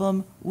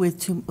problem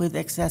with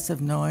excessive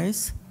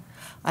noise.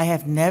 I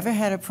have never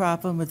had a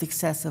problem with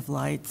excessive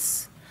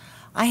lights.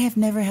 I have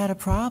never had a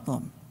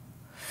problem.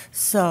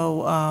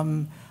 So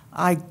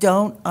I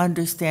don't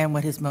understand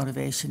what his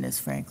motivation is,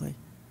 frankly.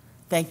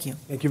 Thank you.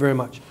 Thank you very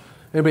much.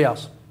 Anybody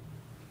else?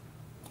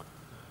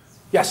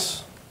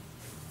 Yes.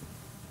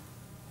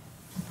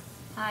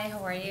 Hi,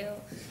 how are you?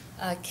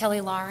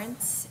 Kelly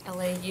Lawrence,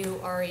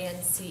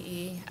 Laurence.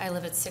 I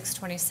live at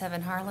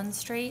 627 Harlan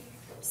Street,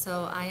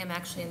 so I am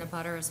actually in a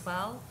butter as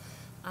well.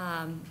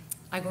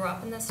 I grew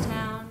up in this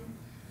town.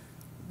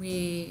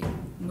 We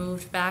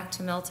moved back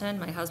to Milton.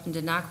 My husband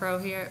did not grow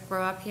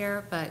up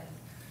here, but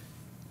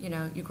you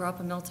know, you grow up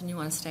in Milton, you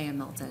want to stay in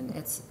Milton.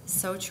 It's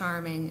so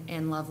charming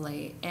and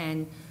lovely,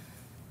 and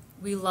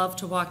we love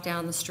to walk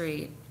down the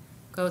street,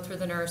 go through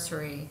the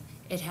nursery.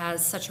 It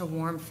has such a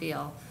warm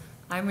feel.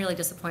 I'm really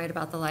disappointed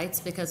about the lights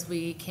because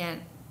we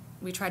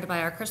tried to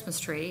buy our Christmas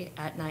tree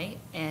at night,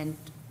 and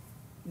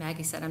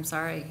Maggie said, I'm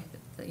sorry,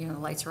 you know, the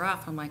lights are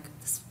off. I'm like,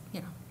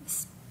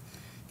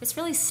 this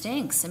really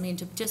stinks. I mean,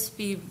 to just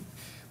be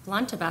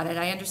blunt about it,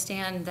 I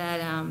understand that,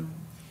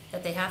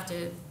 that they have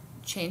to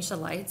change the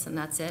lights and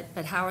that's it,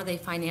 but how are they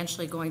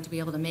financially going to be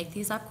able to make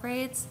these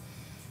upgrades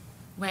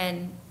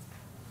when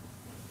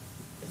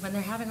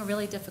they're having a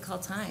really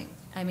difficult time?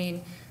 I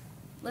mean,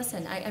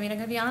 listen, I mean, I'm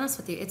gonna be honest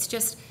with you, it's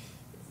just,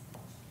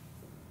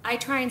 I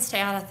try and stay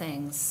out of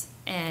things,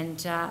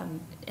 and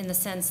in the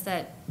sense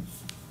that,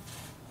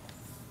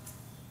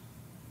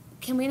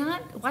 can we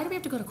not, why do we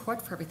have to go to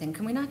court for everything?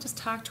 Can we not just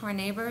talk to our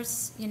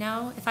neighbors, you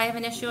know? If I have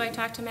an issue, I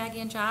talk to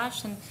Maggie and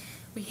Josh, and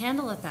we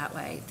handle it that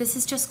way. This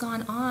has just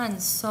gone on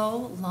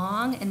so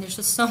long, and there's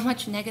just so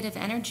much negative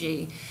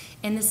energy,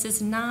 and this is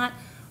not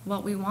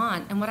what we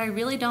want. And what I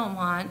really don't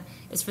want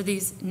is for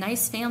these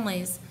nice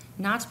families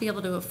not to be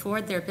able to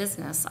afford their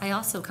business. I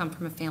also come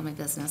from a family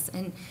business,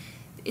 and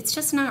it's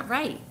just not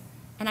right.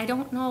 And I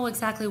don't know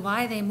exactly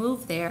why they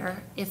moved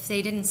there if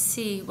they didn't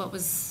see what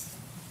was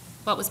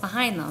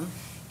behind them.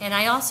 And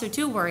I also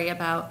do worry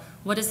about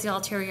what is the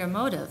ulterior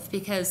motive,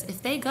 because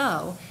if they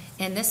go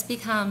and this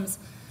becomes,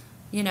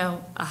 you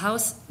know, a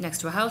house next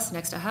to a house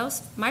next to a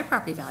house, my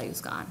property value is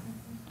gone.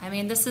 I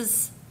mean,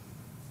 this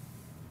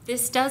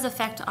does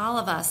affect all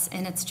of us,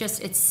 and it's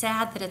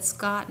sad that it's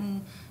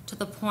gotten to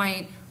the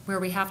point where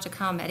we have to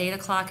come at 8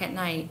 o'clock at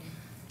night.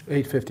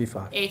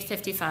 8:55.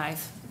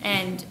 8:55,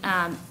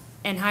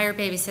 and hire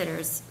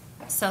babysitters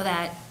so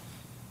that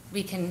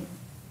we can,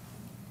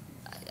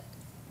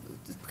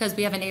 because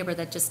we have a neighbor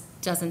that just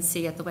doesn't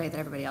see it the way that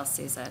everybody else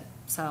sees it.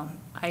 So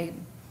I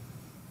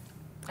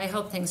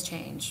hope things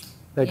change.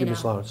 Thank you,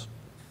 Ms. Lawrence.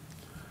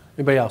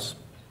 Anybody else?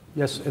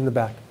 Yes, in the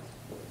back.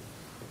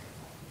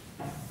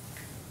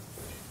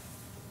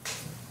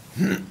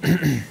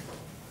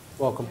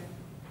 Welcome.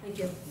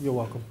 Thank you. You're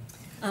welcome.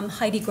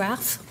 Heidi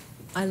Graff.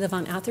 I live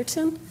on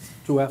Atherton.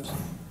 2 Fs.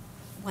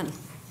 1.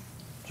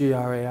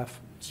 GRAF.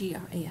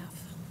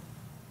 G-R-A-F.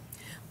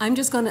 I'm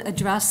just going to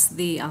address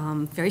the,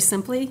 very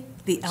simply,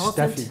 the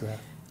elephant. Steffi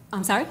Graf.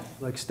 I'm sorry?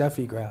 Like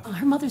Steffi Graf.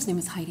 Her mother's name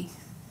is Heidi,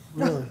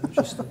 Really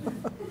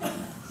interesting.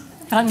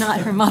 but I'm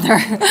not her mother.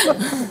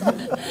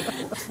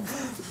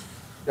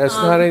 There's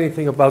not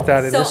anything about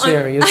that in so this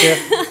hearing, is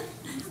there?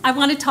 I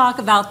want to talk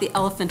about the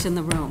elephant in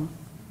the room,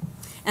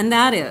 and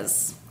that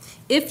is,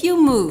 if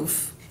you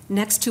move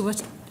next to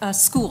a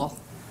school,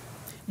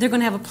 they're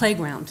going to have a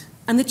playground,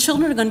 and the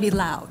children are going to be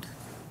loud.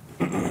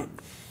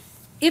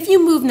 If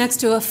you move next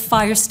to a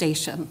fire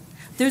station,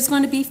 there's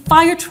going to be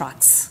fire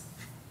trucks,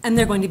 and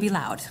they're going to be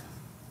loud.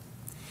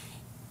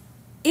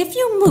 If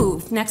you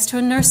move next to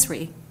a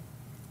nursery,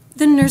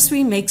 the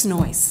nursery makes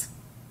noise.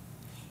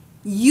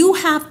 You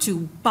have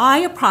to buy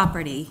a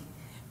property,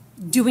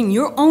 doing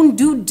your own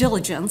due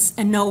diligence,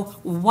 and know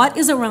what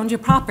is around your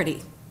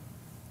property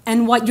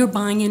and what you're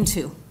buying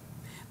into.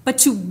 But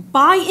to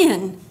buy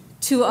in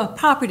to a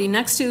property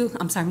next to,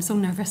 I'm sorry, I'm so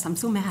nervous, I'm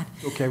so mad.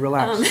 Okay,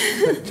 relax.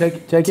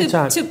 Take your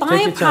time. To buy Take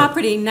a your time.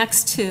 property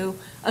next to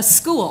a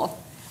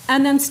school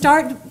and then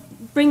start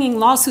bringing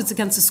lawsuits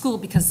against the school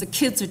because the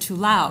kids are too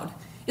loud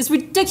is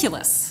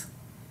ridiculous.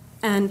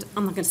 And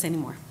I'm not going to say any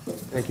more.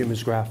 Thank you,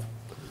 Ms. Graff.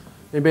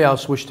 Anybody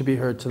else wish to be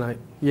heard tonight?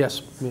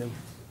 Yes, ma'am.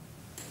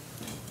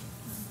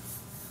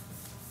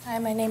 Hi,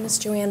 my name is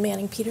Joanne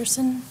Manning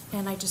Peterson,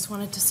 and I just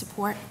wanted to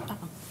support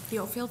the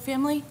Oldfield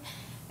family.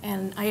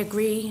 And I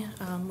agree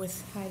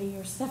with Heidi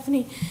or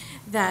Stephanie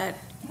that,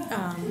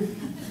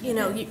 you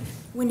know,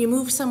 when you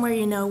move somewhere,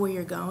 you know where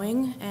you're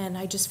going. And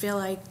I just feel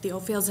like the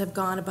Oldfields have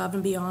gone above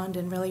and beyond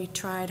and really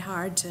tried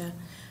hard to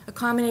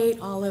accommodate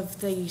all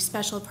of the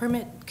special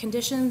permit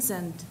conditions.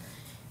 And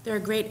they're a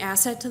great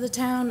asset to the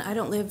town. I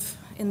don't live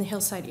in the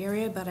Hillside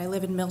area, but I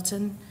live in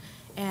Milton.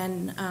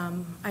 And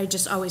I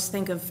just always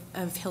think of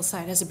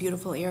Hillside as a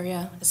beautiful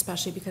area,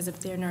 especially because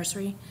of their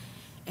nursery.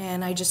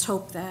 And I just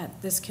hope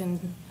that this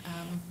can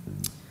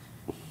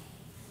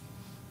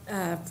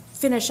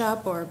finish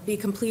up or be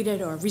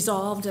completed or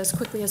resolved as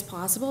quickly as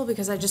possible,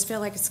 because I just feel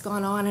like it's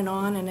gone on,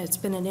 and it's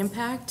been an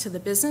impact to the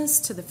business,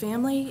 to the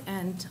family,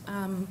 and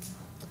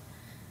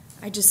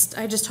I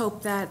just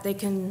hope that they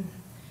can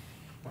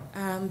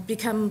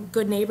become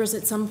good neighbors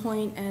at some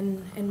point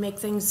and make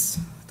things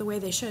the way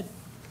they should.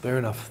 Fair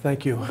enough.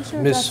 Thank you. What's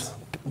your Ms.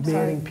 address?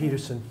 Manning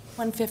Peterson.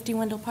 150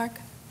 Wendell Park.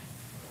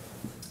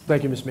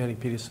 Thank you, Ms. Manning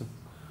Peterson.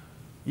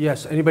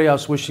 Yes, anybody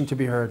else wishing to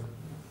be heard?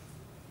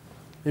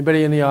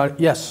 Anybody in the audience?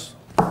 Yes.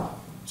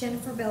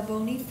 Jennifer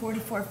Balboni,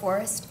 44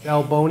 Forest.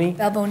 Balboni?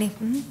 Balboni.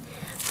 Mm-hmm.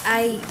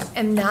 I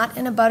am not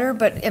in a butter,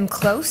 but am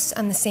close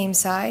on the same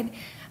side.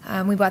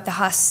 We bought the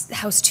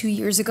house 2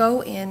 years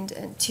ago,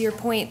 and to your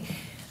point,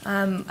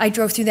 I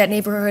drove through that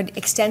neighborhood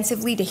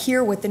extensively to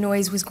hear what the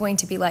noise was going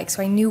to be like,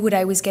 so I knew what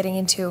I was getting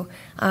into.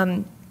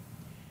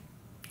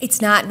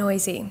 It's not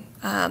noisy.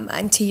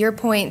 And to your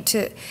point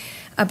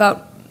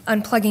about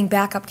unplugging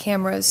backup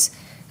cameras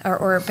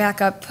or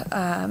backup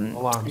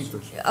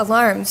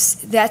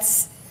alarms,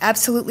 that's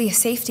absolutely a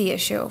safety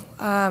issue.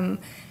 I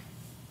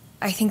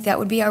think that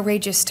would be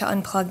outrageous to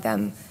unplug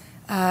them.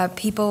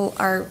 People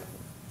are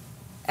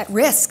at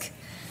risk.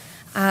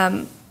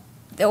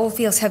 The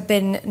Oldfields have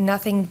been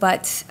nothing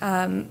but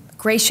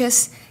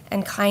gracious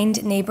and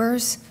kind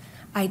neighbors.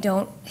 I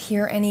don't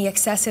hear any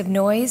excessive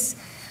noise.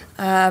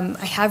 I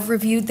have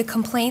reviewed the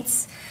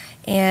complaints,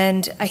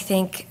 and I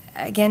think,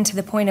 again, to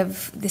the point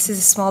of this is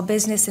a small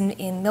business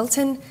in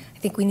Milton, I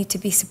think we need to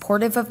be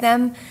supportive of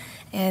them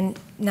and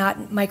not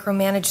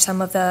micromanage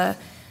some of the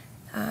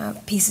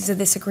pieces of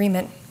this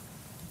agreement.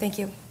 Thank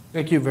you.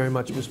 Thank you very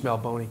much, Ms.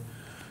 Balboni.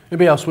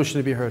 Anybody else wishing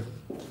to be heard?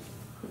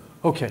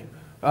 Okay.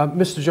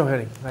 Mr.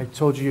 Johanning, I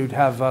told you you'd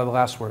have the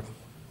last word.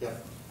 Yeah.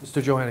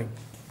 Mr. Johanning,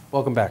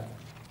 welcome back.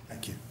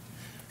 Thank you.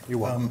 You're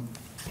welcome.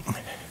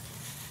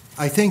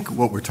 I think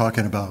what we're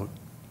talking about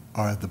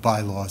are the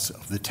bylaws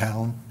of the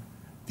town,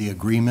 the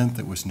agreement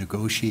that was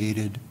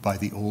negotiated by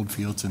the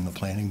Oldfields and the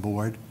Planning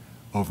Board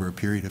over a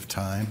period of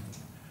time,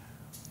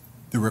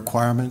 the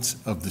requirements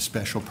of the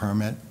special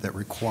permit that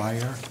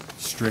require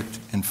strict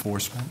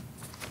enforcement.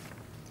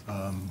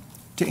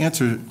 To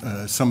answer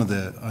some of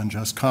the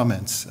unjust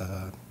comments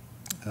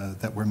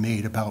that were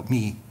made about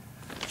me,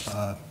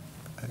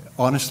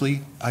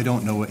 honestly, I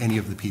don't know any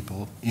of the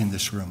people in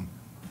this room.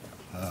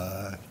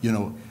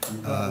 You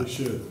probably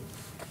should.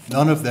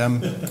 None of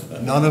them.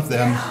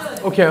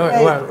 Okay,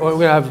 all right, we're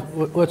gonna have,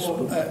 let's,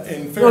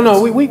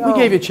 no, we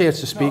gave you a chance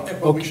to speak.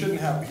 But he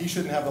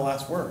shouldn't have the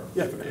last word.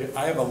 If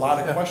I have a lot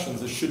of questions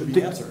that should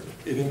be answered.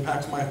 It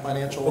impacts my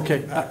financial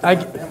impact on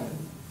my family.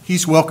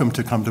 He's welcome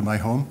to come to my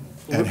home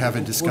and have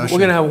a discussion. We're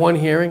going to have one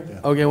hearing.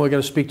 Okay, we're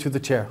going to speak to the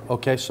chair.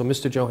 Okay, so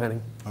Mr.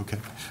 Johanning. Okay.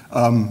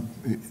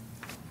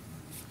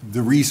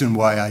 The reason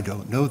why I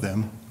don't know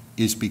them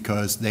is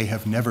because they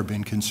have never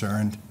been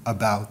concerned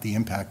about the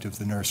impact of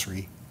the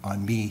nursery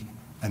on me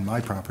and my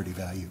property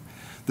value.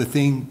 The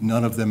thing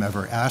none of them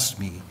ever asked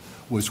me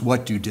was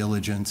what due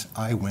diligence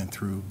I went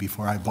through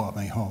before I bought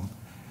my home.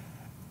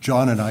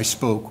 John and I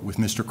spoke with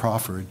Mr.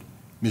 Crawford,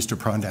 Mr.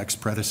 Prondak's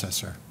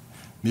predecessor.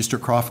 Mr.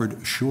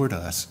 Crawford assured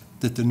us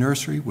that the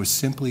nursery was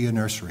simply a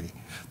nursery,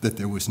 that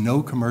there was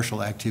no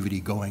commercial activity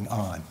going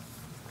on.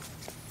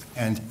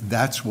 And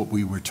that's what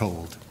we were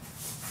told.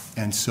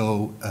 And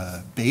so,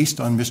 based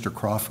on Mr.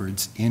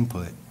 Crawford's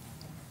input,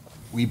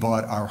 we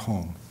bought our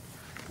home.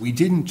 We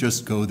didn't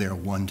just go there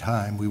one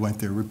time, we went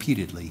there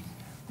repeatedly.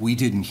 We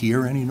didn't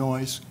hear any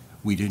noise,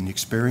 we didn't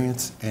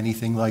experience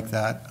anything like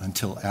that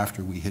until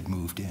after we had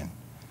moved in.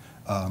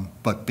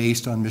 But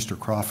based on Mr.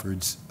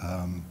 Crawford's,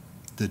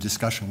 the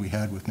discussion we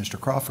had with Mr.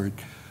 Crawford,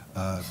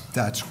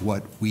 that's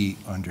what we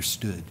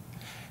understood.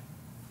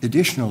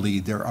 Additionally,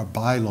 there are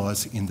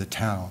bylaws in the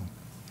town,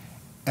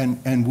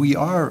 and we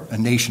are a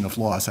nation of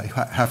laws, I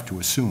have to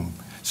assume.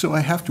 So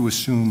I have to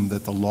assume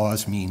that the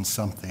laws mean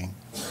something.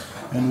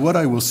 And what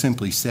I will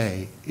simply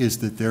say is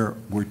that there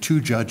were 2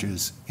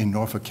 judges in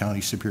Norfolk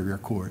County Superior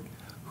Court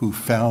who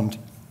found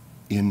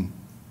in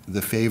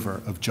the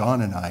favor of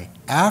John and I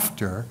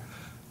after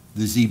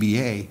the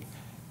ZBA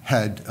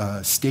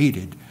had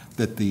stated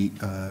that the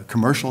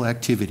commercial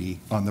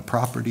activity on the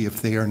property of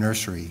Thayer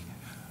Nursery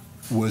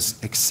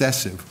was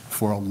excessive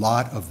for a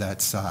lot of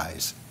that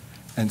size.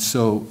 And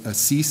so a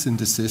cease and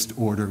desist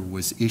order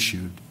was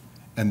issued,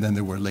 and then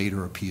there were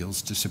later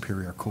appeals to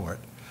Superior Court.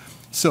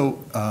 So,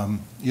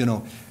 you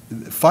know,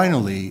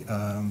 finally,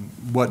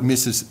 what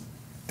Mrs.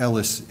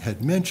 Ellis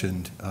had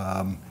mentioned,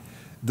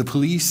 the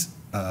police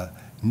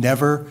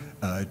never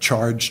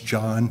charged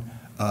John.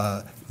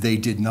 They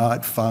did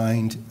not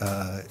find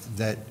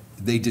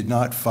they did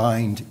not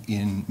find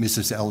in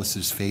Mrs.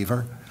 Ellis's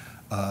favor.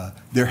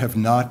 There have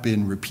not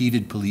been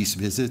repeated police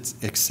visits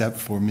except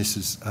for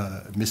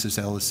Mrs.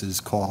 Ellis's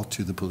call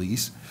to the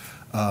police.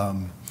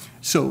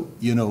 So,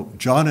 you know,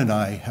 John and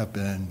I have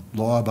been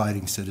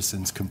law-abiding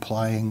citizens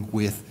complying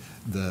with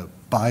the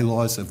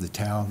bylaws of the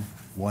town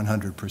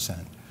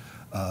 100%.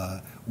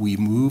 We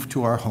moved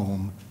to our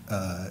home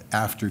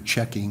after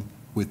checking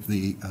with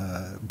the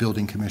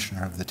building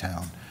commissioner of the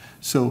town.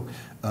 So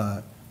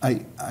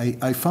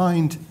I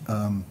find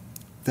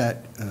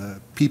that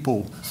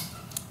people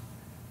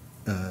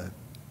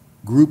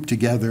group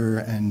together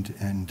and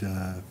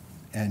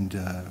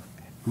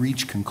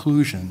reach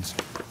conclusions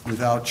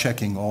without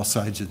checking all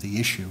sides of the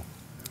issue.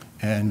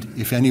 And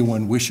if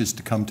anyone wishes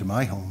to come to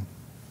my home,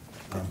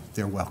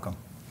 they're welcome.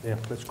 Yeah,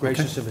 that's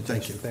gracious Okay,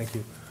 invitation. Thank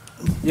you.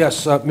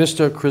 Yes,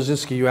 Mr.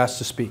 Krasinski, you asked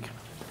to speak.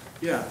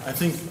 Yeah, I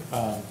think,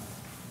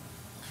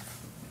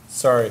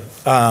 sorry,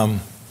 and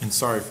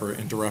sorry for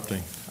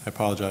interrupting. I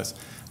apologize.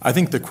 I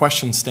think the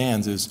question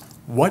stands is,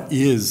 what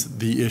is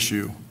the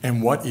issue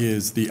and what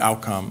is the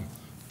outcome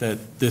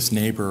that this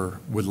neighbor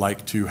would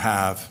like to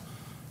have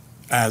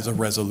as a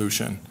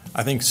resolution?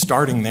 I think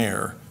starting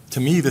there, to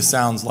me, this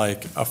sounds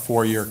like a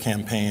 4-year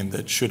campaign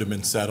that should have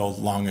been settled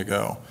long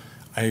ago.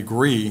 I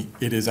agree,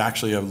 it is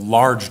actually a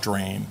large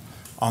drain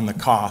on the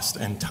cost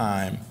and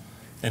time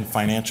and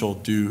financial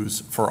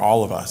dues for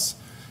all of us.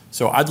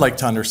 So I'd like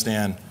to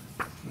understand,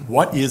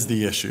 what is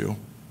the issue?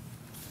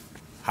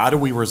 How do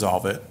we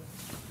resolve it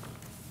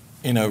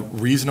in a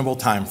reasonable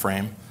time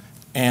frame?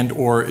 And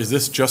or is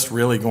this just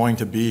really going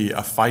to be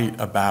a fight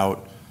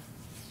about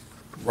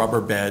rubber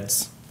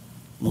beds,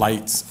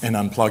 lights, and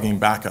unplugging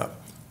backup,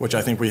 which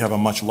I think we have a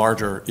much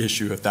larger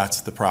issue if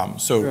that's the problem.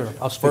 So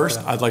Sure, first,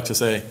 I'd like to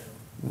say,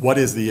 what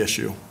is the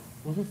issue?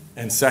 Mhm.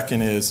 And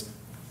second is,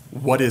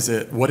 what is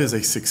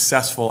a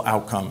successful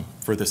outcome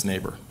for this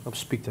neighbor? I'll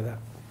speak to that.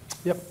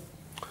 Yep.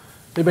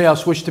 Anybody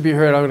else wish to be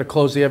heard? I'm going to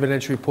close the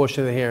evidentiary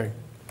portion of the hearing.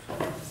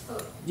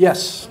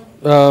 Yes,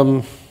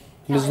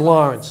 Ms.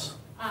 Lawrence.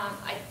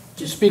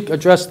 Just speak,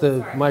 address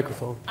the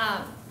microphone.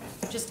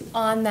 Just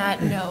on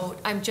that note,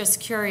 I'm just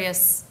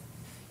curious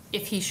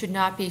if he should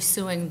not be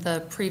suing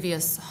the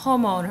previous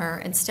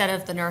homeowner instead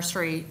of the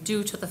nursery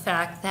due to the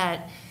fact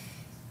that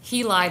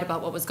he lied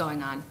about what was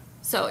going on.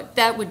 So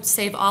that would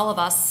save all of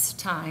us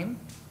time,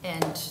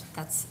 and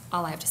that's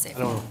all I have to say. I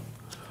don't know.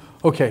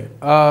 Okay.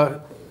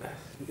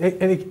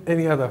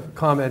 Any other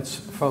comments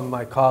from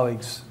my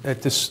colleagues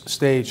at this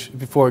stage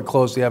before we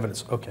close the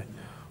evidence? Okay.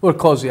 We're going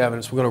to close the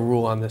evidence. We're going to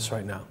rule on this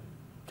right now.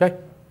 Okay?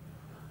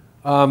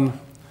 I'm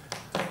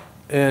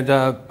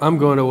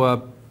going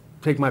to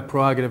take my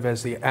prerogative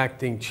as the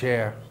acting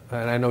chair.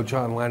 And I know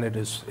John Leonard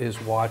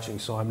is watching,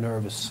 so I'm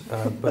nervous.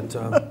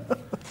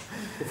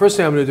 The first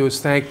thing I'm going to do is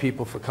thank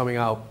people for coming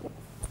out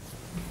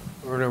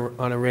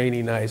on a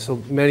rainy night.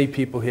 So many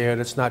people here, and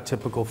it's not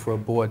typical for a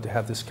board to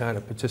have this kind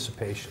of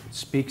participation. It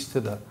speaks to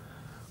the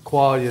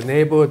quality of the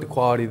neighborhood, the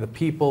quality of the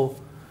people,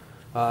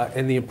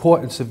 and the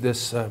importance of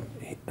this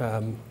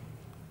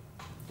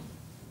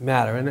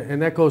matter.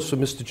 And that goes for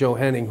Mr. Joe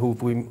Henning,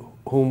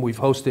 whom we've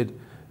hosted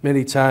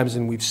many times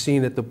and we've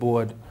seen at the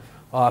board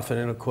often,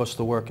 and of course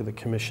the work of the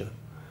commission.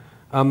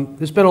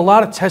 There's been a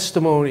lot of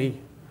testimony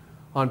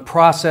on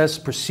process,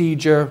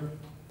 procedure,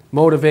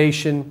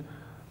 motivation,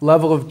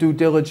 level of due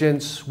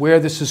diligence, where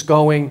this is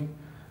going.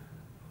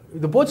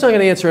 The board's not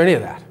going to answer any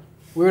of that.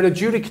 We're in an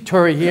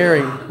adjudicatory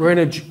hearing. We're in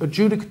an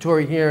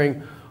adjudicatory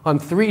hearing on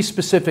 3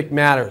 specific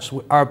matters.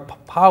 Our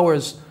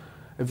powers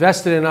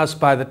vested in us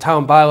by the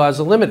town bylaws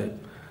are limited.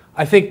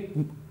 I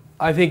think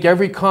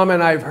every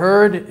comment I've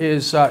heard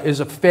is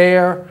a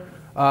fair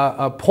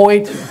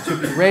point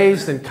to be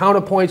raised, and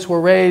counterpoints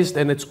were raised,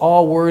 and it's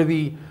all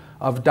worthy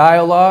of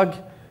dialogue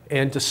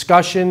and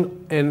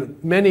discussion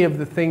and many of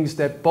the things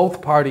that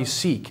both parties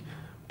seek.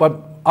 But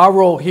our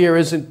role here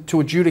isn't to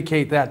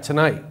adjudicate that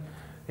tonight.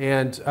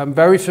 And I'm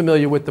very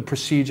familiar with the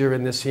procedure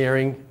in this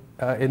hearing,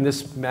 in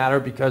this matter,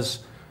 because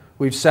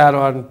we've sat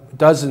on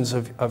dozens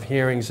of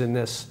hearings in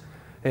this.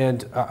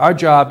 And our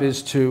job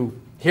is to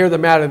hear the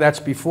matter that's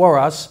before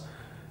us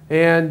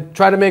and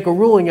try to make a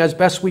ruling as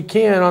best we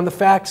can on the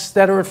facts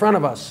that are in front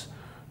of us,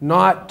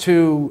 not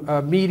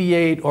to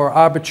mediate or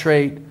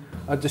arbitrate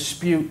a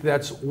dispute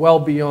that's well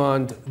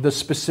beyond the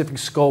specific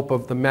scope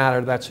of the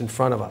matter that's in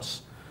front of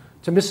us.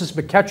 To Mrs.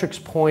 McKettrick's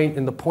point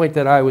and the point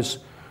that I was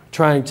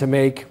trying to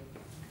make,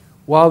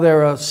 while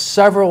there are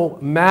several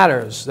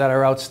matters that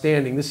are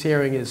outstanding, this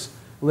hearing is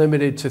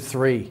limited to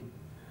 3,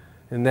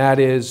 and that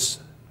is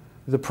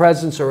the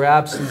presence or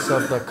absence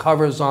of the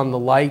covers on the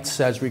lights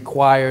as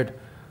required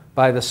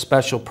by the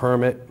special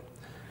permit,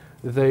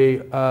 the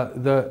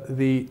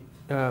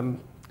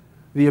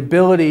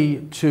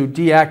ability to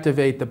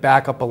deactivate the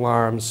backup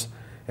alarms,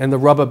 and the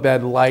rubber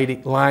bed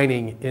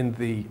lining in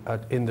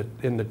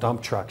the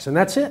dump trucks, and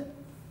that's it.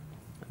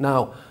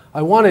 Now,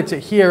 I wanted to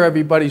hear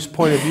everybody's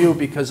point of view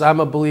because I'm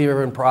a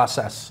believer in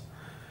process,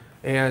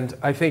 and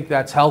I think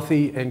that's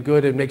healthy and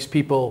good. It makes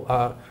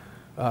people.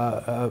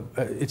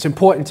 It's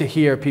important to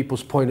hear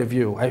people's point of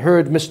view. I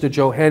heard Mr.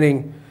 Joe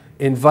Henning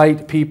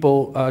invite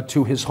people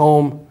to his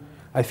home.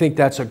 I think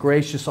that's a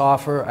gracious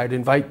offer. I'd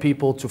invite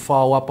people to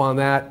follow up on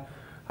that.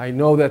 I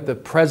know that the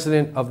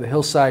president of the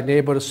Hillside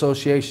Neighborhood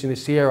Association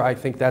is here. I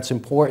think that's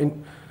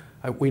important.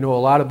 We know a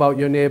lot about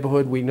your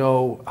neighborhood. We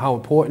know how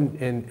important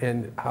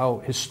and how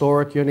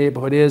historic your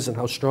neighborhood is and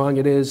how strong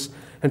it is.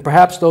 And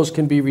perhaps those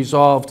can be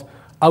resolved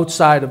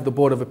outside of the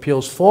Board of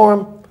Appeals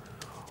forum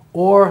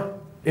or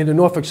in the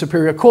Norfolk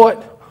Superior Court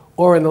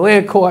or in the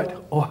land court.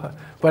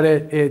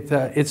 But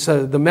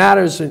the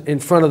matters in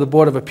front of the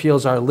Board of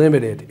Appeals are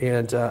limited,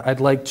 and I'd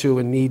like to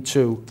and need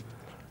to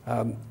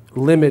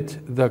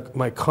limit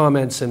my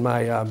comments and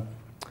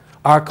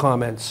our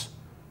comments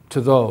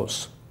to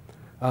those.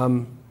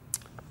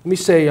 Let me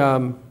say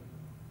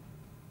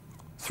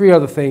 3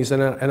 other things,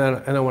 and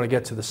I want to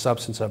get to the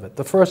substance of it.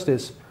 The first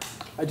is,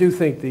 I do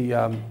think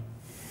the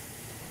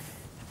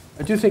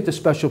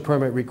special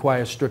permit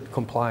requires strict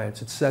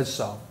compliance. It says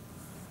so,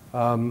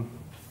 and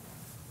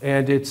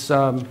it's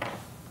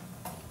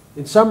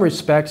in some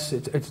respects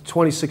it's a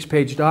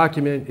 26-page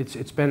document.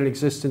 It's been in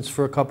existence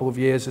for a couple of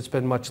years. It's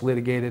been much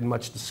litigated and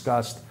much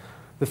discussed.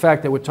 The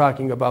fact that we're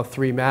talking about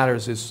 3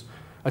 matters is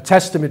a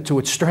testament to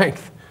its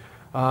strength.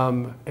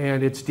 And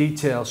its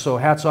detail. So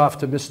hats off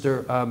to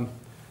Mr. I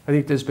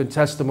think there's been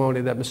testimony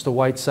that Mr.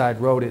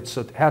 Whiteside wrote it.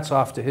 So hats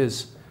off to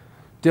his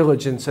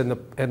diligence and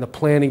the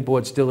planning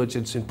board's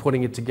diligence in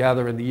putting it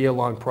together in the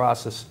year-long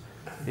process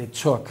it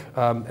took,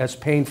 as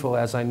painful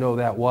as I know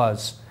that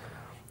was.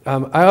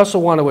 I also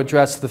want to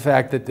address the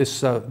fact that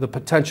the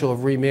potential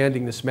of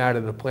remanding this matter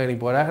to the planning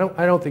board.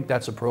 I don't think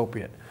that's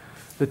appropriate.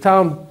 The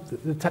town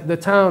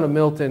of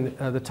Milton,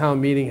 the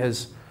town meeting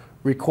has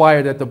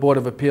required that the Board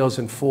of Appeals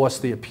enforce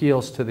the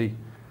appeals of the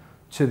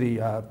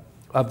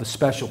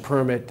special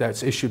permit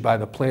that's issued by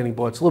the planning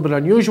board. It's a little bit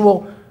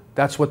unusual.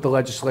 That's what the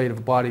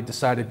legislative body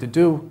decided to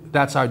do.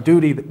 That's our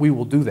duty. That we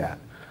will do that.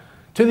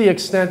 To the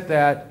extent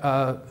that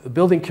the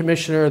building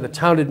commissioner, the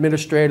town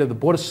administrator, the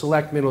Board of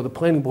Selectmen, or the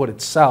planning board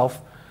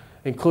itself,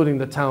 including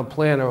the town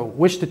planner,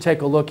 wish to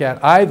take a look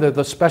at either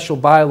the special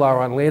bylaw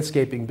on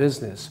landscaping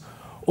business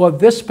or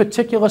this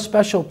particular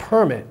special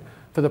permit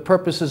for the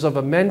purposes of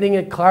amending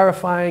it,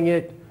 clarifying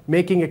it,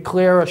 making it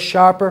clearer,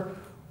 sharper,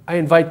 I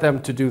invite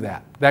them to do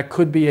that. That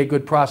could be a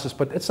good process,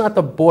 but it's not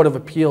the Board of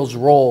Appeals'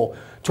 role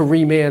to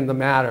remand the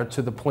matter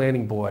to the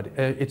planning board.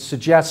 It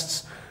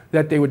suggests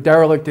that they were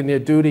derelict in their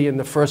duty in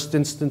the first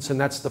instance, and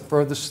that's the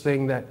furthest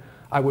thing that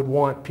I would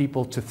want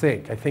people to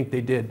think. I think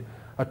they did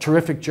a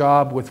terrific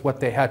job with what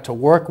they had to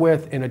work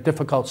with in a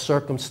difficult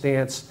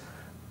circumstance.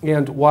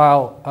 And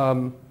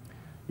while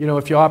you know,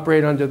 if you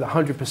operate under the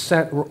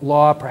 100%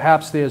 law,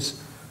 perhaps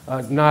there's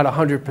not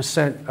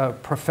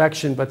 100%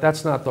 perfection, but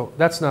that's not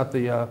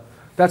the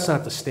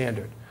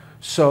standard.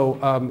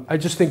 So I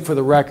just think, for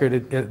the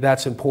record,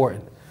 that's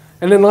important.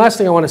 And then the last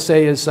thing I want to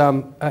say is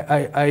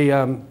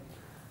I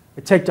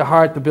take to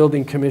heart the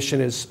building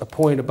commissioner's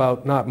point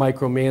about not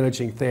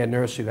micromanaging Thayer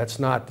Nursery. That's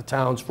not the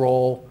town's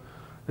role.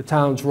 The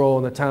town's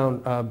role, and the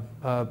town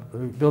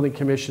building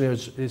commissioner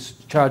is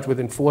charged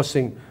with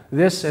enforcing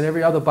this and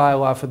every other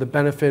bylaw for the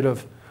benefit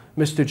of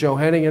Mr. Joe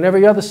Henning and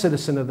every other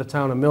citizen of the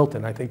town of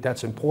Milton. I think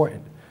that's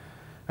important.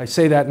 I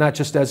say that not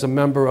just as a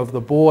member of the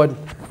Board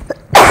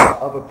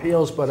of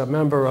Appeals, but a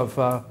member of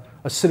a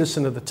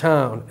citizen of the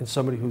town and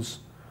somebody who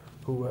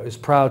is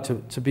proud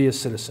to be a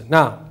citizen.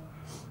 Now,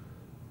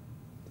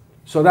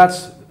 so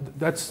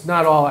that's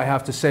not all I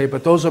have to say,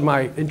 but those are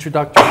my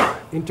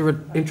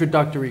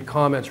introductory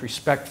comments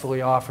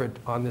respectfully offered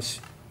on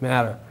this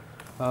matter.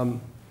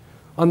 On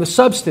On the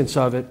substance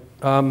of it,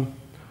 I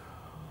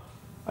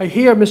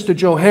hear Mr.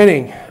 Joe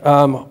Henning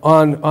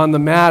on the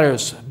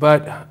matters,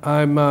 but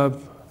I'm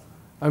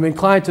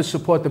inclined to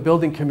support the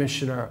building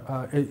commissioner,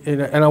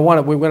 and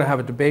we're going to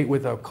have a debate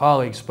with our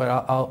colleagues, but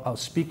I'll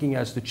speaking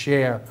as the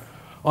chair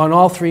on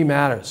all three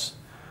matters.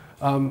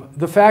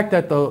 The fact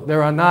that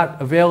there are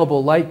not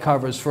available light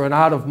covers for an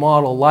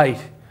out-of-model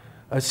light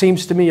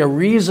seems to me a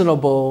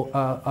reasonable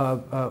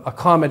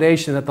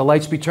accommodation that the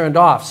lights be turned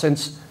off,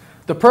 since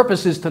the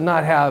purpose is to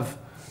not have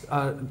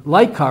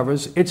light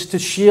covers. It's to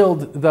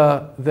shield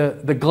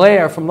the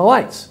glare from the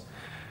lights.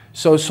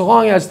 So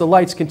long as the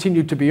lights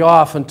continue to be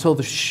off until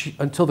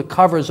the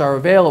covers are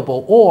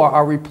available or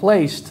are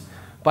replaced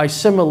by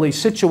similarly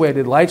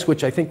situated lights,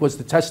 which I think was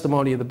the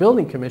testimony of the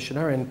building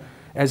commissioner, and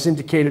as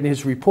indicated in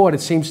his report,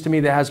 it seems to me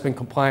there has been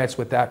compliance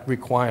with that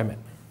requirement.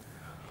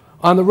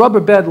 On the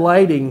rubber bed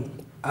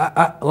lining,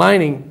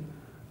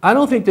 I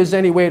don't think there's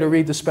any way to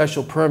read the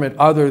special permit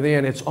other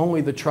than it's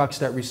only the trucks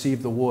that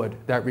receive the wood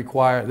that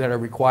are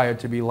required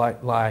to be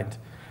lined.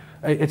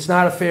 It's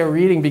not a fair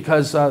reading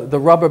because the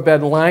rubber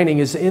bed lining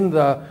is in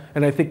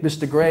and I think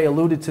Mr. Gray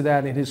alluded to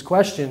that in his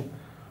question,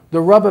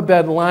 the rubber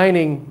bed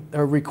lining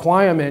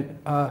requirement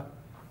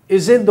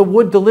is in the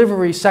wood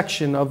delivery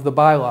section of the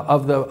bylaw,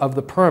 of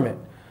the permit.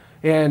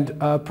 And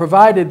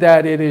provided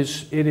that it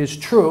is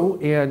true,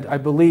 and I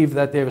believe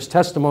that there is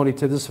testimony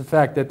to this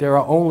effect, that there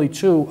are only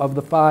 2 of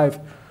the 5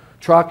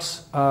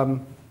 trucks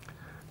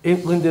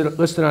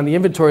listed on the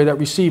inventory that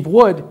receive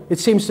wood, it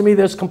seems to me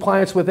there's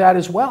compliance with that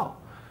as well.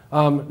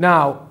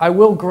 Now, I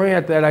will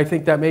grant that I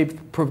think that may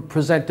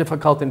present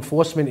difficult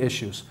enforcement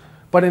issues.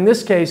 But in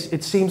this case,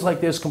 it seems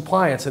like there's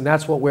compliance, and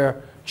that's what we're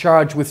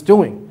charged with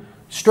doing.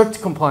 Strict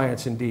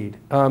compliance, indeed.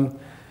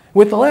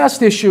 With the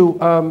last issue,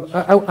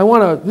 I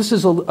want to, this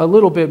is a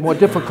little bit more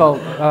difficult,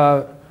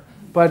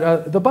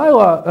 but the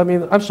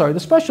bylaw, the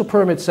special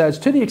permit says,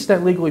 to the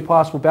extent legally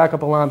possible,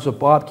 backup alarms of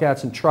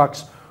bobcats and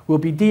trucks will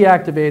be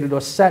deactivated or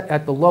set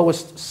at the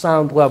lowest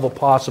sound level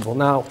possible.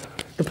 Now,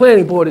 the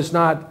planning board is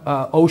not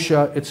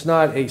OSHA, it's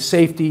not a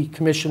safety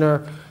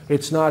commissioner,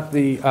 it's not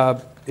the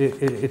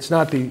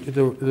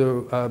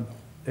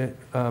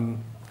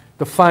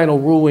final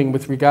ruling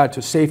with regard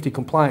to safety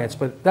compliance,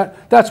 but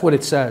that's what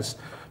it says.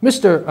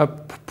 Mr.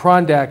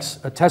 Prondak's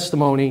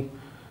testimony,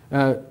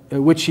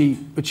 which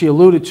he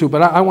alluded to,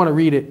 but I want to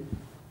read it.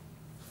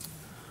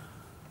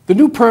 The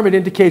new permit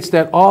indicates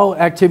that all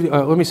activity,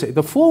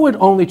 the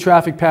forward-only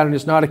traffic pattern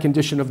is not a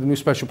condition of the new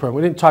special permit.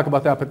 We didn't talk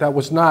about that, but that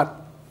was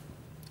not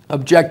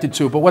objected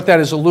to. But what that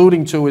is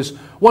alluding to is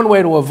one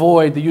way to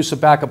avoid the use of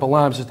backup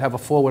alarms is to have a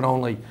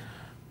forward-only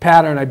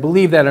pattern. I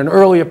believe that an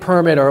earlier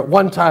permit, or at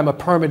one time a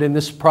permit in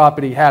this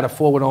property, had a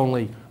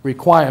forward-only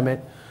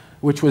requirement,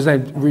 which was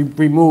then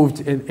removed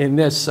in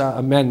this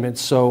amendment.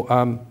 So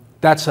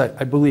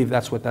I believe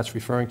that's what that's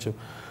referring to.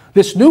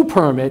 This new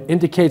permit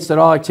indicates that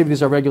all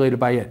activities are regulated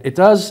by it. It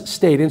does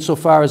state,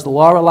 insofar as the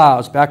law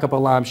allows, backup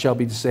alarms shall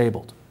be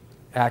disabled.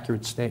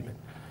 Accurate statement.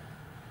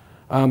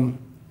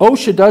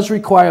 OSHA does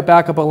require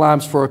backup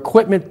alarms for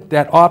equipment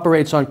that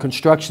operates on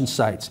construction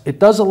sites. It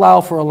does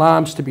allow for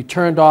alarms to be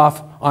turned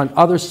off on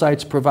other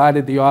sites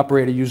provided the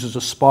operator uses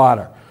a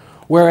spotter.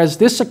 Whereas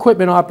this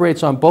equipment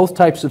operates on both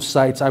types of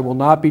sites, I will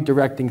not be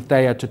directing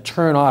Thayer to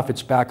turn off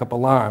its backup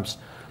alarms.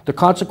 The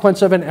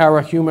consequence of an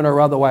error, human or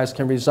otherwise,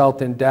 can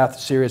result in death,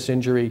 serious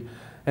injury,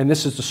 and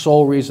this is the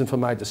sole reason for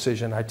my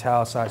decision,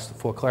 italicized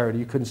for clarity.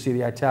 You couldn't see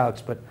the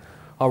italics, but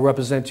I'll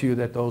represent to you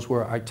that those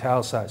were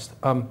italicized.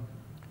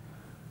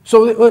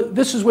 So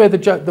this is where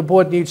the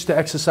board needs to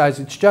exercise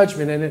its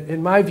judgment, and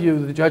in my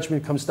view, the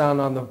judgment comes down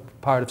on the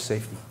part of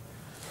safety.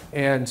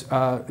 And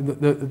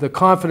the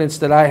confidence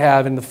that I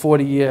have in the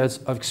 40 years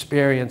of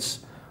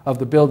experience of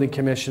the building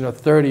commissioner,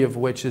 30 of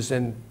which is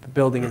in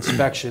building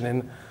inspection,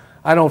 and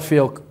I don't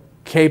feel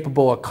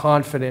capable or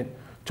confident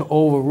to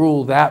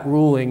overrule that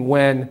ruling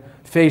when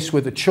faced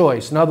with a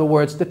choice. In other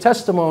words, the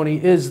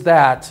testimony is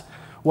that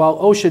while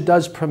OSHA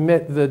does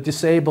permit the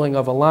disabling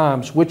of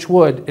alarms, which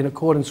would, in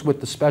accordance with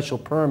the special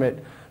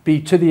permit,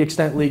 be to the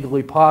extent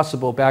legally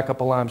possible, backup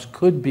alarms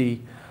could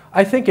be,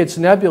 I think it's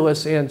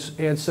nebulous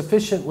and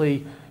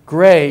sufficiently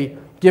gray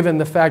given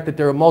the fact that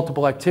there are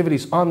multiple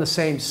activities on the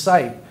same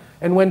site.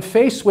 And when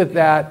faced with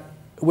that,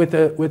 with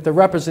the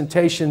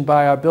representation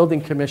by our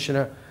building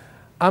commissioner,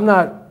 I'm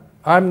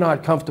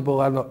not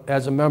comfortable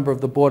as a member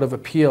of the Board of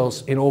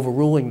Appeals in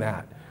overruling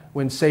that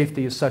when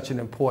safety is such an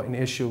important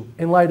issue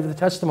in light of the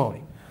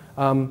testimony.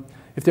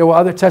 If there were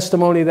other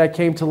testimony that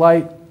came to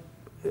light,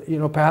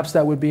 perhaps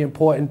that would be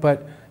important,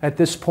 but at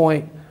this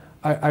point,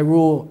 I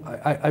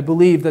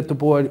believe that the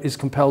board is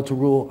compelled to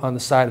rule on the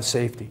side of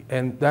safety.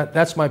 And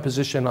that's my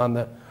position on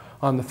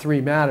the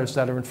 3 matters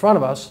that are in front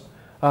of us.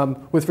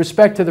 With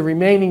respect to the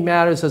remaining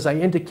matters, as I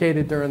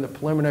indicated during the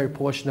preliminary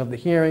portion of the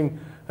hearing,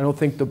 I don't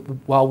think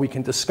while we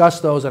can discuss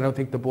those, I don't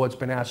think the board's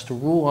been asked to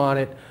rule on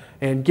it.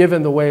 And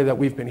given the way that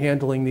we've been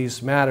handling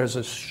these matters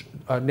as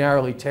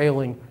narrowly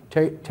tailoring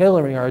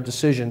our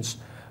decisions,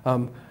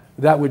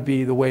 that would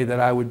be the way that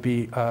I would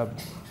be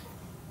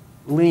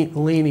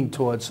leaning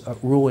towards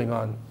ruling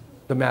on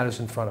the matters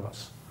in front of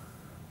us.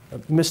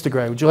 Mr.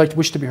 Gray, would you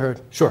wish to be heard?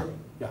 Sure.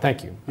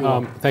 Thank you.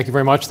 Thank you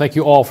very much. Thank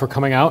you all for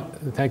coming out.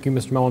 Thank you,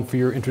 Mr. Milton, for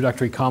your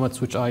introductory comments,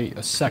 which I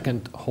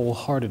second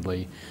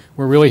wholeheartedly.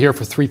 We're really here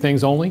for three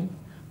things only,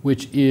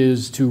 which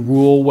is to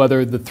rule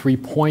whether the 3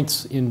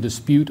 points in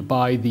dispute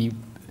by the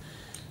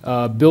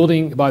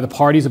by the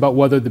parties about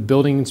whether the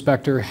building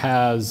inspector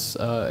has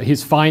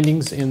his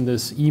findings in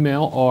this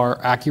email are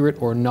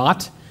accurate or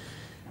not,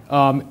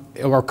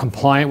 or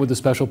compliant with the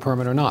special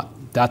permit or not.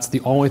 That's the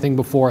only thing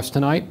before us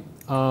tonight,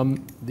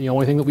 the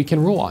only thing that we can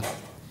rule on.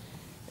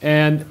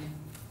 And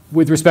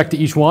with respect to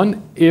each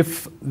one,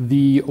 if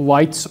the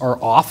lights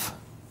are off,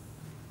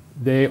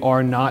 they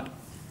are not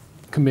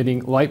committing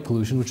light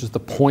pollution, which is the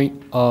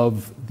point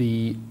of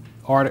the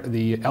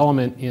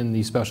element in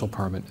the special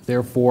permit.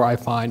 Therefore,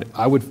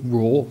 I would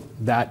rule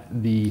that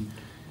the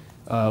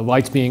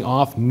lights being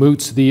off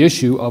moots the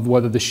issue of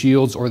whether the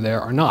shields are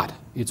there or not.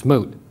 It's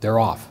moot. They're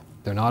off.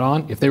 They're not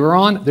on. If they were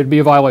on, there'd be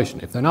a violation.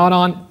 If they're not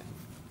on,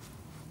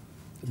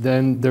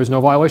 then there's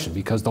no violation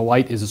because the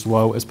light is as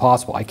low as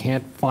possible. I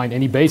can't find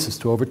any basis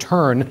to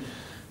overturn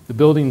the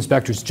building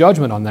inspector's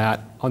judgment on that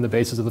on the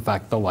basis of the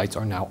fact that the lights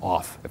are now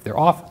off. If they're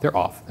off, they're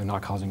off. They're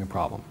not causing a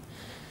problem.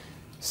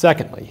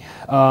 Secondly,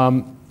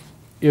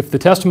 if the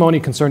testimony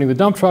concerning the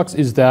dump trucks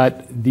is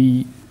that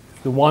the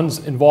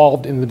ones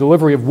involved in the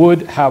delivery of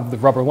wood have the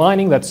rubber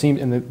lining, that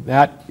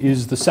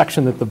is the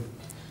section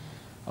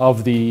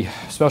of the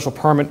special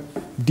permit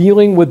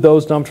dealing with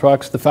those dump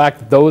trucks. The fact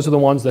that those are the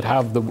ones that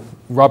have the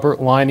rubber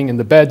lining in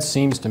the bed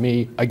seems to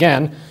me,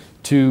 again,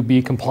 to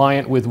be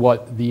compliant with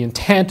what the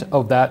intent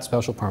of that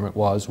special permit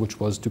was, which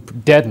was to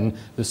deaden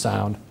the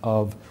sound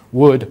of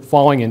wood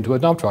falling into a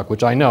dump truck,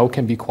 which I know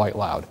can be quite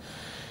loud.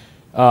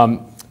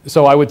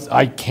 So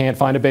I can't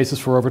find a basis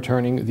for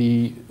overturning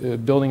the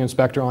building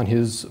inspector on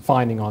his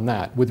finding on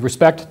that. With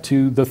respect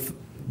to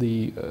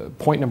the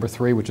point number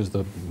 3, which is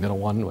the middle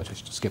one, which I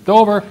just skipped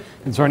over,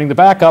 concerning the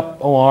backup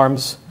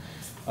alarms,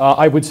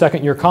 I would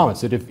second your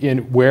comments that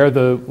where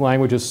the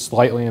language is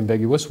slightly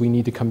ambiguous, we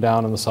need to come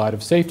down on the side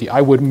of safety. I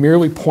would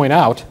merely point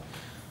out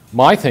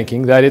my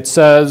thinking that it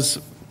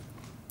says,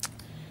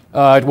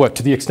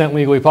 to the extent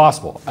legally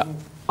possible.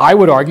 I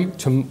would argue,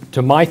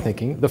 to my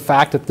thinking, the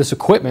fact that this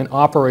equipment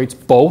operates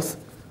both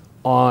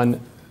on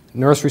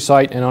nursery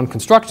site and on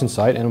construction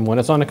site, and when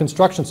it's on a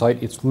construction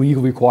site, it's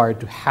legally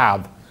required to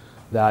have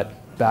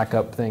that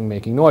backup thing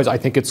making noise. I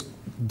think it's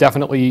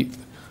definitely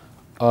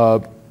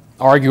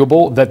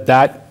arguable that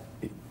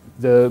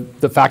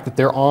the fact that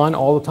they're on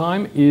all the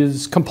time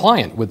is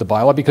compliant with the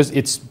bylaw because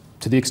it's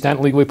to the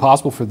extent legally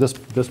possible for this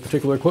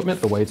particular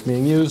equipment, the way it's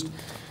being used,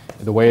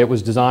 the way it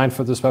was designed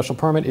for the special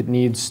permit,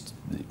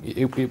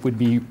 it would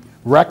be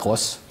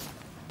reckless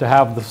to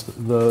have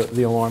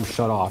the alarm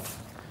shut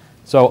off.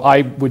 So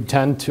I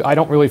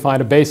don't really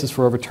find a basis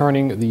for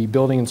overturning the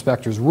building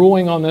inspector's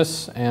ruling on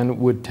this and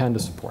would tend to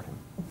support him.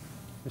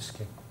 Ms.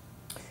 King.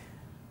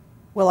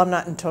 Well, I'm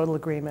not in total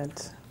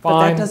agreement. Fine.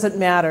 But that doesn't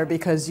matter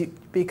because we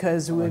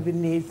would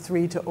need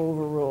 3 to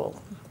overrule.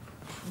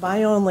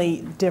 My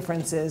only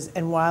difference is,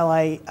 and while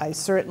I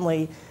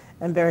certainly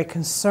am very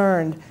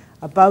concerned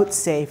about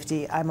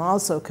safety, I'm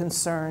also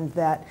concerned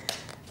that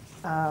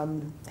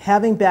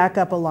having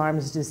backup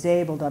alarms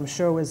disabled, I'm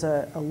sure was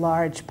a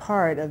large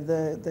part of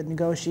the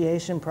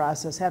negotiation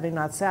process. Having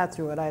not sat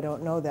through it, I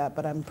don't know that,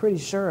 but I'm pretty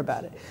sure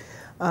about it.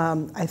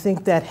 I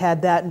think that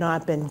had that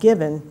not been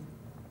given,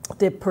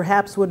 there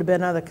perhaps would have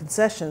been other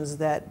concessions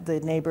that the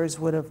neighbors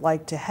would have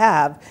liked to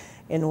have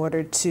in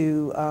order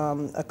to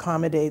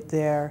accommodate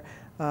their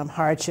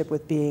hardship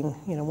with being,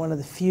 one of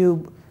the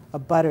few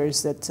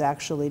abutters that's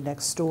actually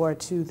next door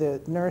to the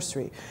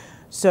nursery.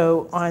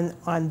 So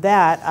on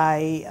that,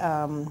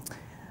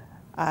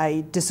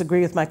 I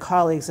disagree with my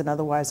colleagues, and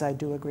otherwise I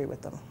do agree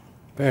with them.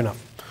 Fair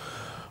enough.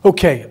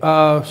 Okay,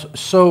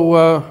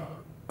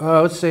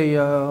 let's say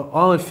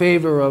all in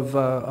favor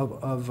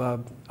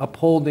of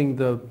upholding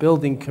the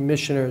building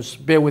commissioner's,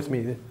 bear with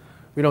me,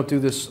 we don't do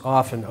this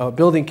often,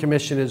 building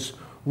commissioner's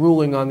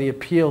ruling on the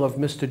appeal of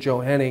Mr. Joe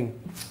Henning,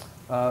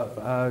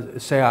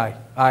 say aye.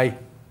 Aye.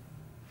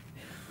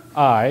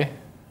 Aye.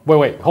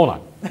 Wait, hold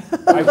on.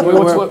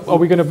 Are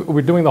we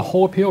doing the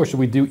whole appeal, or should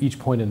we do each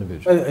point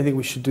individually? I think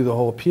we should do the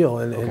whole appeal,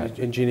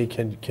 and Jeannie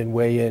can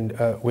weigh in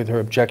with her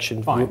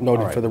objection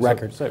noted for the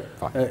record.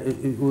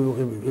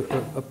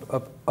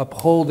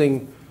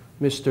 Upholding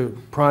Mr.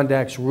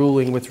 Prondak's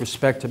ruling with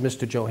respect to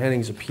Mr. Joe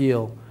Henning's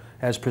appeal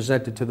as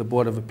presented to the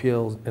Board of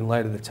Appeals in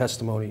light of the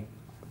testimony,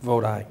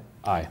 vote aye.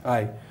 Aye.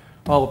 Aye.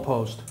 All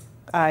opposed?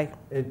 Aye.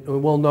 And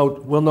we'll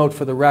note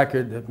for the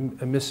record that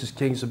Mrs.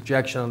 King's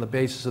objection on the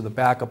basis of the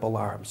backup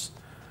alarms.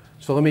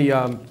 So let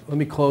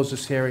me close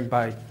this hearing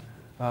by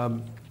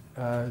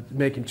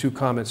making 2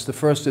 comments. The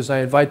first is I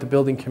invite the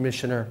building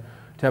commissioner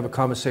to have a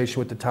conversation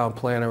with the town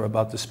planner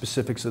about the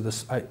specifics of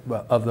this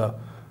of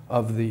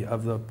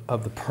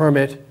the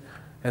permit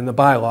and the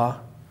bylaw,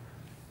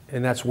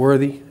 and that's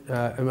worthy.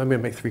 I'm going to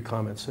make 3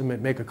 comments. I'm going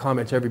to make a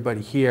comment to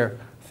everybody here,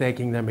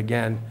 thanking them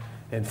again,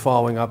 and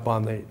following up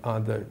on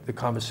the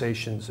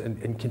conversations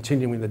and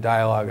continuing the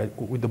dialogue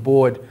with the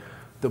board.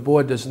 The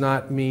board does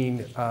not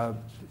mean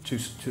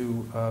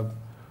to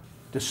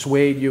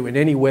dissuade you in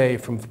any way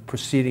from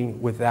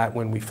proceeding with that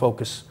when we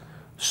focus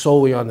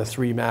solely on the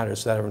 3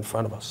 matters that are in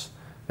front of us.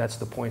 That's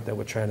the point that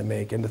we're trying to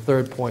make. And the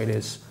third point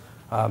is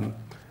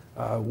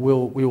we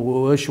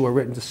will issue a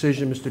written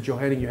decision. Mr.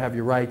 Johanning, you have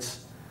your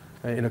rights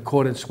in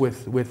accordance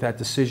with that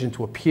decision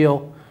to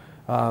appeal.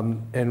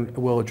 And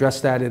we'll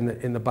address that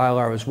in the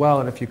bylaw as well.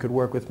 And if you could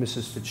work with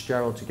Mrs.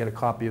 Fitzgerald to get a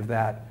copy of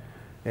that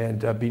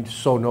and be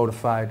so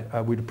notified,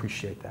 we'd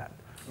appreciate that.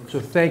 So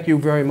thank you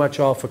very much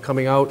all for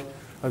coming out.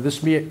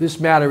 This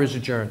matter is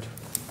adjourned.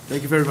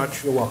 Thank you very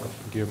much. You're welcome.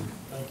 Thank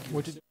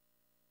you.